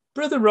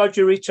 Brother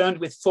Roger returned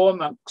with 4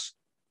 monks,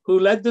 who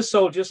led the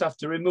soldiers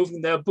after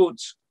removing their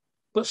boots,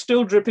 but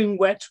still dripping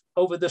wet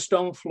over the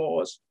stone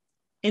floors,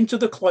 into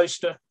the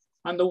cloister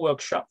and the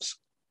workshops.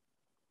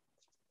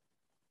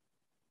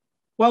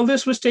 While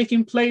this was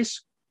taking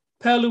place,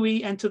 Père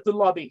Louis entered the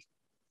lobby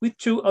with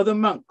 2 other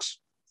monks.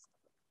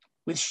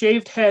 With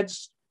shaved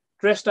heads,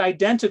 dressed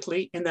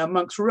identically in their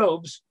monks'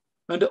 robes,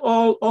 and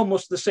all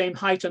almost the same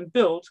height and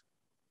build,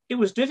 it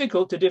was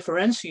difficult to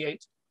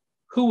differentiate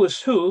who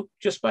was who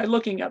just by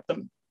looking at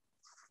them.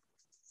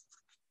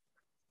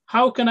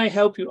 "How can I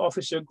help you,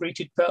 officer?"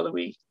 greeted Père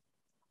Louis,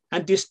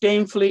 and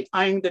disdainfully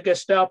eyeing the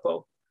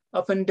Gestapo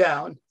up and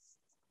down,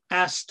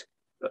 asked,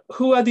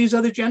 "Who are these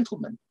other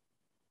gentlemen?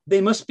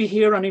 They must be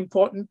here on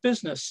important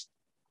business,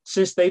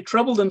 since they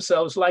trouble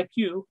themselves like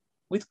you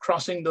with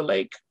crossing the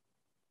lake."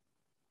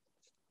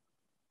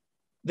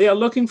 "They are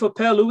looking for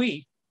Père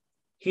Louis.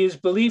 He is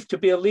believed to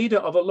be a leader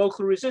of a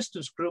local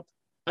resistance group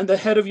and the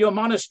head of your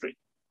monastery."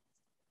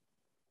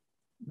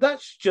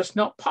 "That's just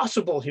not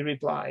possible," he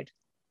replied.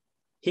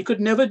 "He could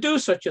never do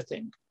such a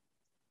thing.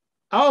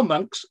 Our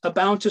monks are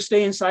bound to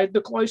stay inside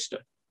the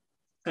cloister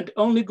and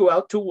only go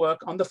out to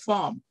work on the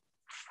farm.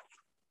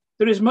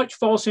 There is much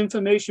false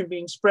information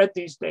being spread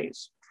these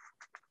days.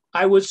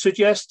 I would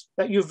suggest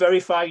that you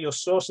verify your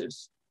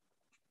sources."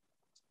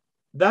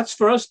 "That's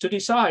for us to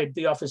decide,"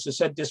 the officer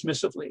said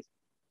dismissively.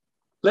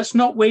 "Let's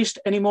not waste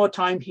any more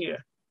time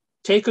here.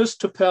 Take us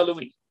to Père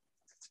Louis."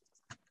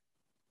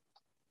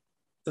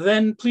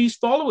 "Then please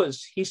follow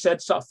us," he said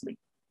softly.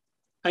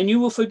 "And you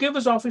will forgive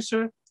us,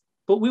 officer,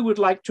 but we would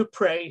like to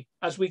pray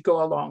as we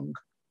go along."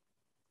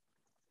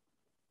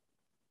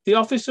 The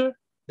officer,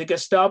 the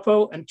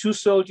Gestapo, and 2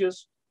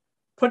 soldiers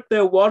put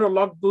their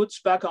waterlogged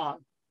boots back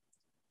on,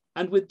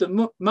 and with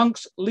the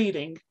monks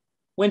leading,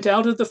 went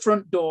out of the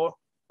front door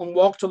and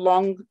walked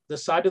along the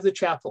side of the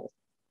chapel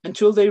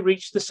until they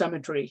reached the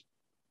cemetery.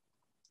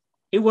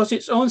 It was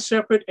its own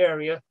separate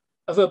area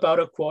of about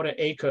a 1/4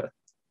 acre,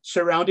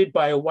 surrounded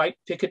by a white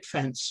picket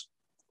fence.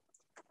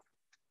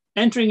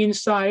 Entering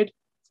inside,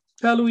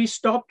 Père Louis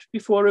stopped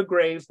before a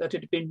grave that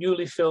had been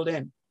newly filled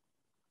in.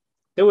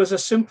 There was a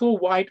simple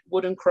white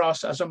wooden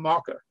cross as a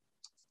marker.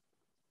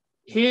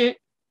 "Here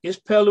is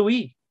Père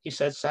Louis," he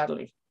said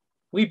sadly.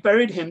 "We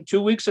buried him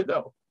 2 weeks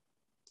ago.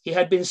 He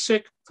had been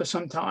sick for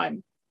some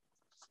time."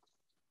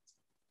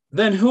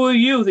 "Then who are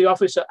you?" the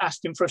officer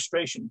asked in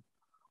frustration.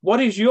 "What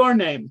is your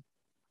name?"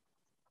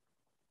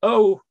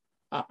 "Oh,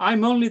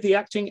 I'm only the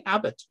acting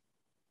abbot.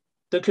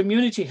 The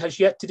community has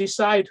yet to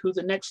decide who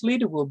the next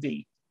leader will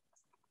be.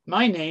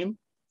 My name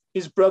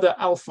is Brother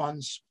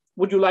Alphonse.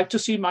 Would you like to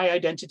see my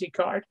identity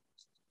card?"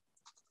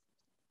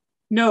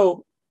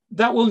 "No,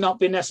 that will not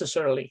be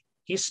necessarily,"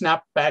 he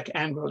snapped back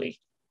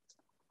angrily.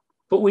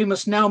 "But we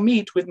must now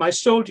meet with my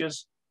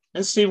soldiers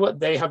and see what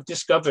they have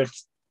discovered."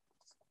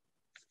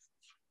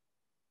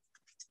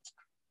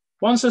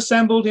 Once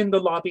assembled in the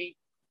lobby,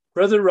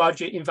 Brother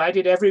Roger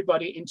invited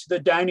everybody into the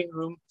dining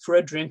room for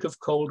a drink of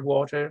cold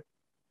water.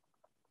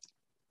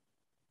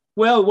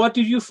 "Well, what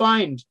did you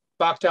find?"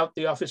 barked out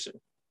the officer.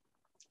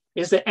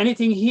 "Is there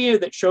anything here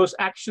that shows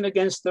action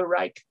against the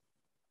Reich?"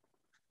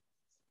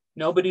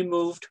 Nobody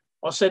moved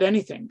or said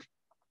anything.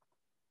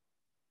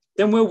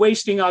 "Then we're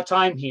wasting our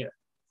time here.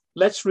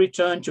 Let's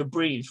return to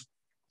Brive."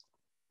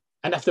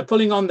 And after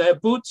pulling on their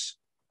boots,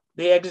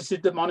 they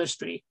exited the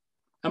monastery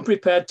and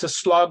prepared to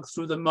slog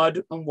through the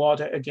mud and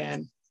water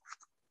again.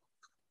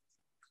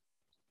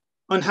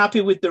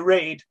 Unhappy with the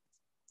raid,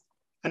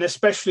 and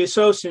especially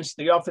so since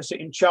the officer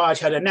in charge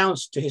had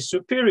announced to his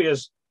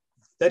superiors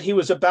that he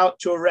was about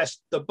to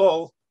arrest the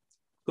bull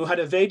who had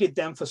evaded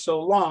them for so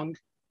long,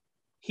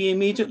 he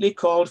immediately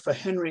called for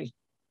Henry.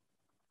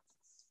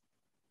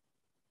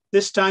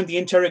 This time the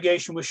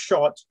interrogation was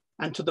short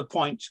and to the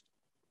point.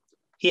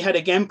 He had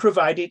again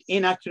provided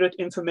inaccurate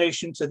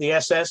information to the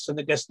SS and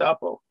the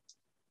Gestapo.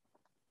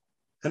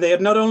 And they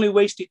had not only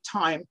wasted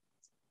time,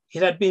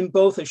 it had been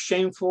both a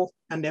shameful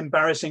and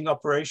embarrassing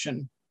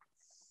operation.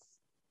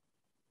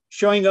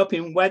 Showing up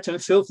in wet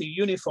and filthy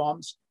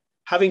uniforms,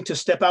 having to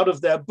step out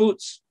of their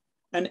boots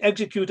and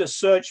execute a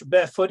search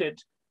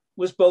barefooted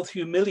was both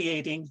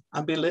humiliating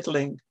and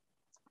belittling.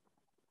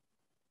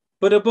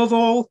 But above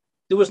all,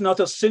 there was not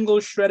a single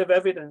shred of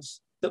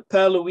evidence that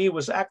Père Louis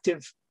was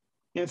active.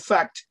 In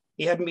fact,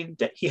 he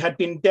had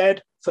been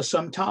dead for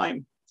some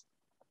time,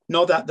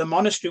 nor that the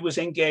monastery was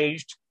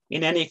engaged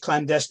in any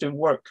clandestine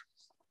work.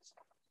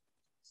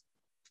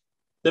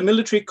 The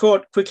military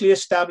court quickly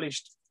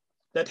established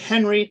that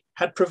Henry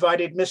had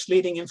provided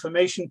misleading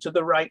information to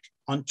the Reich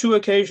on 2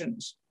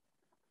 occasions,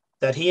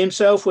 that he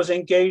himself was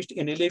engaged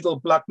in illegal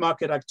black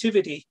market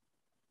activity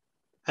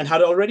and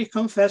had already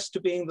confessed to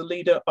being the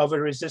leader of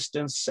a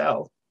resistance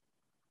cell.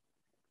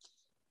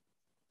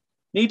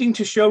 Needing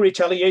to show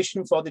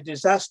retaliation for the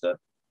disaster,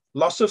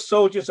 loss of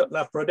soldiers at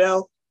La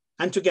Prodelle,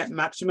 and to get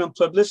maximum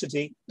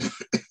publicity,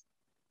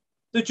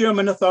 the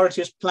German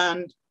authorities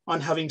planned on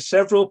having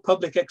several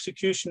public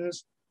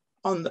executions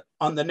on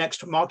the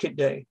next market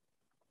day.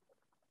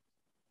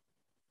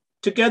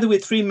 Together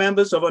with 3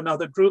 members of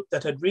another group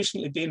that had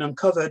recently been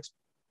uncovered,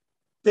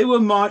 they were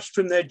marched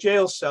from their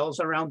jail cells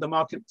around the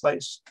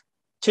marketplace,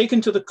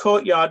 taken to the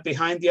courtyard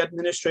behind the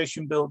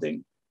administration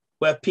building,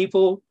 where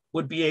people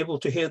would be able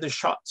to hear the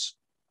shots,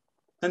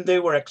 and they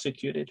were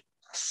executed.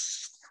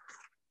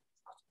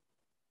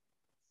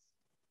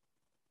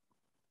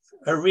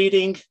 A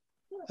reading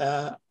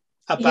about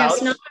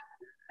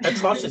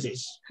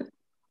atrocities.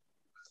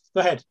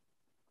 Go ahead.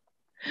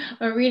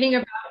 A reading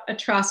about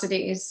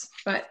atrocities,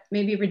 but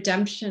maybe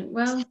redemption.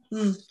 Well,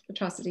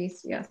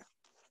 atrocities, yes.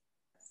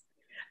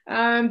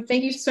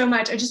 Thank you so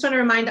much. I just want to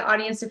remind the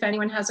audience, if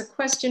anyone has a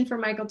question for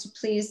Michael, to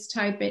please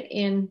type it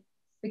in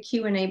the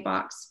Q&A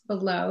box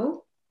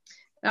below.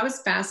 That was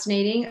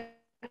fascinating.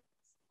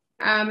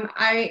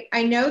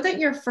 I know that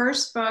your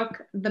first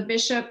book, The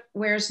Bishop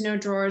Wears No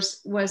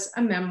Drawers, was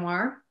a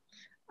memoir.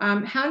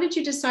 How did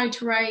you decide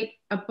to write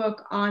a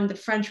book on the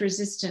French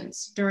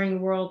resistance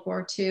during World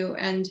War II?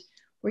 And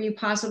were you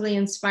possibly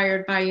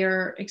inspired by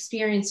your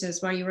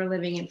experiences while you were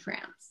living in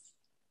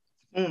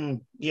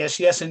France? Yes,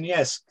 yes, and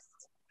yes.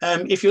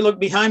 If you look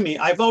behind me,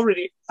 I've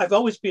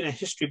always been a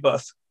history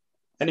buff.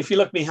 And if you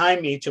look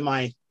behind me to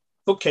my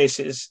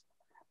bookcases,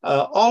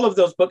 all of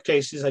those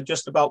bookcases are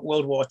just about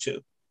World War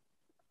II.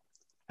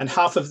 And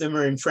half of them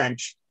are in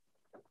French.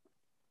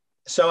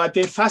 So I've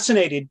been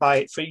fascinated by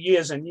it for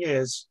years and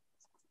years.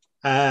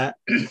 And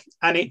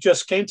it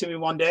just came to me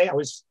one day. I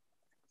was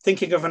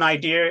thinking of an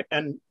idea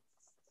and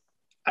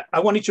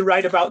I wanted to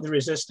write about the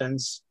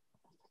resistance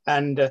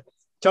and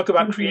talk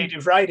about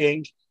creative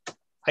writing.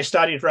 I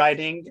started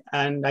writing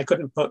and I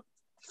couldn't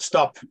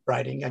stop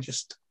writing.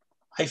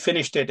 I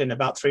finished it in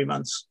about 3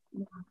 months.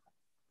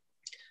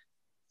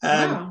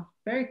 Wow,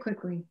 very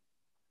quickly.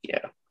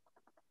 Yeah.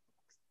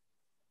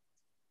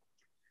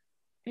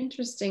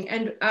 Interesting.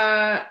 And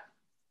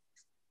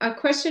a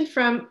question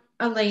from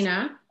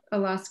Elena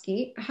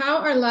Olaski. How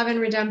are love and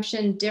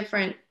redemption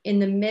different in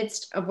the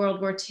midst of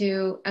World War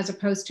II as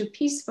opposed to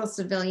peaceful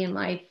civilian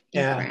life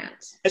in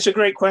France? It's a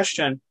great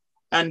question.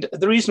 And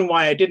the reason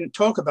why I didn't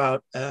talk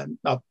about,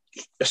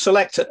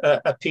 select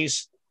a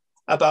piece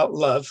about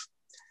love,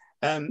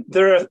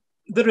 there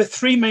are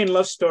 3 main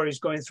love stories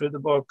going through the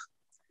book.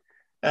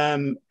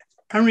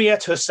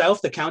 Henriette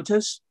herself, the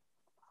Countess,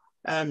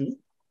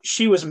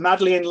 she was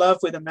madly in love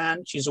with a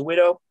man. She's a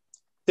widow.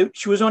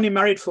 She was only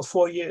married for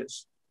 4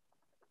 years.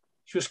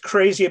 She was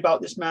crazy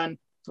about this man.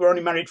 They were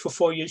only married for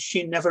 4 years.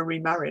 She never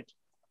remarried.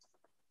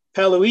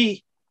 Père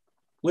Louis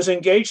was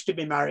engaged to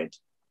be married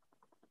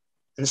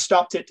and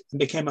stopped it and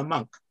became a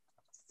monk.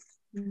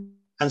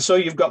 And so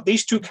you've got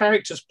these 2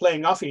 characters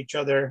playing off each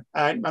other.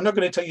 I'm not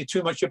going to tell you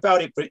too much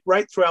about it, but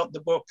right throughout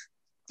the book,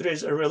 there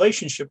is a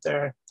relationship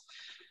there.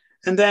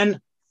 And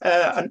then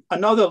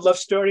another love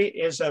story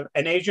is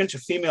an agent, a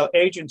female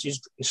agent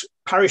is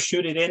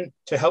parachuted in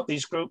to help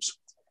these groups.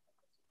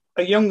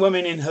 A young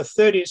woman in her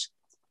 30s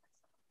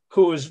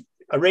who is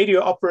a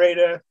radio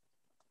operator.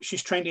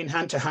 She's trained in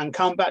hand-to-hand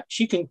combat.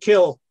 She can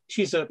kill.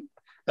 She's at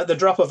the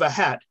drop of a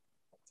hat.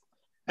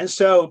 And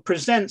so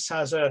presents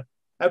as a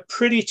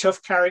pretty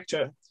tough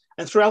character.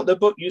 And throughout the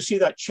book, you see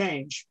that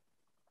change.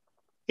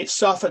 It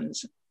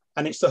softens.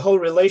 And it's the whole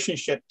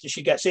relationship that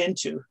she gets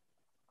into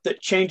that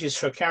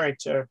changes her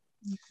character.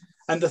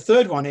 And the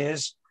third one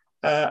is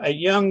a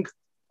young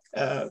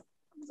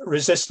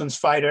resistance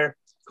fighter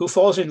who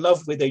falls in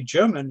love with a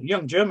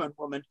young German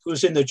woman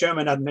who's in the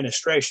German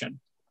administration.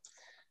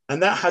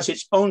 And that has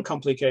its own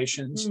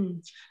complications.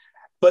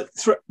 But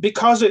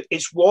because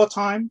it's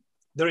wartime,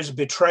 there is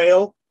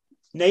betrayal,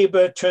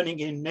 neighbor turning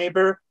in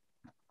neighbor.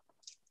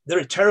 There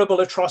are terrible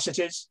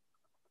atrocities.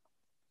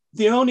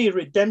 The only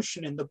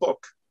redemption in the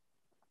book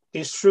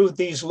is through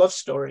these love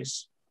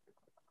stories.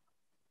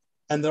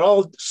 And they're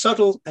all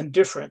subtle and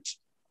different,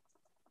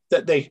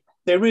 that they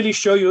really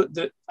show you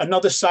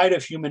another side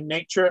of human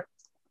nature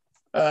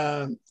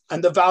and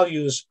the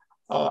values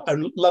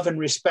and love and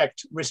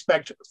respect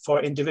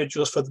for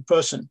individuals, for the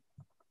person.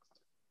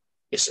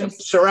 It's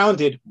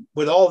surrounded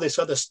with all this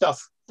other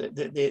stuff,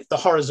 the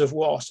horrors of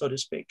war, so to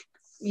speak.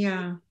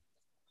 Yeah.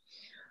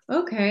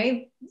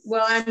 Okay.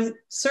 Well, I'm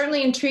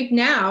certainly intrigued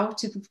now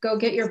to go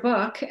get your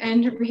book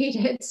and read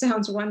it.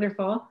 Sounds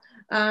wonderful.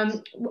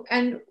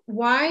 And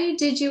why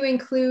did you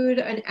include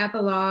an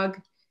epilogue?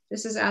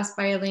 This is asked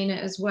by Elena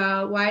as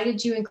well. Why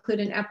did you include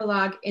an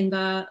epilogue in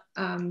the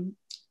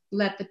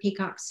Let the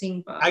Peacock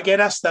Sing book? I get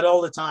asked that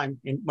all the time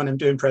when I'm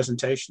doing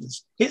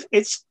presentations.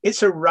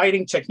 It's a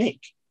writing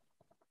technique.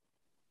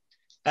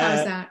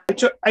 How's that?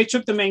 I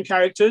took the main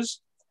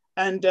characters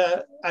and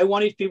I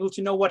wanted people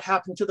to know what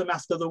happened to them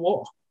after the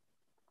war.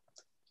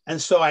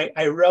 And so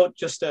I wrote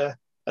just a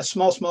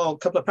small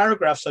couple of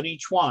paragraphs on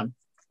each one.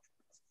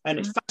 And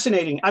it's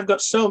fascinating. I've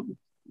got so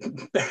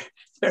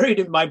buried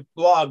in my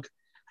blog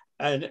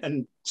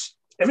and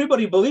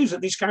everybody believes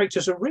that these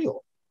characters are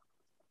real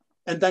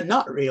and they're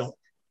not real.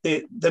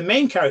 The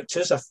main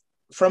characters are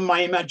from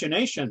my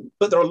imagination,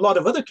 but there are a lot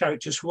of other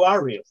characters who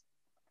are real.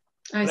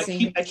 I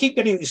see. I keep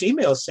getting these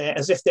emails saying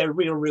as if they're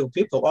real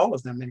people, all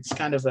of them. And it's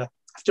kind of I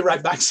have to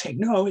write back saying,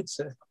 no, it's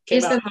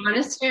Is the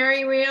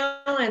monastery real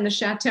and the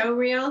chateau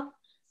real?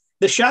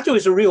 The chateau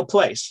is a real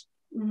place.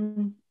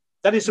 Mm-hmm.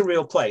 That is a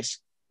real place.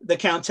 The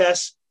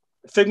Countess,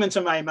 figment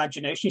of my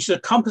imagination. She's a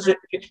composite.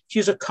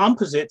 She's a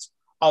composite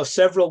of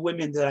several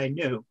women that I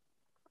knew.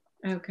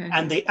 Okay.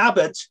 And the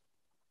abbot,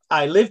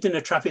 I lived in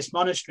a Trappist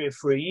monastery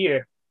for a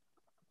year,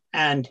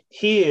 and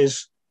he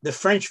is the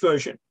French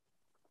version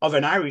of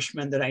an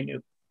Irishman that I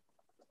knew.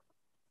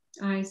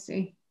 I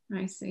see.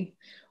 I see.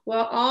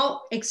 Well,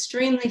 all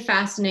extremely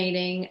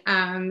fascinating.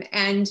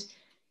 And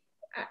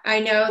I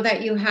know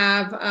that you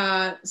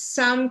have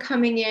some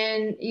coming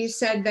in. You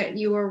said that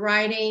you were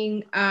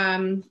writing,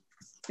 in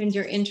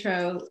your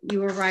intro,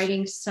 you were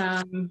writing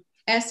some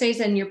essays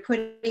and you're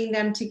putting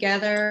them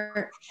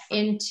together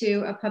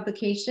into a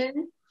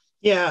publication.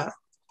 Yeah,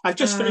 I've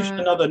just finished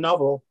another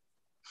novel.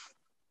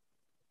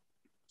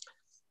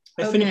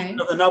 I finished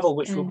another novel,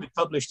 which will be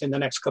published in the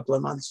next couple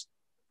of months.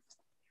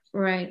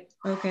 Right.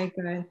 Okay,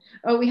 good.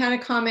 Oh, we had a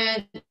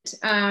comment.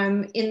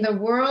 In the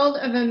world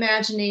of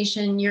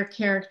imagination, your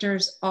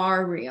characters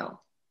are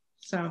real.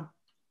 So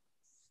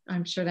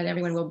I'm sure that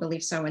everyone will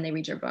believe so when they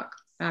read your book.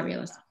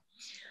 Fabulous.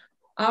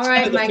 All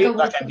right,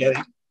 Michael.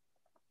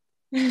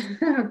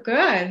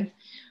 Good.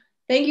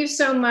 Thank you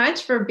so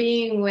much for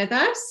being with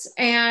us.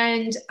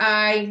 And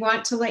I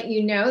want to let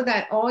you know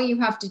that all you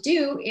have to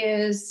do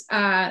is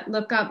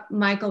look up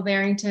Michael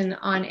Barrington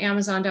on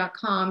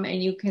Amazon.com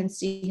and you can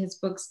see his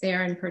books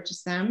there and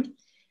purchase them.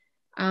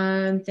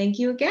 Thank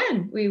you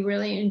again. We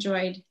really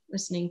enjoyed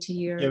listening to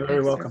your You're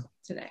very welcome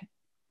today.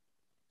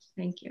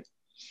 Thank you.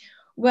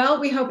 Well,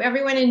 we hope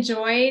everyone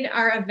enjoyed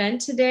our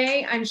event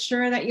today. I'm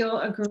sure that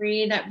you'll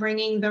agree that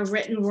bringing the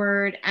written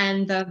word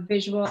and the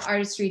visual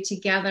artistry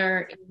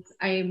together is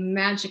a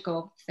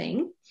magical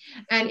thing.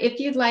 And if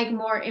you'd like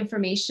more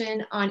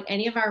information on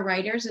any of our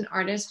writers and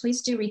artists,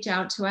 please do reach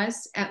out to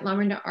us at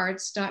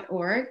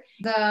lamarindaarts.org.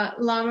 The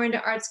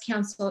Lamarinda Arts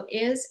Council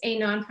is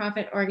a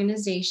nonprofit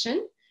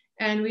organization,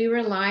 and we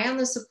rely on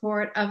the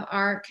support of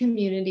our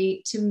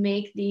community to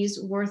make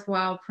these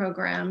worthwhile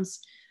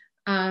programs.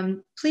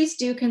 Please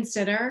do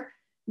consider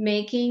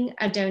making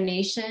a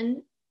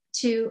donation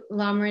to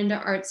Lamarinda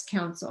Arts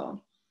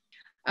Council.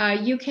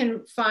 You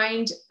can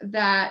find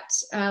that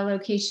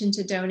location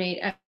to donate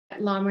at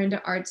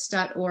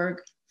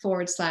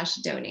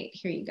lamarindaarts.org/donate.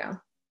 Here you go.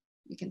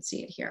 You can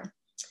see it here.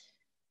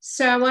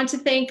 So I want to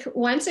thank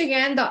once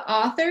again the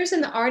authors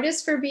and the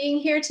artists for being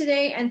here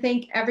today, and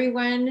thank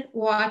everyone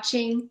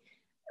watching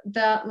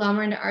the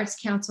Lamarinda Arts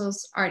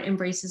Council's Art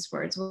Embraces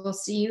Words. We'll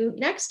see you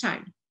next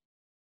time.